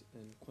physics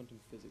and quantum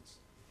physics,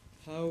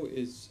 how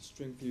is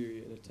string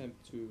theory an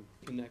attempt to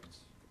connect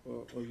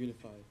or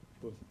unify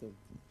both of them?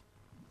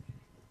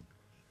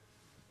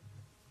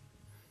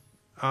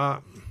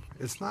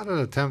 It's not an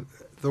attempt.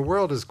 The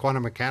world is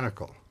quantum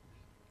mechanical.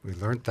 We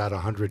learned that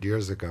 100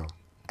 years ago.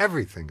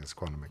 Everything is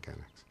quantum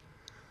mechanics.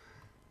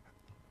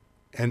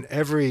 And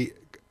every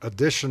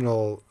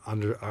additional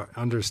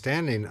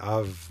understanding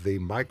of the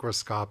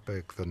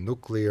microscopic, the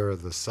nuclear,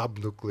 the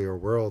subnuclear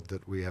world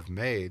that we have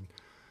made,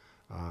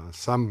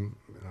 some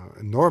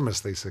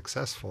enormously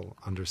successful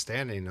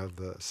understanding of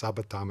the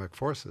subatomic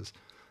forces,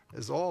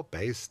 is all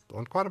based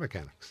on quantum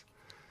mechanics.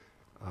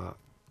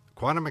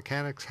 Quantum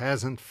mechanics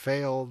hasn't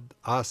failed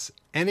us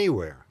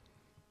anywhere.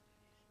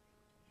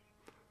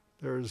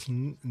 There's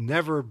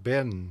never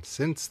been,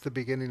 since the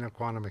beginning of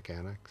quantum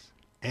mechanics,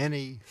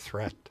 any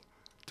threat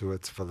to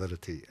its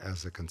validity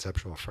as a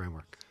conceptual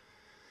framework.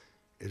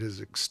 It is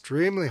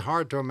extremely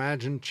hard to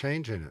imagine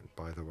changing it,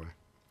 by the way.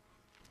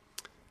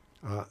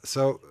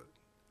 So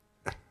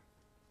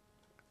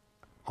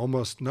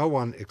almost no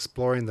one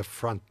exploring the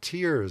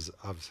frontiers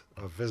of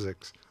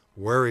physics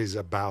worries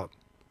about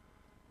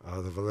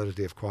the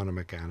validity of quantum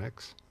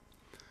mechanics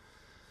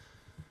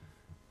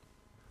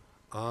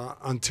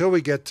until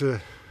we get to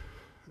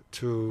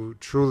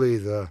truly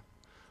the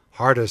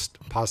hardest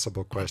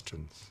possible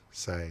questions,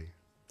 say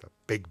the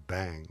Big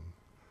Bang,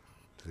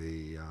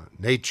 the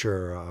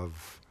nature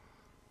of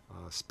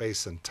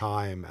space and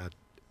time at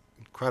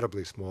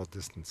incredibly small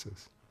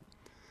distances.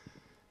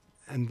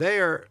 And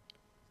there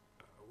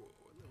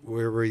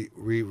where we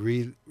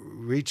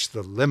reach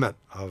the limit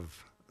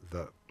of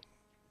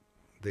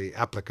the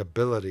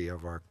applicability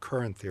of our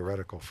current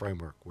theoretical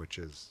framework, which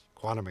is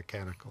quantum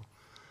mechanical,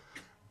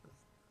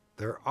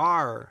 there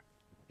are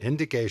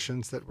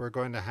indications that we're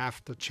going to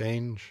have to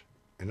change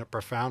in a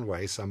profound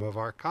way some of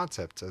our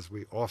concepts, as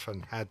we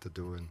often had to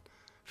do in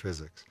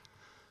physics,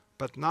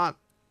 but not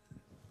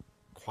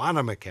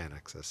quantum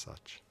mechanics as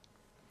such.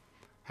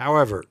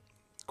 However,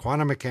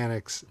 quantum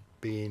mechanics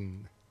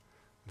being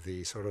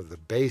the sort of the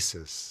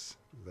basis,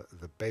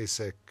 the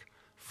basic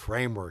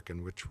framework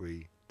in which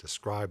we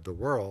describe the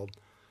world,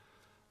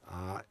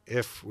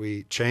 if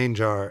we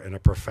change in a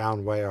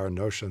profound way our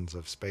notions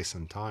of space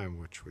and time,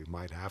 which we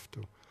might have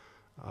to,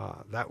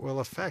 that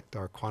will affect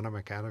our quantum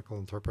mechanical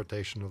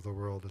interpretation of the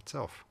world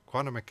itself.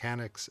 Quantum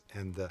mechanics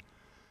and the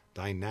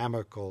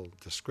dynamical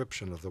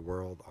description of the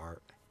world are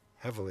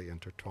heavily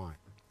intertwined.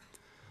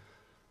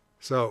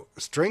 So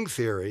string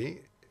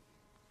theory,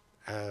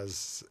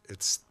 as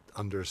it's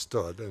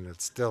understood, and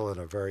it's still in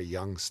a very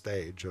young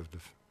stage of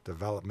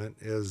development,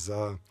 is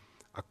a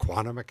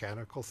quantum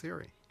mechanical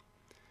theory.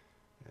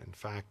 In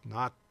fact,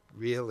 not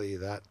really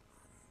that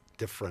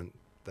different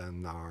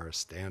than our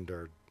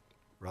standard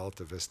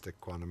relativistic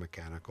quantum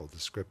mechanical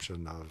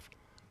description of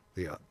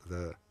the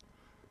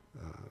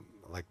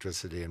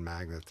electricity and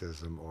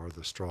magnetism, or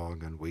the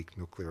strong and weak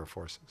nuclear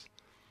forces.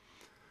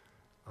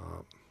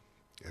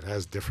 It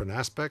has different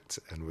aspects,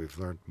 and we've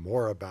learned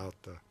more about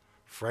the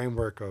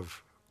framework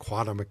of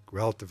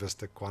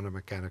relativistic quantum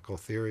mechanical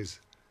theories,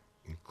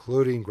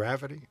 including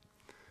gravity,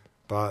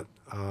 but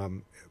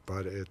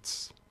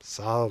it's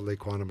solidly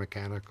quantum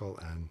mechanical,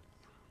 and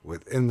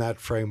within that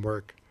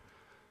framework,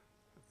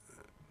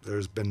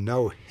 there's been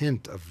no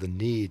hint of the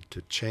need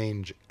to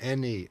change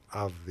any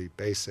of the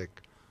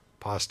basic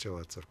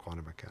postulates of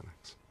quantum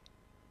mechanics.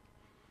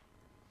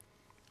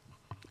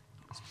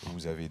 Est-ce que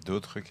vous avez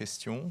d'autres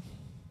questions?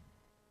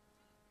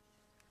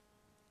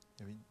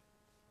 Oui.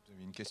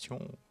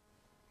 questions?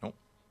 Non?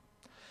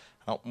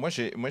 Alors moi,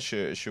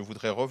 je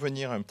voudrais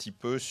revenir un petit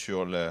peu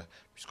sur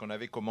puisqu'on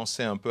avait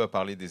commencé un peu à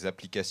parler des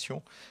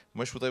applications.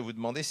 Moi, je voudrais vous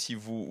demander si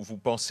vous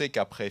pensez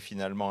qu'après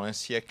finalement un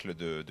siècle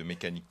de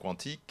mécanique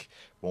quantique,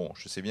 bon,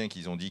 je sais bien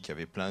qu'ils ont dit qu'il y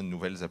avait plein de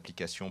nouvelles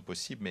applications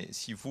possibles, mais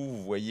si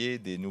vous voyez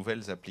des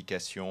nouvelles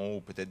applications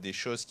ou peut-être des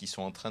choses qui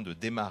sont en train de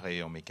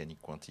démarrer en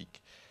mécanique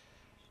quantique.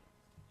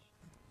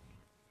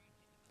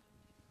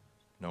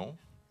 Non?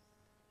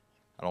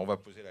 Alors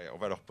on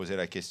va leur poser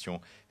la question.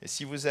 Et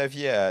si vous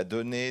aviez à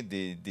donner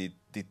des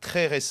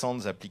très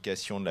récentes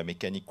applications de la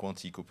mécanique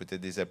quantique, ou peut-être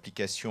des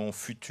applications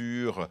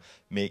futures,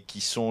 mais qui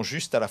sont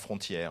juste à la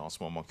frontière en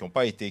ce moment, qui n'ont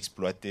pas été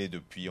exploitées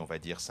depuis, on va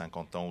dire,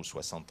 50 ans ou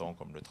 60 ans,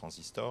 comme le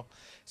transistor,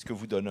 est-ce que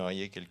vous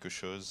donneriez quelque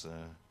chose?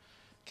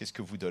 Qu'est-ce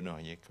que vous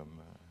donneriez comme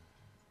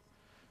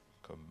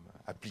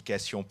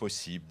application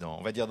possible,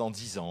 on va dire dans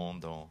 10 ans,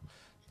 dans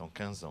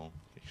 15 ans,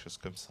 quelque chose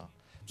comme ça?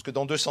 Parce que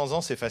dans 200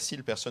 ans, c'est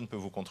facile, personne ne peut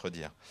vous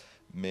contredire.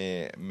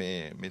 Mais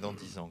dans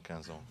 10 ans,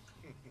 15 ans.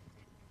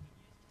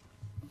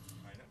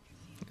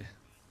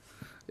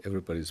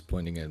 Everybody's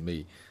pointing at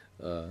me.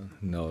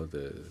 No,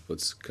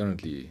 what's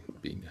currently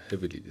being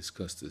heavily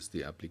discussed is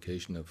the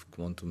application of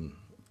quantum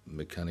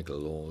mechanical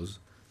laws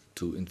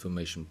to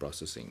information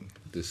processing.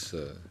 This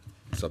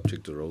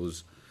subject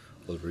arose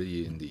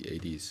already in the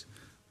 80s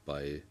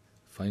by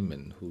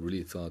Feynman, who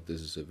really thought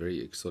this is a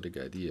very exotic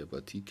idea,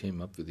 but he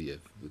came up with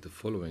the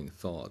following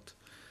thought.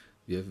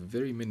 We have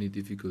very many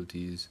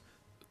difficulties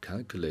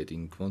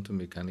calculating quantum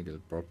mechanical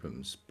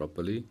problems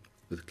properly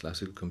with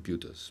classical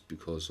computers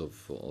because of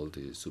all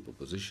the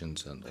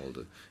superpositions and all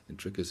the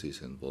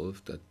intricacies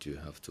involved that you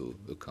have to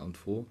account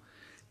for.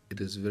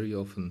 It is very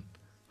often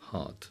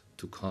hard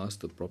to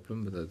cast a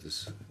problem that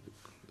is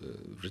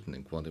written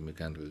in quantum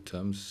mechanical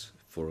terms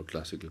for a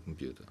classical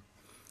computer.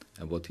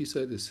 And what he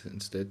said is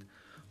instead,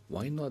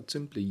 why not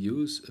simply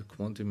use a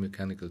quantum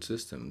mechanical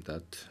system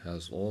that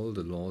has all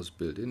the laws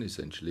built in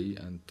essentially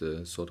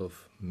and sort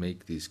of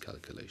make these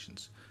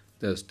calculations?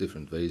 There's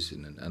different ways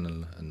in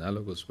an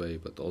analogous way,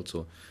 but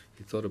also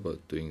he thought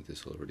about doing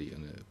this already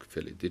in a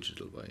fairly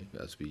digital way,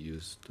 as we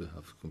used to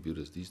have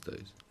computers these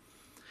days.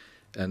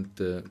 And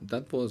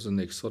that was an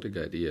exotic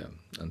idea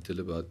until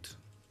about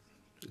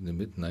in the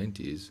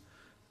mid-90s,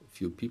 a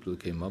few people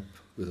came up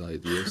with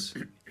ideas.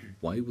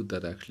 Why would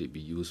that actually be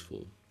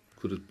useful?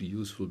 Could it be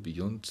useful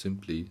beyond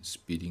simply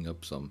speeding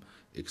up some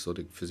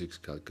exotic physics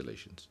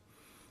calculations?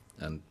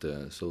 And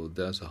so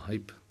there's a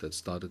hype that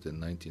started in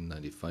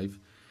 1995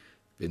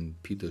 when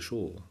Peter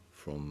Shaw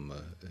from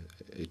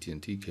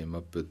AT&T came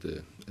up with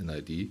an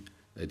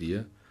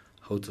idea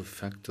how to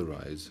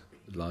factorize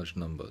large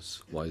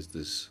numbers. Why is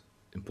this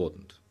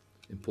important?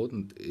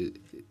 It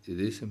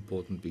is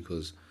important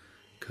because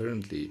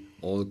currently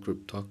all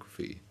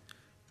cryptography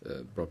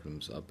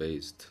problems are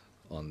based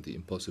on the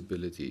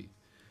impossibility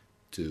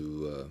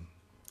to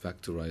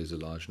factorize a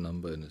large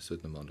number in a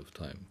certain amount of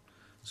time.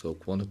 So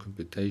quantum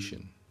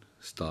computation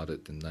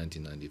started in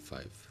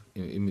 1995,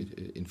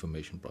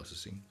 information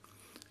processing.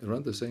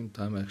 Around the same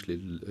time,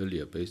 actually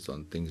earlier, based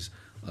on things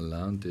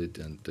Alain did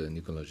and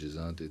Nicolas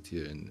Gézin did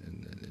here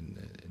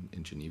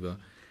in Geneva,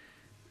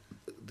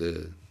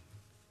 the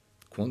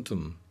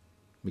quantum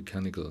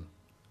mechanical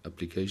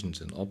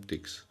applications in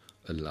optics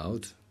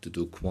allowed to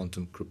do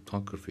quantum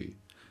cryptography.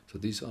 So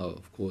these are,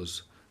 of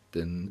course,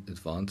 then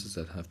advances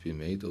that have been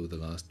made over the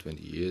last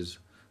 20 years.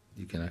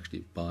 You can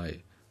actually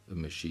buy a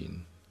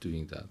machine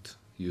doing that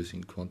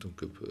using quantum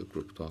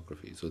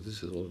cryptography. So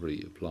this is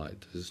already applied.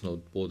 This is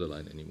not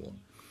borderline anymore.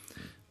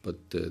 But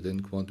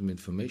then quantum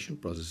information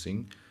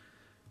processing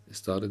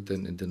started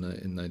then in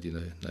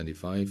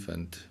 1995,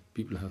 and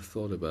people have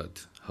thought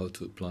about how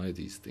to apply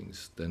these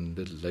things. Then a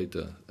little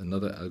later,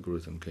 another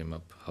algorithm came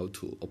up, how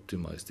to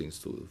optimize things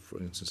to, for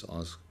instance,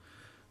 ask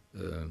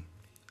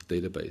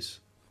database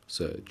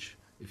search.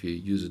 If you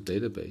use a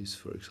database,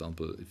 for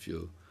example, if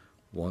you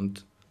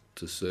want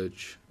to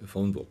search a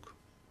phone book,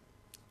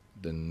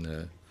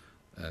 then,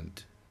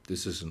 and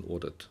this is an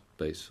ordered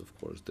base, of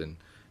course, then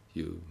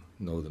you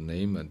know the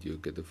name and you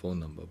get the phone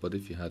number. But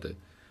if you had a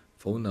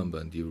phone number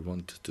and you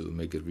want to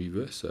make a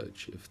reverse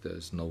search, if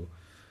there's no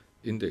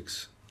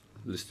index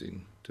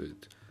listing to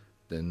it,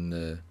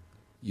 then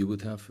you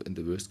would have, in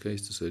the worst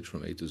case, to search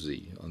from A to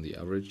Z. On the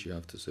average, you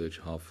have to search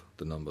half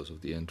the numbers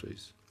of the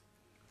entries.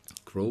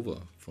 Grover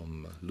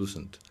from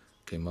Lucent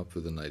came up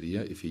with an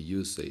idea. If you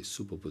use, say,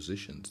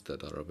 superpositions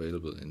that are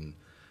available in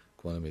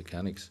quantum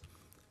mechanics,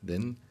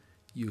 then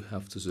you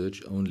have to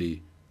search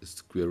only the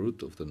square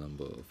root of the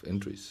number of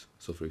entries.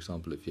 So, for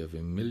example, if you have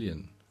 1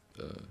 million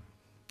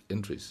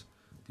entries,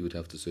 you would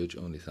have to search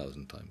only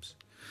 1,000 times.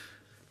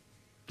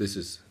 This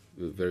is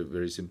very,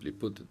 very simply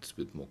put. It's a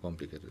bit more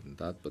complicated than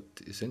that, but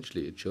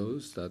essentially it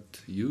shows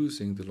that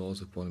using the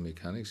laws of quantum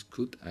mechanics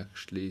could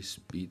actually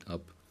speed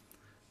up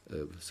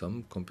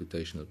some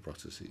computational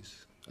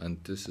processes. And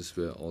this is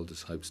where all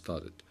this hype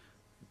started.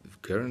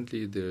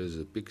 Currently, there is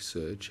a big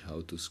search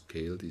how to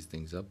scale these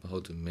things up,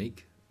 how to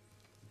make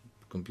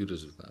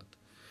computers with that.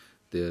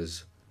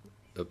 There's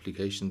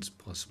applications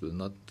possible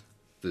not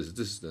This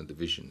is then the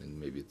vision in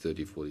maybe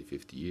 30, 40,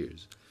 50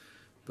 years.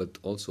 But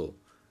also,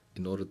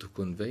 in order to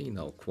convey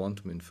now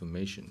quantum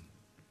information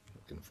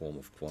in form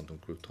of quantum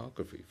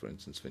cryptography, for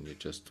instance, when you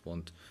just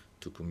want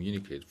to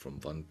communicate from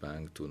one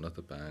bank to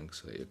another bank,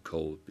 say a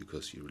code,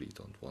 because you really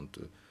don't want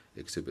to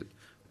exhibit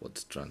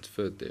what's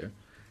transferred there,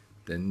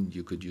 then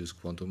you could use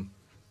quantum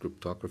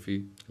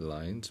cryptography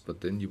lines,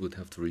 but then you would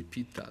have to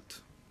repeat that.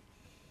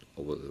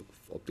 Over the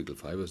optical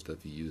fibers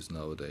that we use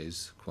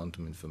nowadays,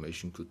 quantum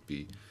information could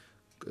be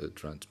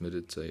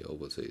transmitted, say,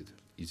 over, say,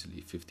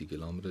 easily 50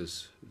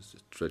 kilometers.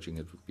 Stretching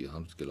it would be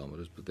 100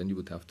 kilometers, but then you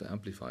would have to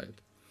amplify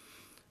it.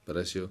 But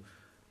as you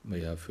may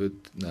have heard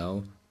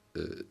now,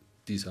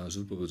 these are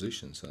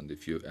superpositions, and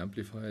if you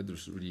amplify it,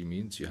 this really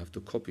means you have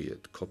to copy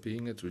it.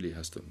 Copying it really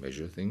has to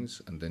measure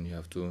things, and then you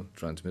have to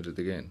transmit it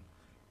again.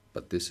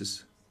 But this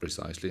is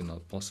precisely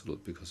not possible,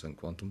 because in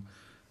quantum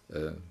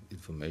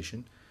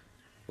information,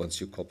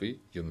 once you copy,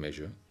 you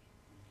measure,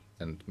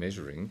 and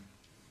measuring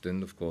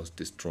then of course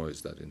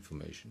destroys that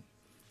information.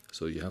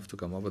 So you have to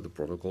come up with a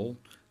protocol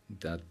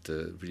that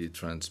really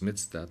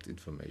transmits that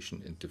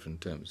information in different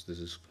terms. This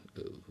is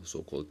a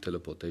so-called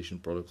teleportation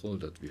protocol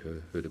that we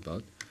heard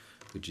about,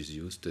 which is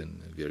used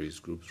in various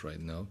groups right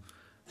now.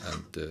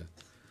 And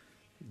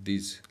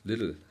these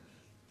little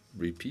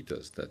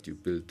repeaters that you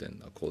build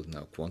then are called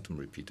now quantum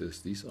repeaters.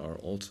 These are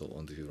also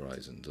on the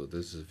horizon. So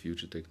this is a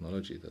future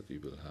technology that we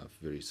will have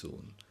very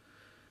soon.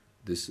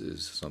 This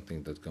is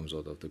something that comes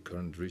out of the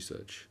current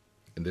research.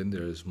 And then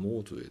there is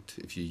more to it.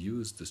 If you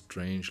use the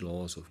strange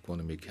laws of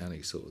quantum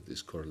mechanics, so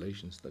these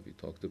correlations that we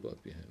talked about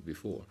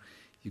before,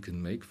 you can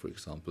make, for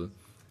example,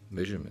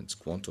 measurements,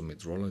 quantum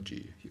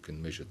metrology. You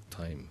can measure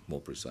time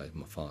more precise,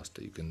 more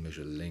faster. You can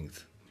measure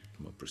length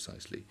more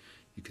precisely.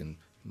 You can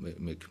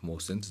make more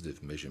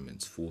sensitive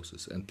measurements,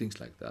 forces, and things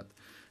like that.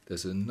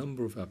 There's a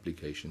number of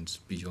applications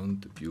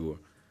beyond the pure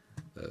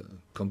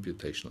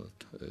computational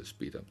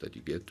speed up that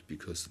you get,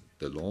 because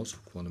the laws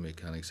of quantum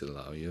mechanics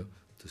allow you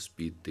to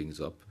speed things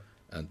up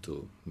and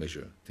to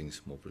measure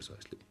things more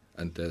precisely.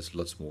 And there's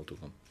lots more to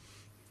come.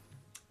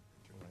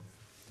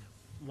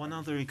 One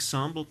other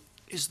example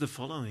is the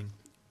following.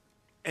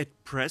 At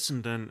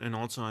present, and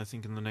also I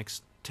think in the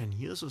next 10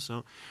 years or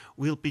so,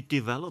 we'll be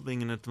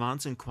developing and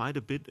advancing quite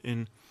a bit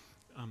in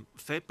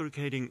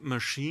fabricating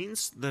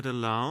machines that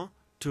allow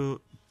to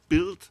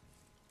build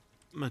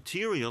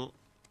material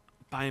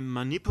by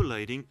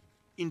manipulating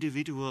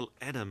individual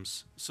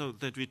atoms, so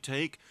that we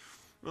take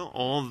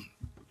all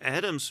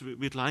atoms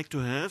we'd like to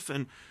have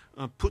and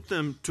put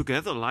them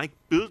together like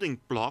building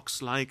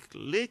blocks, like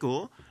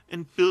Lego,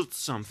 and build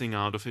something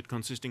out of it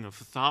consisting of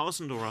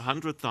 1,000 or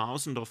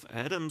 100,000 of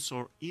atoms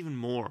or even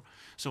more.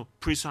 So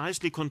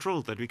precisely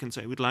controlled, that we can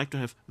say we'd like to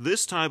have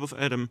this type of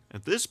atom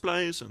at this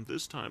place and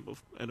this type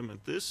of atom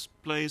at this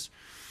place.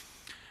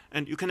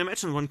 And you can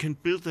imagine one can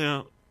build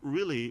there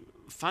really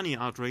funny,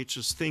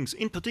 outrageous things.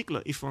 In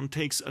particular, if one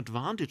takes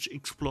advantage,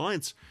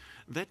 exploits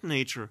that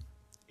nature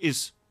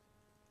is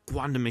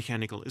quantum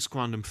mechanical, is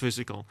quantum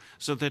physical,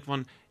 so that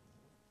one,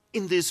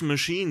 in these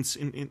machines,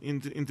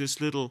 in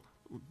this little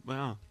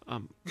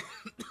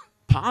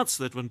parts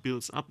that one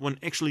builds up, one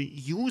actually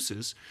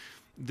uses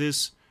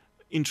this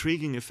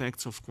intriguing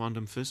effects of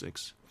quantum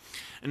physics.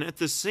 And at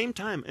the same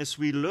time, as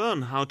we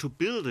learn how to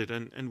build it,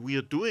 and we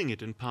are doing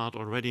it in part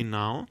already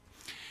now,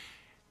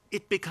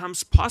 it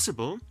becomes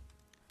possible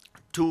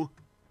to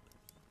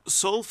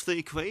solve the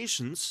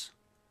equations,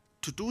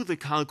 to do the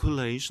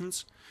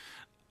calculations,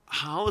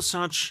 how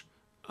such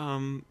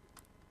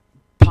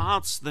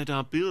parts that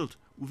are built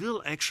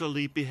will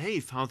actually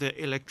behave, how their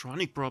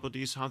electronic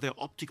properties, how their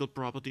optical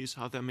properties,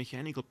 how their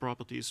mechanical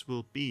properties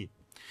will be.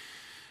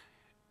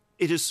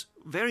 It is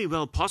very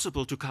well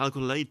possible to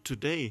calculate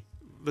today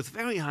with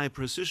very high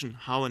precision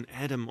how an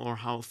atom or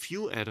how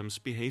few atoms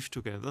behave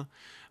together,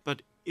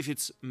 but if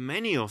it's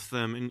many of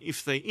them and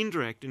if they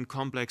interact in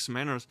complex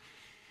manners,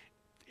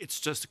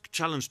 it's just a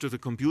challenge to the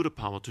computer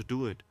power to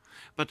do it.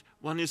 But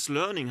one is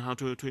learning how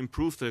to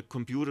improve the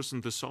computers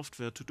and the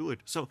software to do it.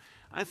 So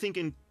I think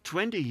in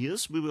 20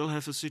 years we will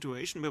have a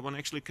situation where one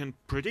actually can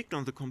predict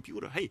on the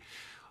computer, hey,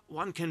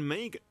 one can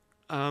make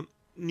a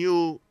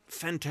new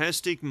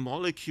fantastic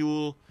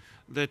molecule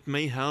that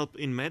may help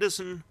in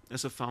medicine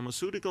as a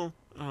pharmaceutical,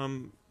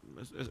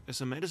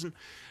 as a medicine,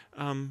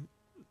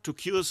 to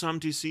cure some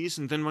disease,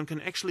 and then one can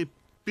actually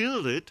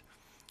build it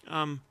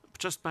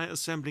just by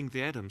assembling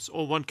the atoms.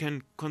 Or one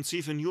can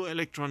conceive a new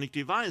electronic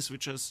device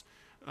which has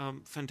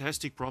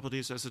fantastic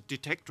properties as a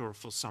detector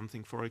for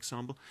something, for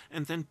example,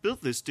 and then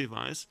build this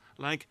device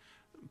like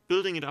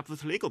building it up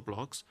with Lego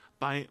blocks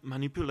by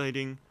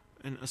manipulating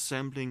and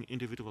assembling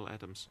individual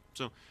atoms.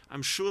 So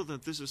I'm sure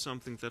that this is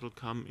something that will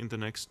come in the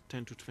next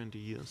 10 to 20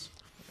 years.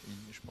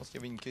 Je pense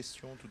qu'il y avait une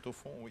question tout au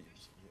fond, oui.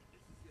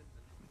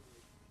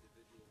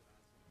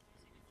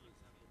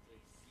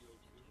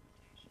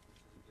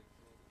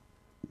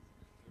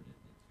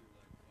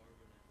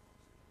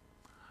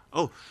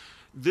 Oh,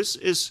 this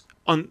is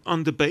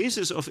on the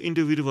basis of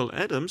individual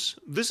atoms.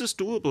 This is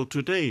doable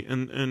today,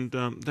 and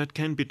that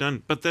can be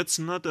done. But that's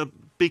not a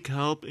big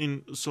help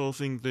in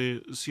solving the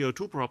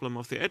CO2 problem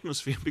of the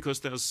atmosphere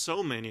because there are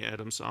so many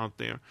atoms out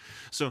there.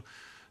 So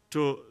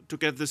to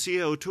get the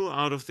CO2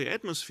 out of the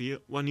atmosphere,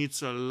 one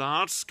needs a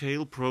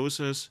large-scale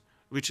process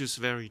which is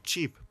very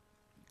cheap.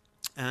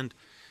 And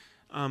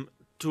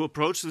to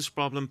approach this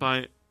problem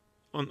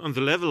on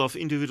the level of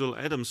individual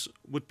atoms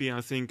would be,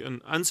 I think,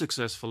 an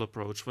unsuccessful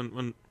approach.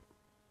 One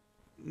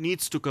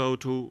needs to go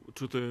to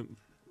the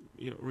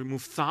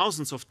remove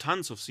thousands of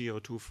tons of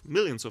CO2,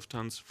 millions of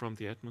tons from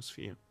the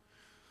atmosphere.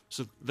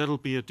 So that'll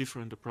be a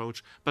different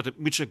approach, but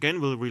which again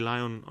will rely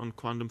on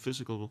quantum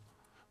physical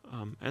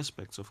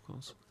aspects, of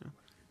course.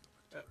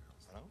 Yeah.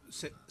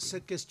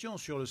 Cette question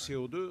sur le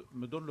CO2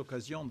 me donne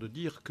l'occasion de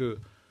dire que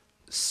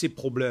ces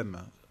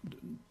problèmes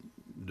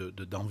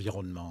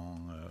d'environnement,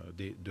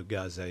 de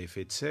gaz à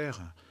effet de serre,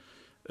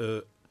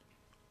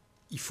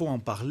 il faut en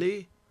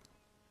parler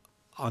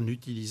en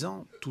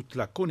utilisant toute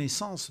la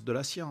connaissance de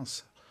la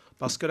science.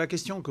 Parce que la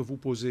question que vous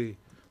posez,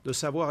 de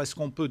savoir est-ce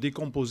qu'on peut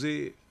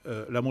décomposer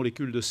la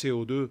molécule de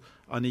CO2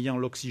 en ayant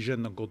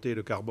l'oxygène d'un côté et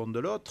le carbone de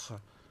l'autre,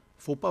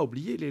 il ne faut pas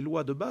oublier les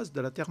lois de base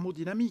de la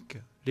thermodynamique,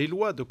 les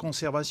lois de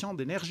conservation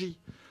d'énergie.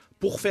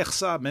 Pour faire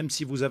ça, même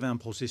si vous avez un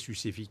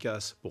processus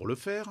efficace pour le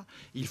faire,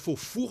 il faut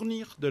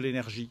fournir de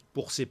l'énergie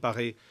pour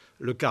séparer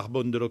le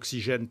carbone de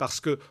l'oxygène. Parce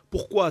que,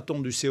 pourquoi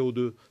a-t-on du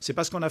CO2? C'est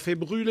parce qu'on a fait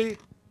brûler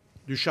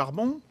du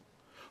charbon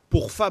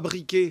pour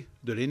fabriquer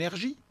de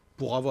l'énergie,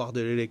 pour avoir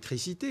de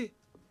l'électricité.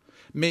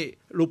 Mais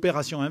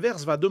l'opération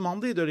inverse va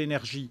demander de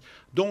l'énergie.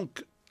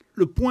 Donc,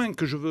 le point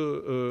que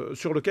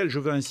sur lequel je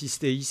veux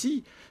insister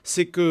ici,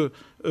 c'est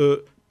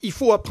qu'il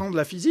faut apprendre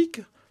la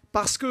physique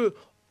parce que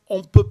on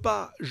ne peut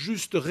pas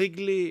juste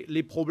régler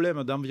les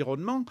problèmes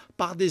d'environnement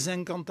par des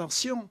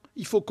incantations.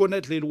 Il faut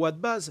connaître les lois de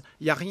base.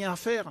 Il n'y a rien à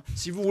faire.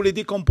 Si vous voulez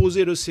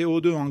décomposer le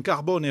CO2 en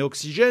carbone et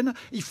oxygène,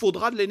 il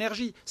faudra de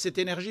l'énergie. Cette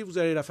énergie, vous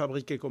allez la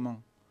fabriquer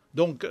comment ?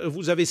 Donc,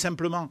 vous avez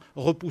simplement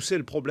repoussé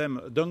le problème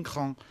d'un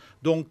cran.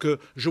 Donc,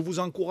 je vous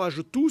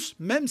encourage tous,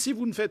 même si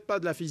vous ne faites pas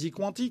de la physique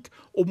quantique,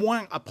 au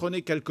moins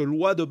apprenez quelques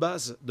lois de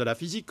base de la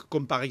physique,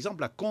 comme par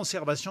exemple la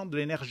conservation de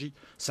l'énergie.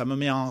 Ça me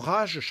met en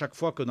rage chaque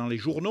fois que dans les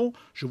journaux,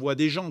 je vois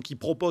des gens qui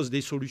proposent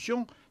des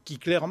solutions qui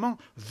clairement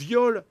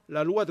violent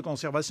la loi de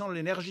conservation de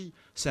l'énergie.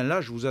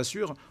 Celle-là, je vous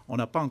assure, on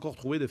n'a pas encore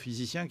trouvé de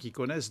physiciens qui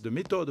connaissent de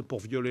méthodes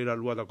pour violer la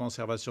loi de la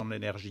conservation de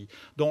l'énergie.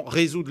 Donc,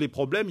 résoudre les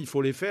problèmes, il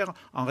faut les faire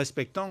en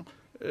respectant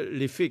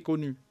les faits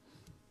connus.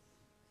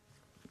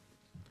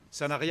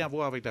 Ça n'a rien à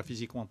voir avec la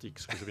physique quantique,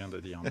 ce que je viens de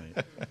dire. Mais...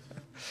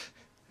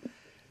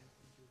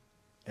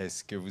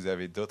 Est-ce que vous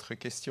avez d'autres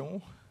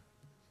questions?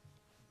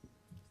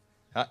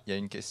 Ah, il y a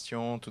une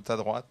question tout à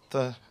droite.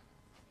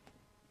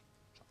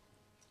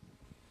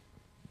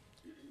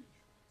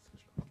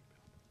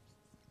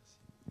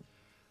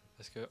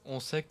 Parce qu'on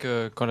sait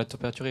que quand la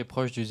température est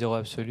proche du zéro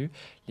absolu,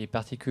 les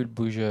particules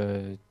bougent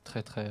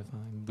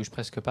bougent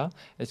presque pas.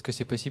 Est-ce que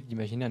c'est possible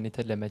d'imaginer un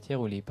état de la matière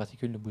où les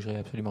particules ne bougeraient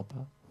absolument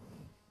pas?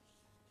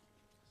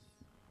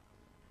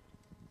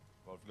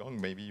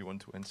 Wolfgang, maybe you want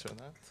to answer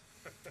that?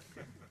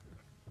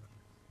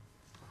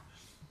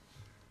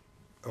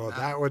 Well,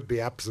 that would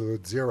be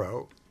absolute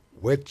zero,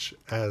 which,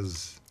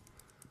 as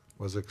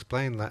was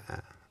explained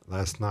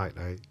last night,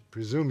 I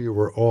presume you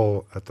were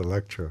all at the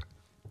lecture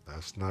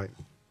last night.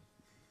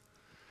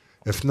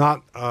 If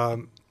not,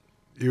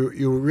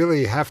 you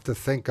really have to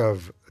think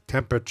of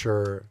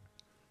temperature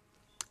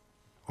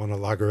on a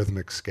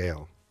logarithmic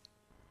scale.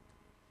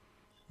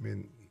 I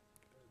mean,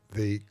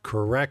 there's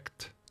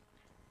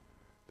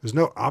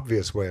no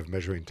obvious way of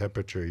measuring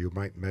temperature. You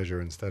might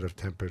measure instead of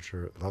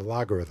temperature the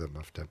logarithm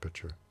of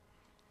temperature.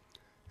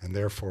 And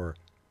therefore,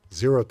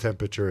 zero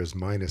temperature is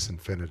minus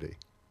infinity.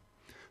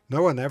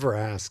 No one ever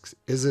asks,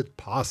 is it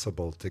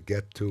possible to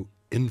get to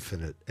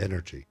infinite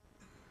energy?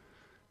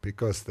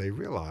 Because they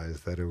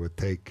realize that it would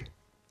take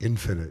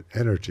infinite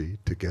energy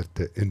to get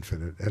to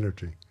infinite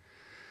energy.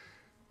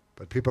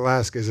 But people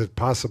ask, is it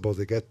possible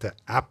to get to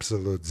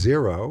absolute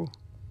zero?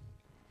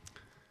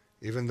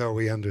 Even though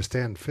we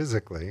understand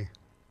physically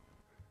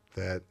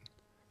that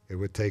it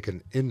would take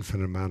an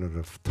infinite amount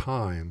of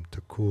time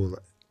to cool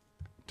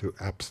to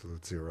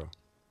absolute zero,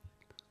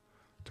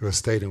 to a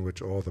state in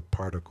which all the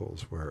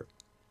particles were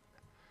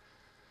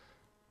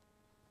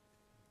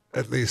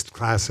at least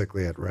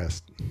classically at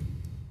rest.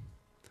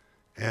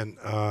 And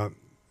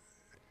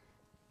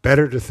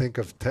better to think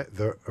of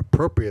the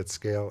appropriate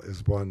scale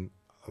is one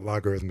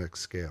logarithmic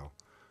scale,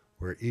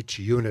 where each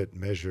unit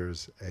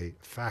measures a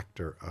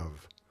factor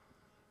of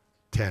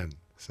 10,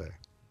 say.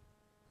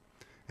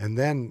 And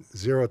then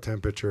zero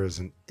temperature is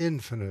an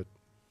infinite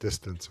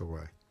distance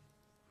away.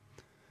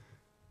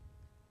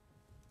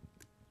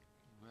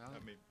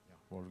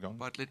 Well,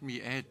 but let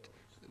me add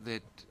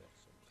that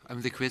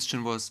the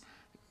question was,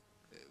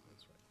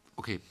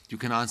 okay, you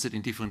can answer it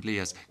in different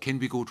layers. Can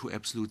we go to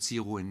absolute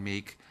zero and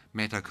make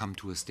matter come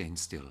to a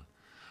standstill?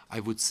 I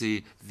would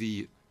say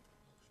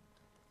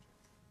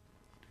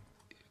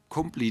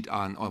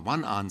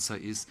one answer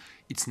is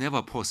it's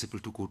never possible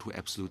to go to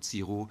absolute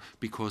zero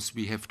because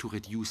we have to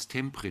reduce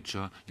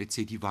temperature, let's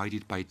say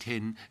divided by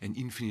 10, an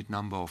infinite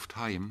number of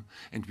time,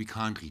 and we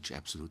can't reach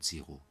absolute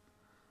zero.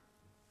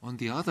 On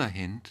the other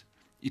hand,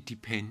 it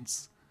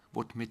depends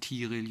what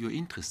material you're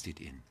interested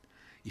in.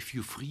 If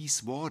you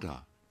freeze water,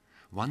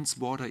 once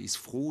water is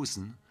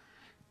frozen,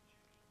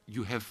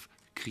 you have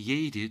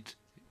created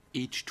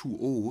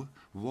H2O,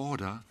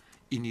 water,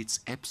 in its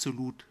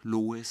absolute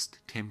lowest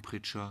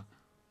temperature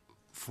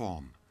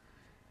form.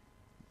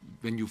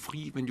 When you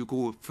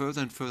go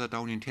further and further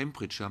down in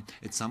temperature,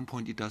 at some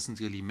point it doesn't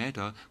really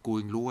matter.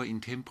 Going lower in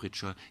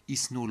temperature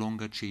is no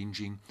longer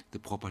changing the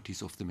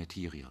properties of the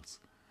materials.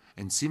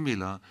 And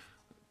similar,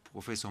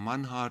 Professor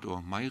Mannhardt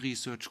or my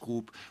research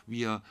group,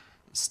 we are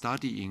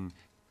studying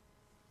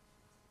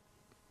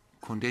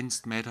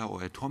condensed matter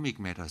or atomic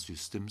matter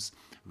systems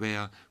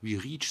where we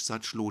reach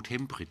such low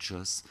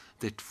temperatures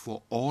that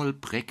for all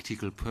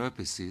practical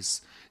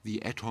purposes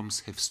the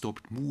atoms have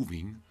stopped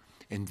moving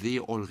and they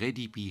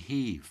already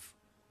behave.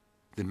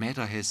 The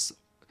matter has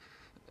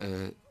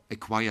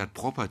acquired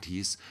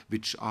properties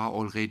which are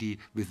already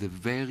with a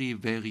very,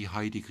 very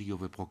high degree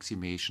of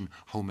approximation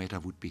how matter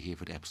would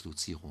behave at absolute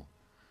zero.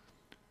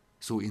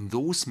 So in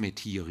those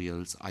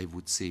materials, I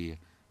would say,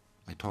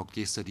 I talked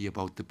yesterday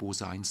about the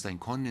Bose-Einstein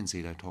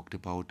condensate, I talked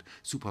about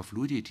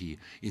superfluidity.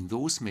 In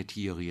those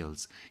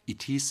materials,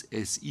 it is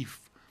as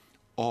if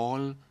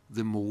all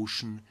the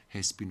motion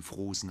has been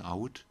frozen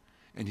out,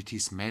 and it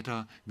is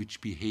matter which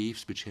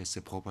behaves, which has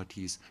the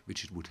properties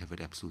which it would have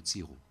at absolute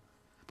zero.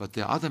 But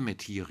there are other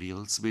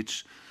materials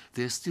which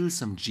there's still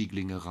some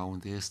jiggling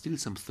around, there's still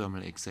some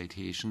thermal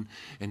excitation,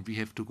 and we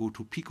have to go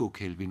to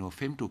picokelvin or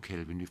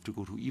femtokelvin. We have to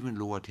go to even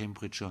lower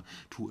temperature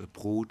to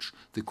approach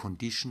the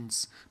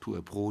conditions, to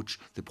approach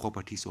the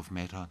properties of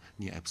matter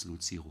near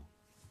absolute zero.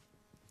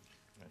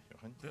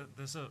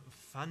 There's a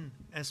fun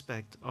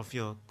aspect of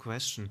your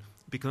question,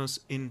 because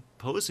in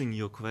posing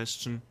your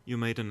question, you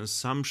made an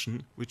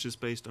assumption which is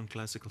based on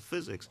classical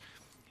physics.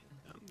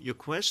 Your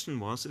question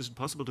was, is it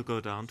possible to go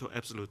down to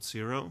absolute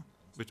zero,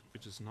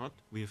 which is not,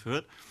 we have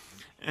heard,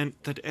 and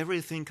that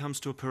everything comes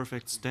to a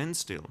perfect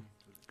standstill.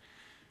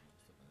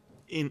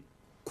 In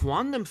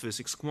quantum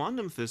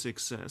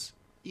physics says,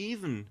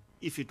 even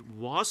if it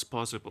was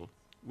possible,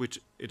 which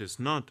it is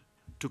not,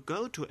 to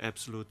go to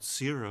absolute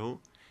zero,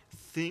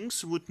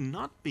 things would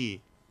not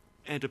be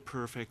at a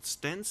perfect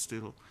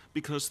standstill,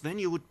 because then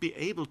you would be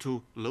able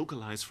to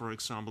localize, for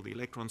example, the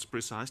electrons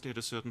precisely at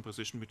a certain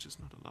position, which is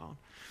not allowed.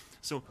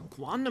 So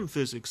quantum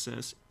physics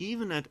says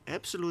even at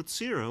absolute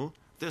zero,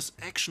 there's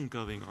action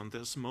going on,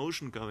 there's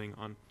motion going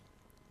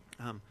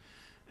on.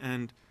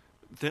 And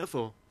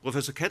therefore,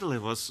 Professor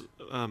Ketterle was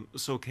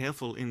so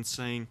careful in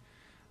saying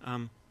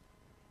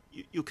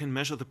you can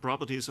measure the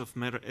properties of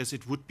matter as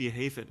it would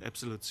behave at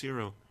absolute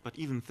zero, but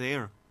even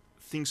there,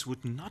 things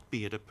would not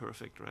be at a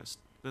perfect rest.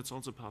 That's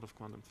also part of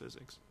quantum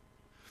physics,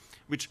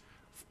 which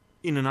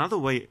in another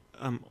way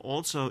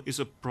also is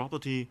a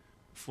property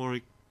for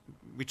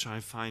which I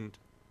find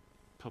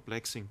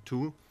perplexing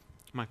too.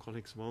 My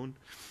colleagues won't.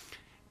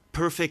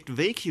 Perfect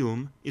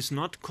vacuum is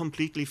not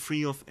completely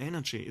free of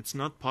energy. It's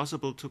not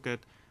possible to get...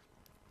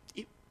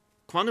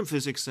 Quantum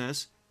physics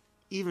says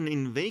even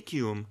in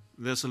vacuum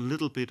there's a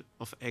little bit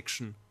of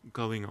action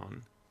going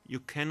on. You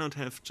cannot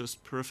have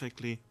just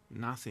perfectly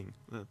nothing.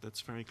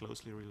 That's very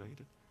closely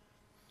related.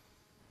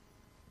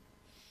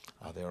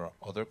 Are there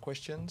other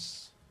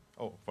questions?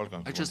 Oh,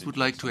 Wolfgang. I just would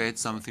like to add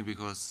something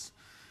because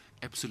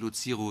absolute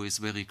zero is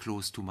very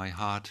close to my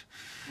heart.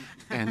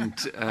 And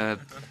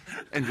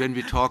when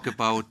we talk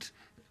about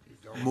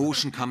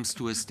motion comes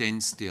to a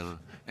standstill,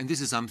 and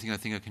this is something I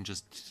think I can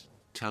just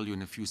tell you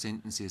in a few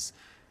sentences,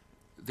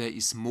 there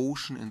is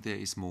motion and there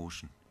is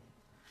motion.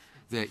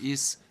 There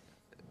is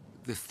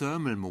the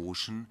thermal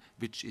motion,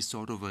 which is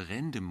sort of a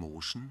random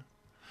motion,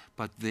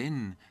 but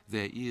then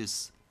there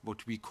is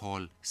what we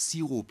call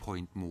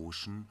zero-point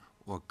motion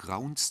or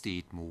ground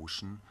state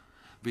motion,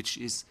 which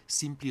is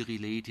simply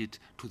related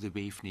to the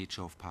wave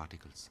nature of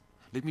particles.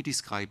 Let me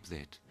describe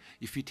that.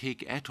 If we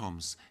take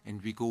atoms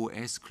and we go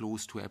as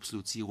close to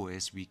absolute zero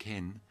as we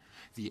can,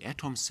 the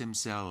atoms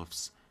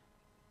themselves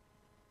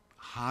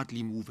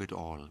hardly move at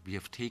all. We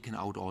have taken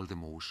out all the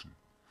motion.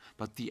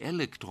 But the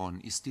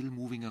electron is still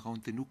moving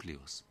around the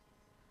nucleus.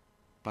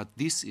 But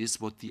this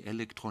is what the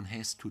electron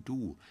has to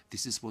do.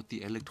 This is what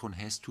the electron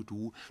has to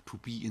do to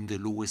be in the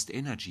lowest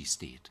energy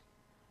state.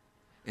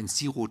 And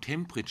zero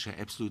temperature,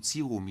 absolute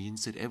zero,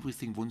 means that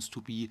everything wants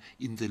to be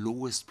in the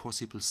lowest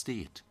possible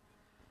state.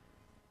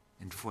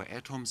 And for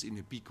atoms in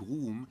a big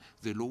room,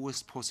 the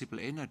lowest possible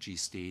energy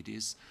state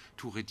is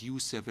to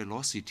reduce their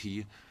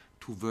velocity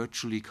to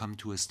virtually come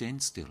to a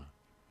standstill.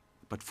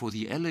 But for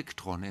the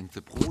electron and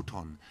the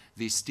proton,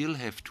 they still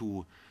have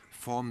to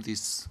form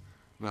this,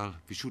 well,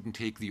 we shouldn't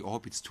take the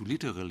orbits too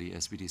literally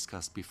as we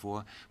discussed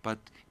before, but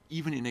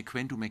even in a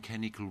quantum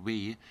mechanical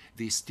way,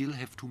 they still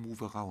have to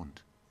move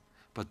around.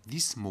 But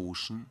this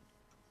motion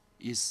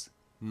is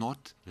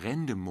not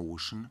random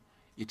motion,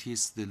 it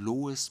is the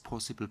lowest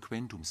possible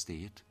quantum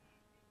state.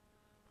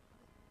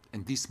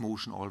 And this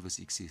motion always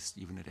exists,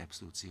 even at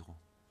absolute zero.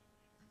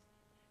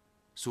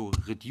 So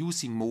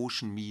reducing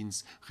motion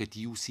means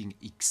reducing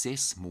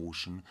excess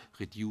motion,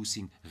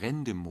 reducing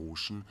random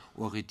motion,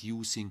 or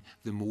reducing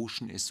the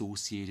motion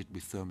associated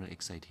with thermal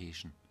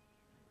excitation.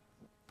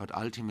 But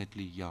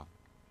ultimately, yeah,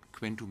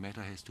 quantum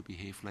matter has to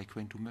behave like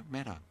quantum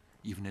matter,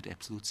 even at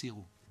absolute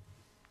zero.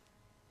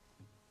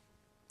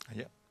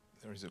 Yeah,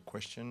 there is a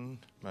question.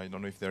 I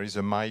don't know if there is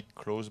a mic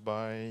close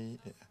by.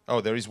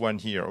 Oh, there is one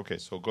here. Okay,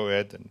 so go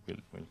ahead and we'll.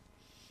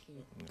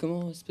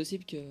 Comment est-ce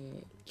possible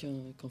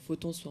qu'un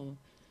photon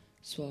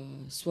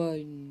soit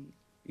une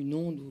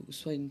onde ou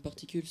soit une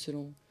particule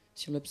selon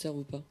si on l'observe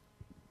ou pas?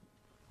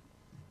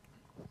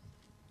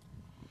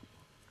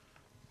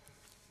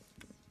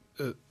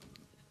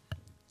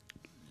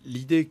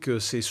 L'idée que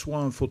c'est soit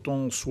un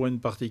photon, soit une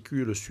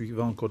particule,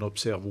 suivant qu'on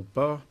observe ou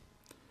pas,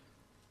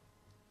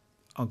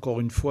 encore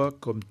une fois,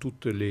 comme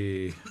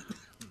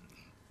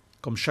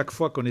chaque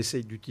fois qu'on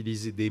essaye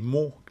d'utiliser des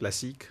mots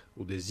classiques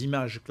ou des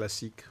images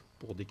classiques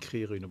pour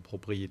décrire une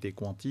propriété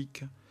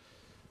quantique,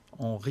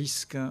 on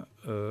risque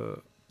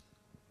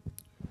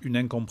une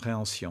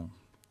incompréhension.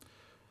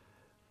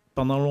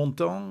 Pendant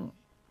longtemps,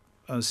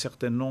 un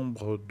certain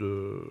nombre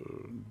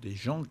des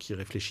gens qui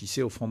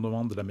réfléchissaient au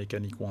fondement de la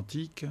mécanique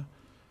quantique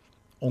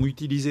ont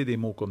utilisé des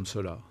mots comme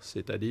cela,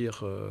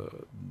 c'est-à-dire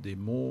des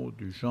mots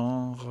du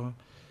genre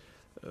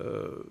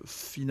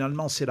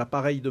finalement c'est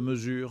l'appareil de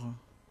mesure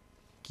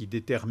qui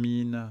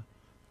détermine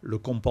le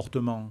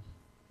comportement.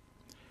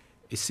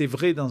 Et c'est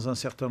vrai dans un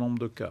certain nombre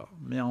de cas,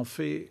 mais en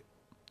fait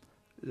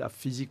la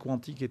physique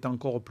quantique est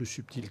encore plus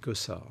subtile que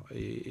ça.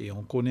 Et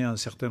on connaît un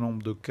certain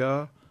nombre de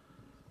cas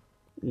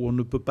où on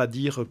ne peut pas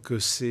dire que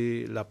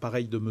c'est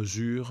l'appareil de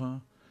mesure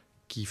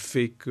qui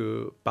fait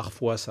que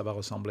parfois ça va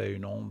ressembler à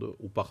une onde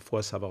ou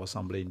parfois ça va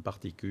ressembler à une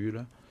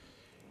particule.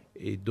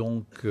 Et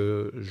donc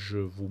je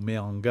vous mets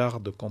en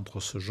garde contre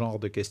ce genre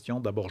de questions.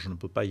 D'abord, je ne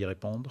peux pas y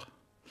répondre.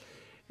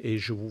 Et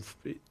je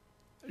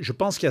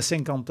pense qu'il y a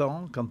 50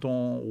 ans,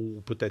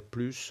 ou peut-être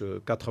plus,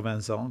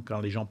 80 ans, quand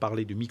les gens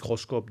parlaient du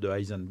microscope de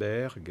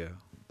Heisenberg,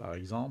 par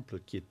exemple,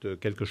 qui est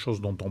quelque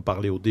chose dont on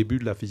parlait au début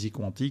de la physique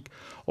quantique,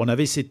 on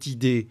avait cette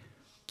idée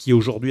qui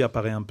aujourd'hui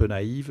apparaît un peu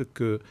naïve,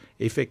 que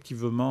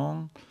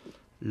effectivement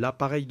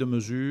l'appareil de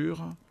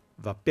mesure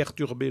va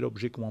perturber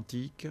l'objet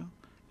quantique,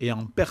 et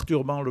en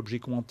perturbant l'objet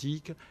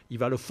quantique, il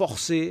va le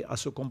forcer à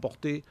se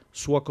comporter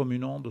soit comme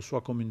une onde,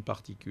 soit comme une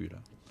particule.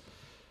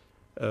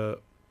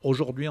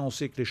 Aujourd'hui, on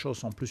sait que les choses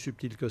sont plus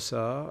subtiles que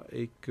ça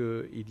et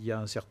qu'il y a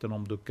un certain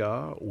nombre de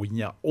cas où il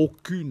n'y a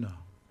aucune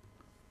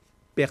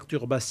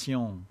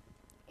perturbation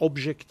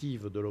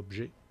objective de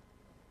l'objet.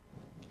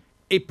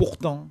 Et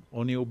pourtant,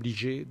 on est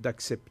obligé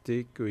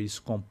d'accepter qu'il se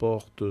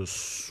comporte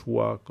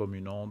soit comme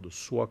une onde,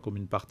 soit comme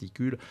une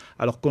particule,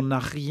 alors qu'on n'a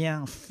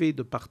rien fait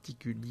de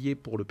particulier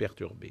pour le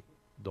perturber.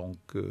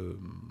 Donc,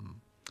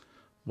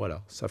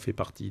 voilà, ça fait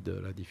partie de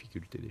la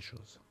difficulté des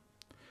choses.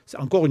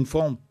 Encore une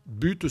fois, on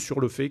bute sur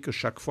le fait que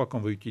chaque fois qu'on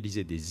veut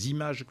utiliser des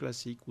images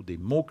classiques ou des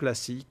mots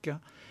classiques,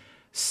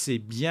 c'est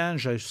bien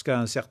jusqu'à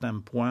un certain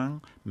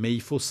point, mais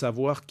il faut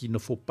savoir qu'il ne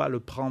faut pas le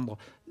prendre.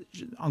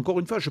 Encore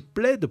une fois, je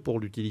plaide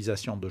pour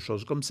l'utilisation de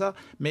choses comme ça,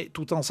 mais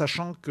tout en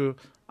sachant qu'à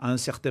un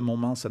certain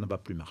moment, ça ne va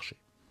plus marcher.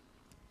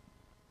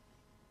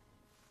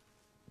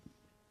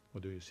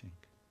 What do you think?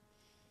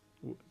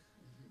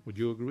 Would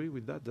you agree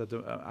with that? That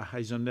a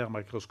Heisenberg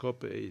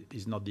microscope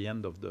is not the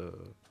end of the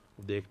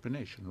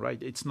explanation, right?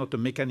 It's not a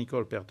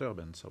mechanical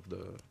perturbance of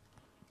the...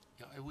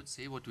 Yeah, I would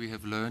say what we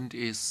have learned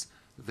is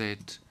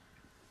that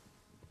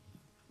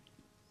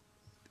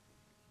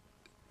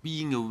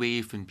being a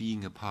wave and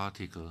being a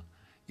particle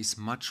is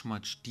much,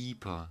 much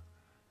deeper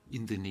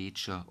in the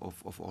nature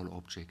of all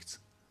objects.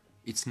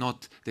 It's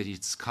not that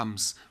it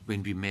comes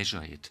when we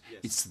measure it.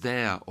 Yes. It's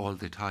there all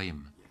the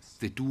time. Yes.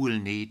 The dual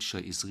nature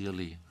is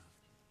really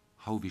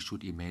how we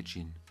should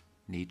imagine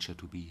nature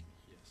to be.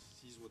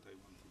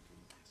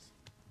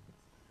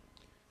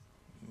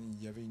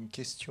 Il y avait une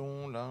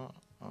question là,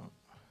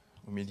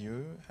 au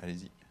milieu.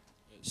 Allez-y.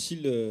 Si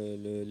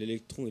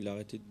l'électron il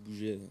arrêtait de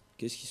bouger,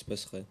 qu'est-ce qui se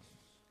passerait?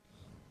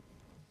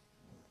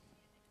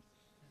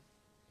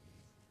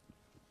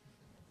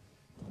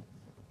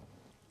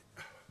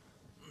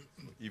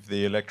 If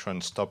the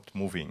electron stopped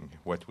moving,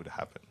 what would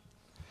happen?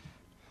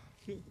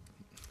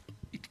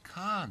 It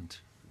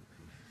can't.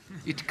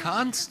 It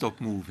can't stop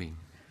moving.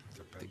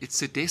 It's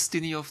the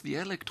destiny of the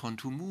electron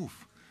to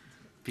move.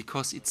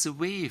 Because it's a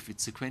wave,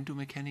 it's a quantum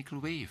mechanical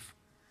wave.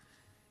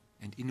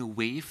 And in a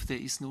wave there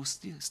is no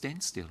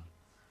standstill.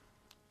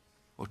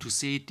 Or to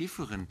say it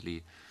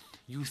differently,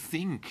 you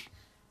think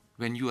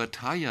when you are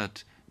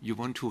tired, you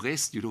want to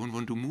rest, you don't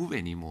want to move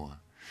anymore.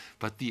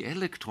 But the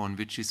electron,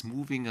 which is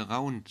moving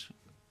around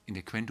in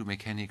a quantum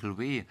mechanical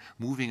way,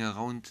 moving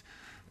around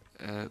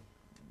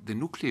the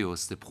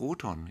nucleus, the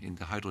proton in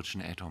the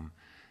hydrogen atom,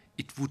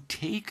 it would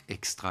take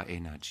extra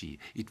energy,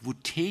 it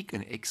would take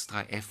an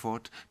extra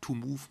effort to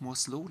move more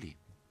slowly.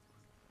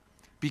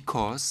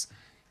 Because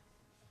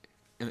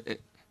a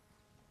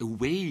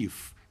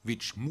wave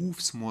which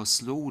moves more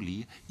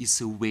slowly is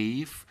a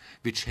wave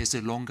which has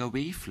a longer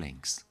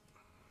wavelength.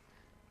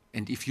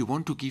 And if you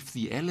want to give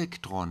the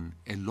electron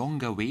a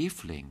longer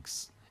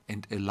wavelength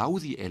and allow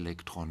the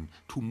electron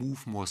to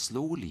move more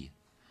slowly,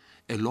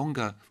 a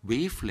longer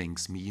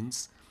wavelength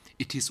means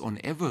it is on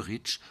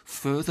average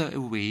further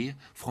away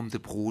from the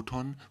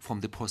proton, from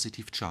the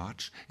positive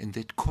charge, and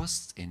that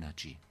costs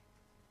energy.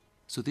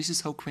 So this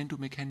is how quantum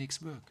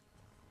mechanics work.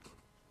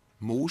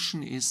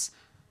 Motion is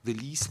the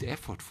least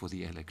effort for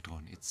the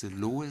electron. It's the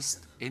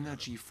lowest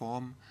energy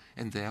form,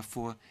 and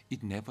therefore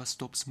it never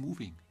stops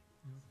moving.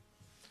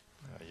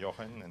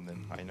 Jochen and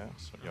then Rainer.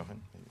 So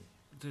Jochen, maybe.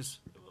 This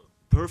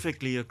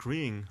perfectly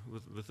agreeing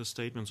with the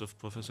statements of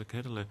Professor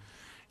Ketterle.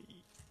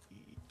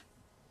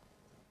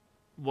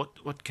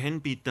 What can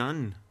be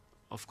done,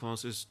 of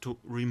course, is to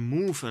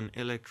remove an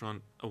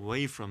electron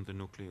away from the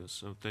nucleus,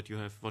 so that you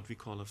have what we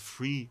call a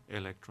free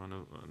electron,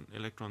 an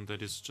electron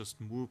that is just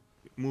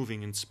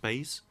moving in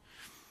space,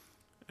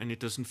 and it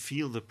doesn't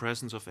feel the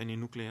presence of any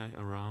nuclei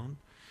around.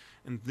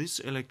 And this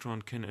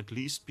electron can at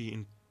least be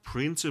in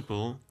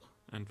principle,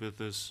 and with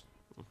this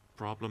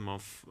problem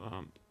of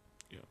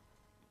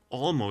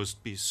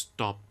almost be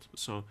stopped.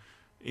 So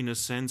in a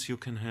sense you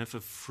can have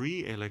a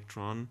free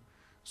electron,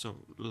 so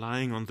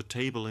lying on the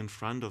table in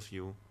front of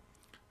you,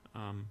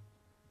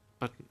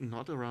 but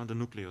not around the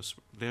nucleus.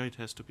 There it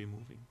has to be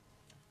moving.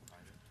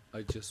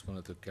 I just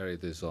wanted to carry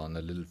this on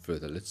a little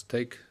further. Let's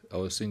take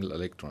our single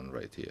electron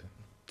right here.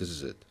 This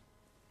is it.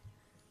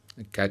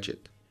 And catch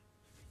it.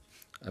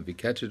 And we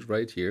catch it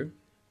right here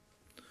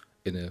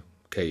in a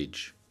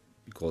cage.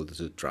 We call this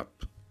a trap.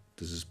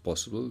 This is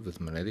possible with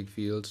magnetic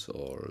fields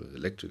or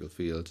electrical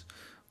fields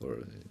or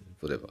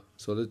whatever.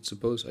 So let's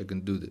suppose I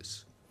can do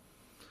this.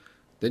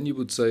 Then you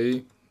would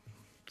say,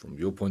 from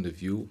your point of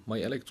view, my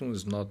electron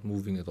is not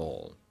moving at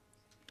all.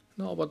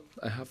 No, but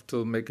I have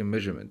to make a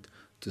measurement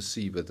to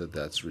see whether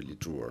that's really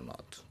true or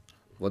not.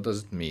 What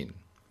does it mean?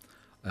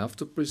 I have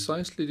to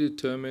precisely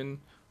determine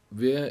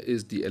where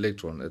is the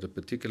electron at a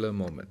particular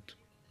moment.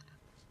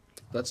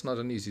 That's not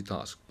an easy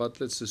task, but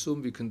let's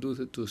assume we can do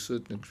that to a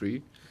certain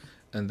degree,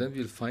 and then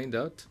we'll find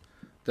out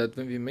that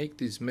when we make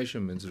these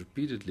measurements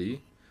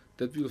repeatedly,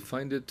 that we'll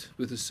find it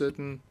with a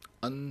certain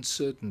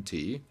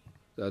uncertainty,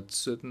 that's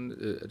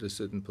certain at a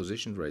certain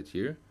position right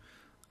here,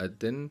 and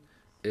then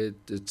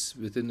it's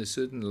within a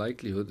certain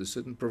likelihood, a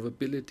certain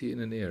probability in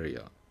an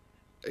area.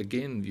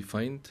 Again, we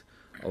find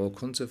our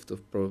concept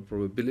of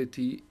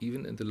probability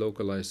even in the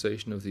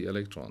localization of the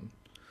electron.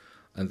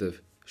 And the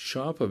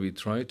sharper we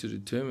try to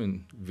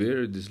determine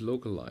where it is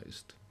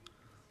localized,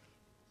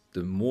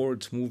 the more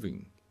it's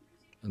moving,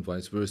 and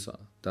vice versa.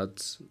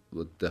 That's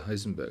what the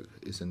Heisenberg,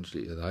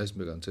 essentially, the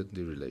Heisenberg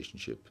uncertainty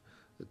relationship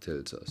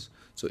tells us.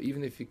 So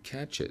even if we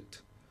catch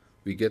it,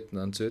 we get an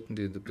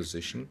uncertainty in the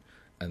position,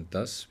 and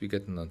thus we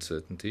get an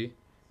uncertainty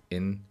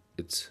in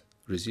its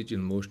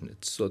residual motion.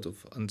 It's sort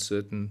of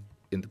uncertain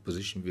in the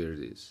position where it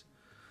is.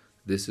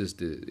 This is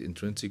the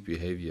intrinsic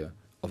behavior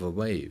of a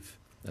wave.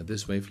 And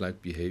this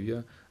wave-like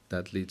behavior,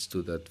 that leads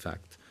to that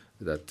fact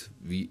that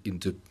we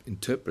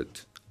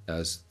interpret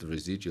as the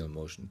residual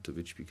motion to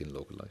which we can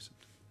localize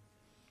it.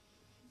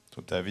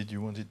 So David,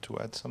 you wanted to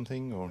add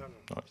something? Or?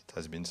 No, it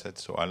has been said.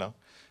 So Alain?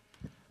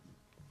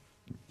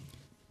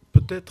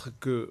 Peut-être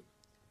que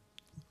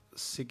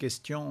ces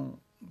questions,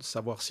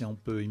 savoir si on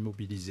peut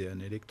immobiliser un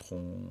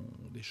électron,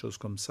 des choses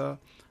comme ça,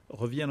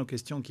 reviennent aux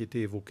questions qui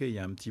étaient évoquées il y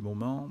a un petit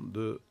moment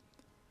de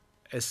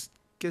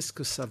qu'est-ce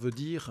que ça veut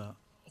dire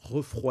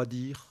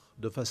refroidir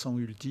de façon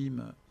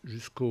ultime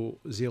jusqu'au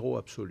zéro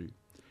absolu.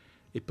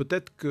 Et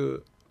peut-être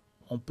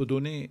qu'on peut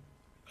donner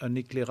un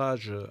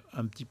éclairage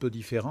un petit peu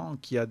différent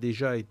qui a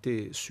déjà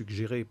été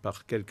suggéré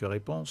par quelques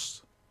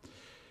réponses.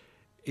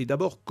 Et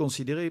d'abord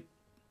considérer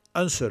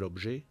un seul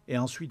objet, et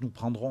ensuite nous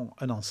prendrons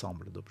un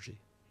ensemble d'objets,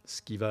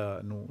 ce qui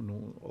va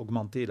nous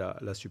augmenter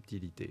la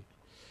subtilité.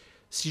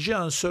 Si j'ai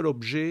un seul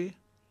objet,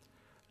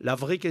 la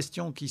vraie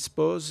question qui se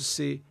pose,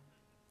 c'est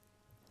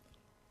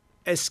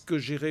est-ce que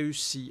j'ai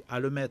réussi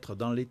à le mettre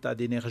dans l'état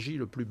d'énergie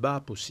le plus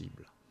bas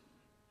possible?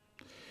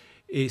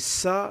 Et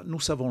ça, nous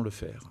savons le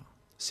faire.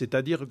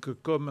 C'est-à-dire que,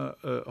 comme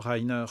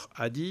Rainer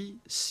a dit,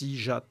 si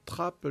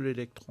j'attrape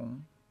l'électron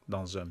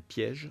dans un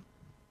piège,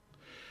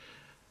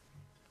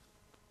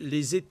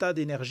 les états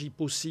d'énergie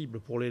possibles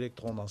pour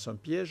l'électron dans un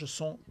piège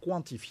sont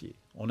quantifiés.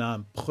 On a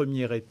un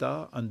premier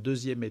état, un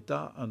deuxième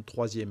état, un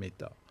troisième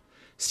état.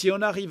 Si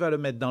on arrive à le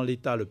mettre dans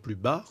l'état le plus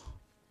bas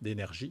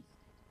d'énergie,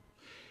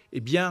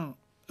 eh bien,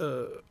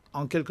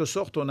 en quelque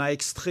sorte, on a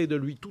extrait de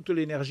lui toute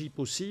l'énergie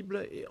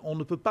possible et on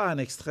ne peut pas en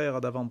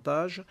extraire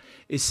davantage.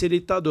 Et c'est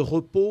l'état de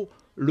repos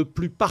le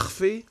plus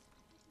parfait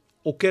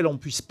auquel on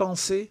puisse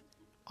penser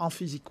en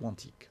physique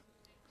quantique.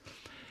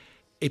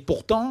 Et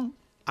pourtant,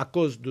 à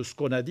cause de ce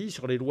qu'on a dit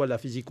sur les lois de la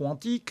physique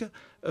quantique,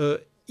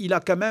 il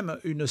a quand même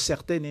une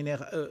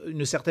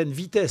certaine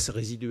vitesse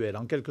résiduelle.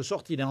 En quelque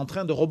sorte, il est en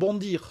train de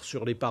rebondir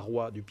sur les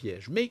parois du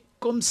piège. Mais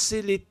comme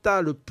c'est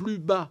l'état le plus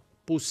bas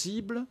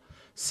possible,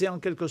 c'est en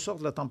quelque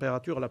sorte la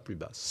température la plus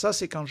basse. Ça,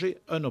 c'est quand j'ai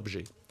un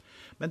objet.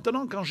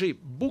 Maintenant, quand j'ai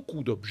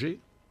beaucoup d'objets,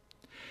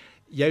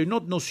 il y a une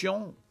autre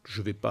notion,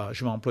 je vais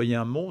employer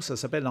un mot, ça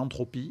s'appelle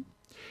l'entropie,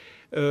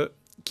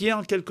 qui est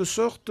en quelque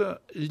sorte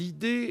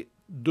l'idée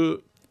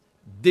de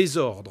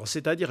désordre.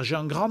 C'est-à-dire, j'ai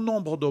un grand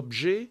nombre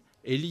d'objets,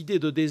 et l'idée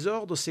de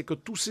désordre, c'est que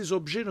tous ces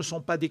objets ne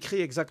sont pas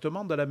décrits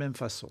exactement de la même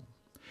façon.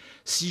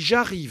 Si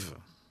j'arrive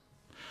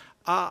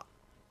à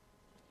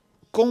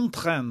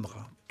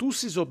contraindre tous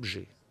ces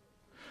objets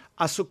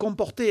à se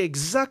comporter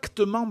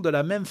exactement de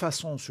la même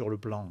façon sur le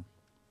plan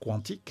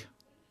quantique,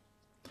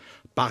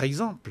 par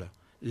exemple,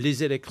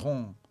 les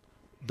électrons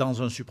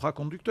dans un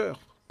supraconducteur,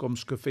 comme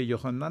ce que fait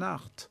Johann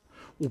Nanart,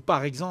 ou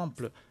par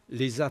exemple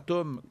les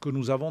atomes que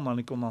nous avons dans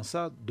les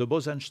condensats de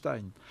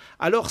Bose-Einstein.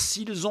 Alors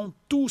s'ils ont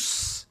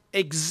tous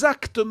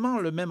exactement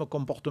le même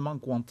comportement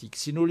quantique,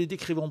 si nous les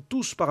décrivons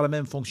tous par la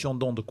même fonction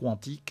d'onde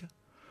quantique,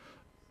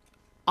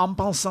 en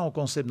pensant au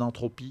concept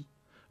d'entropie,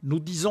 nous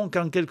disons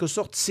qu'en quelque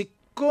sorte, c'est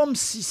comme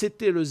si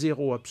c'était le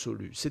zéro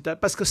absolu.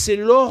 Parce que c'est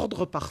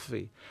l'ordre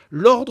parfait.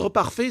 L'ordre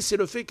parfait, c'est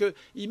le fait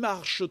qu'ils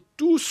marchent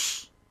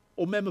tous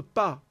au même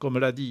pas, comme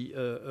l'a dit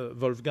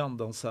Wolfgang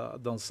dans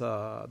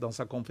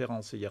sa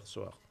conférence hier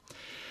soir.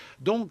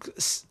 Donc,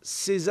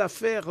 ces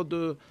affaires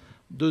de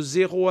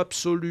zéro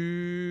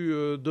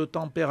absolu, de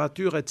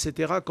température,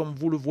 etc., comme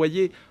vous le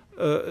voyez,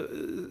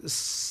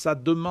 ça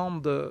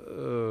demande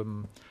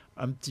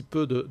un petit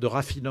peu de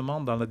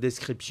raffinement dans la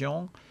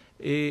description.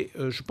 Et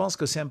je pense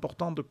que c'est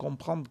important de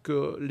comprendre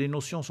que les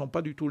notions ne sont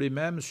pas du tout les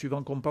mêmes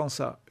suivant qu'on pense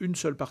à une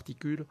seule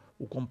particule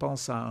ou qu'on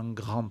pense à un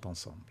grand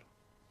ensemble.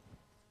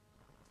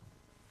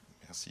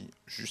 Merci.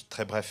 Juste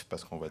très bref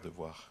parce qu'on va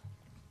devoir...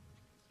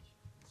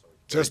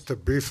 Just to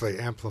briefly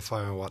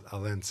amplify on what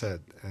Alain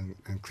said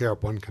and clear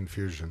up one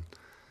confusion.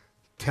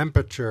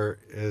 Temperature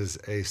is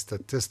a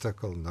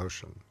statistical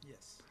notion.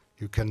 Yes.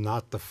 You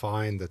cannot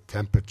define the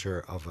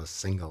temperature of a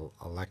single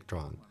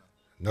electron.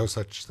 No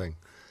such thing.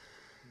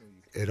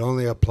 It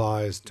only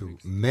applies to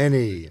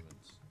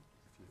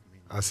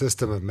a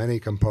system of many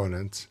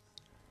components,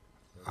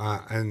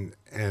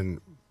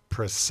 and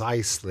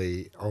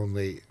precisely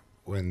only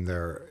when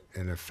they're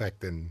in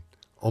effect in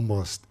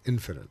almost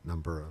infinite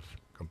number of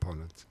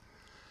components.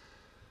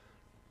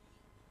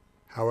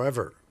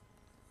 However,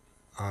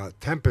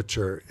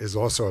 temperature is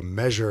also a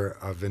measure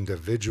of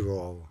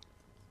individual,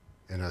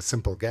 in a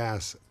simple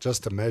gas,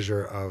 just a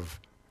measure of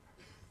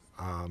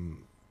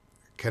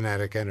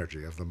kinetic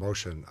energy, of the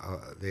motion,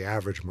 the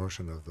average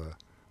motion of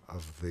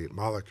the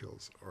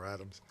molecules or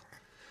atoms.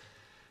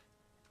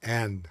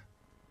 And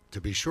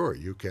to be sure,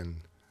 you can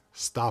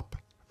stop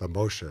the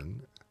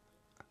motion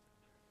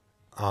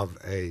of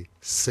a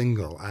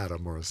single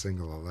atom or a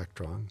single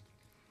electron,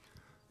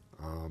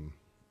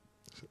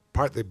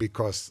 partly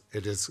because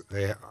it is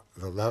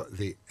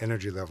the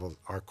energy levels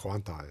are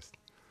quantized.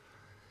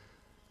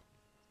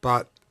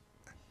 But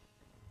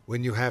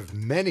when you have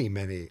many,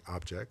 many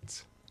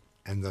objects,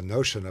 and the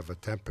notion of a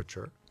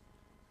temperature,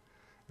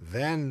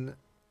 then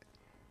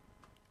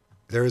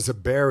there is a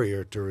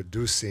barrier to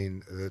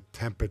reducing the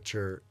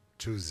temperature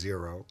to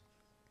zero.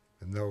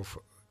 And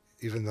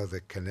even though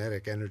the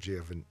kinetic energy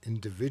of an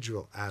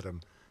individual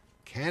atom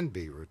can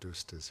be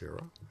reduced to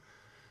zero,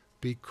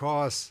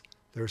 because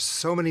there's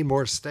so many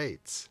more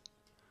states,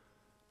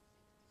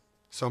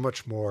 so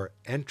much more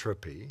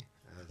entropy,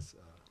 as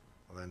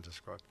Alain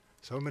described,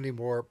 so many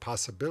more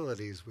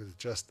possibilities with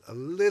just a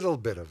little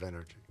bit of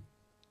energy.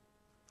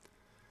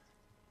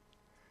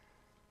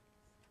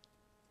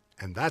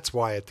 And that's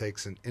why it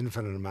takes an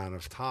infinite amount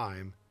of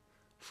time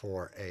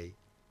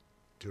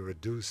to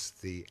reduce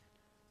the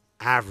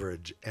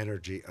average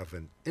energy of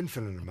an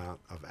infinite amount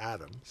of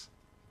atoms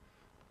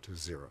to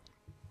zero.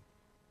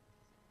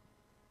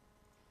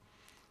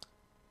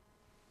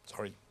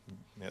 Sorry.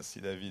 Merci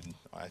David.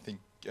 I think,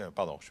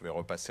 pardon, je vais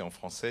repasser en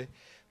français.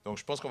 Donc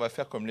je pense qu'on va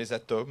faire comme les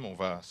atomes, on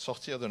va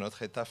sortir de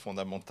notre état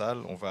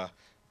fondamental, on va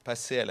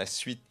passer à la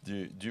suite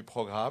du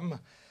programme.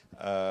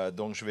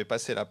 Donc je vais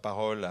passer la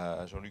parole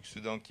à Jean-Luc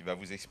Soudan qui va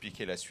vous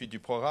expliquer la suite du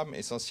programme.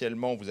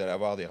 Essentiellement, vous allez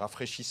avoir des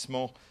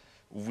rafraîchissements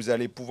où vous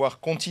allez pouvoir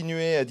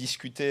continuer à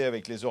discuter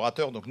avec les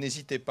orateurs. Donc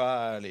n'hésitez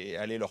pas à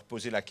aller leur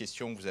poser la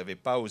question que vous n'avez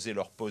pas osé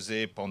leur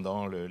poser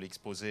pendant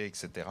l'exposé,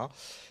 etc.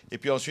 Et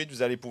puis ensuite,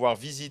 vous allez pouvoir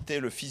visiter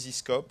le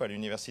Physiscope à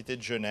l'Université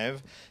de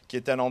Genève, qui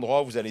est un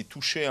endroit où vous allez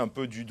toucher un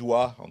peu du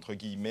doigt, entre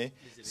guillemets,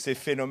 ces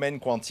phénomènes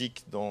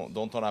quantiques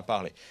dont on a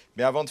parlé.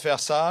 Mais avant de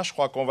faire ça, je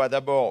crois qu'on va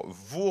d'abord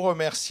vous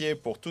remercier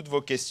pour toutes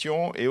vos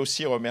questions et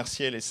aussi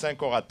remercier les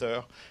 5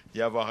 orateurs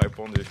d'y avoir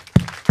répondu.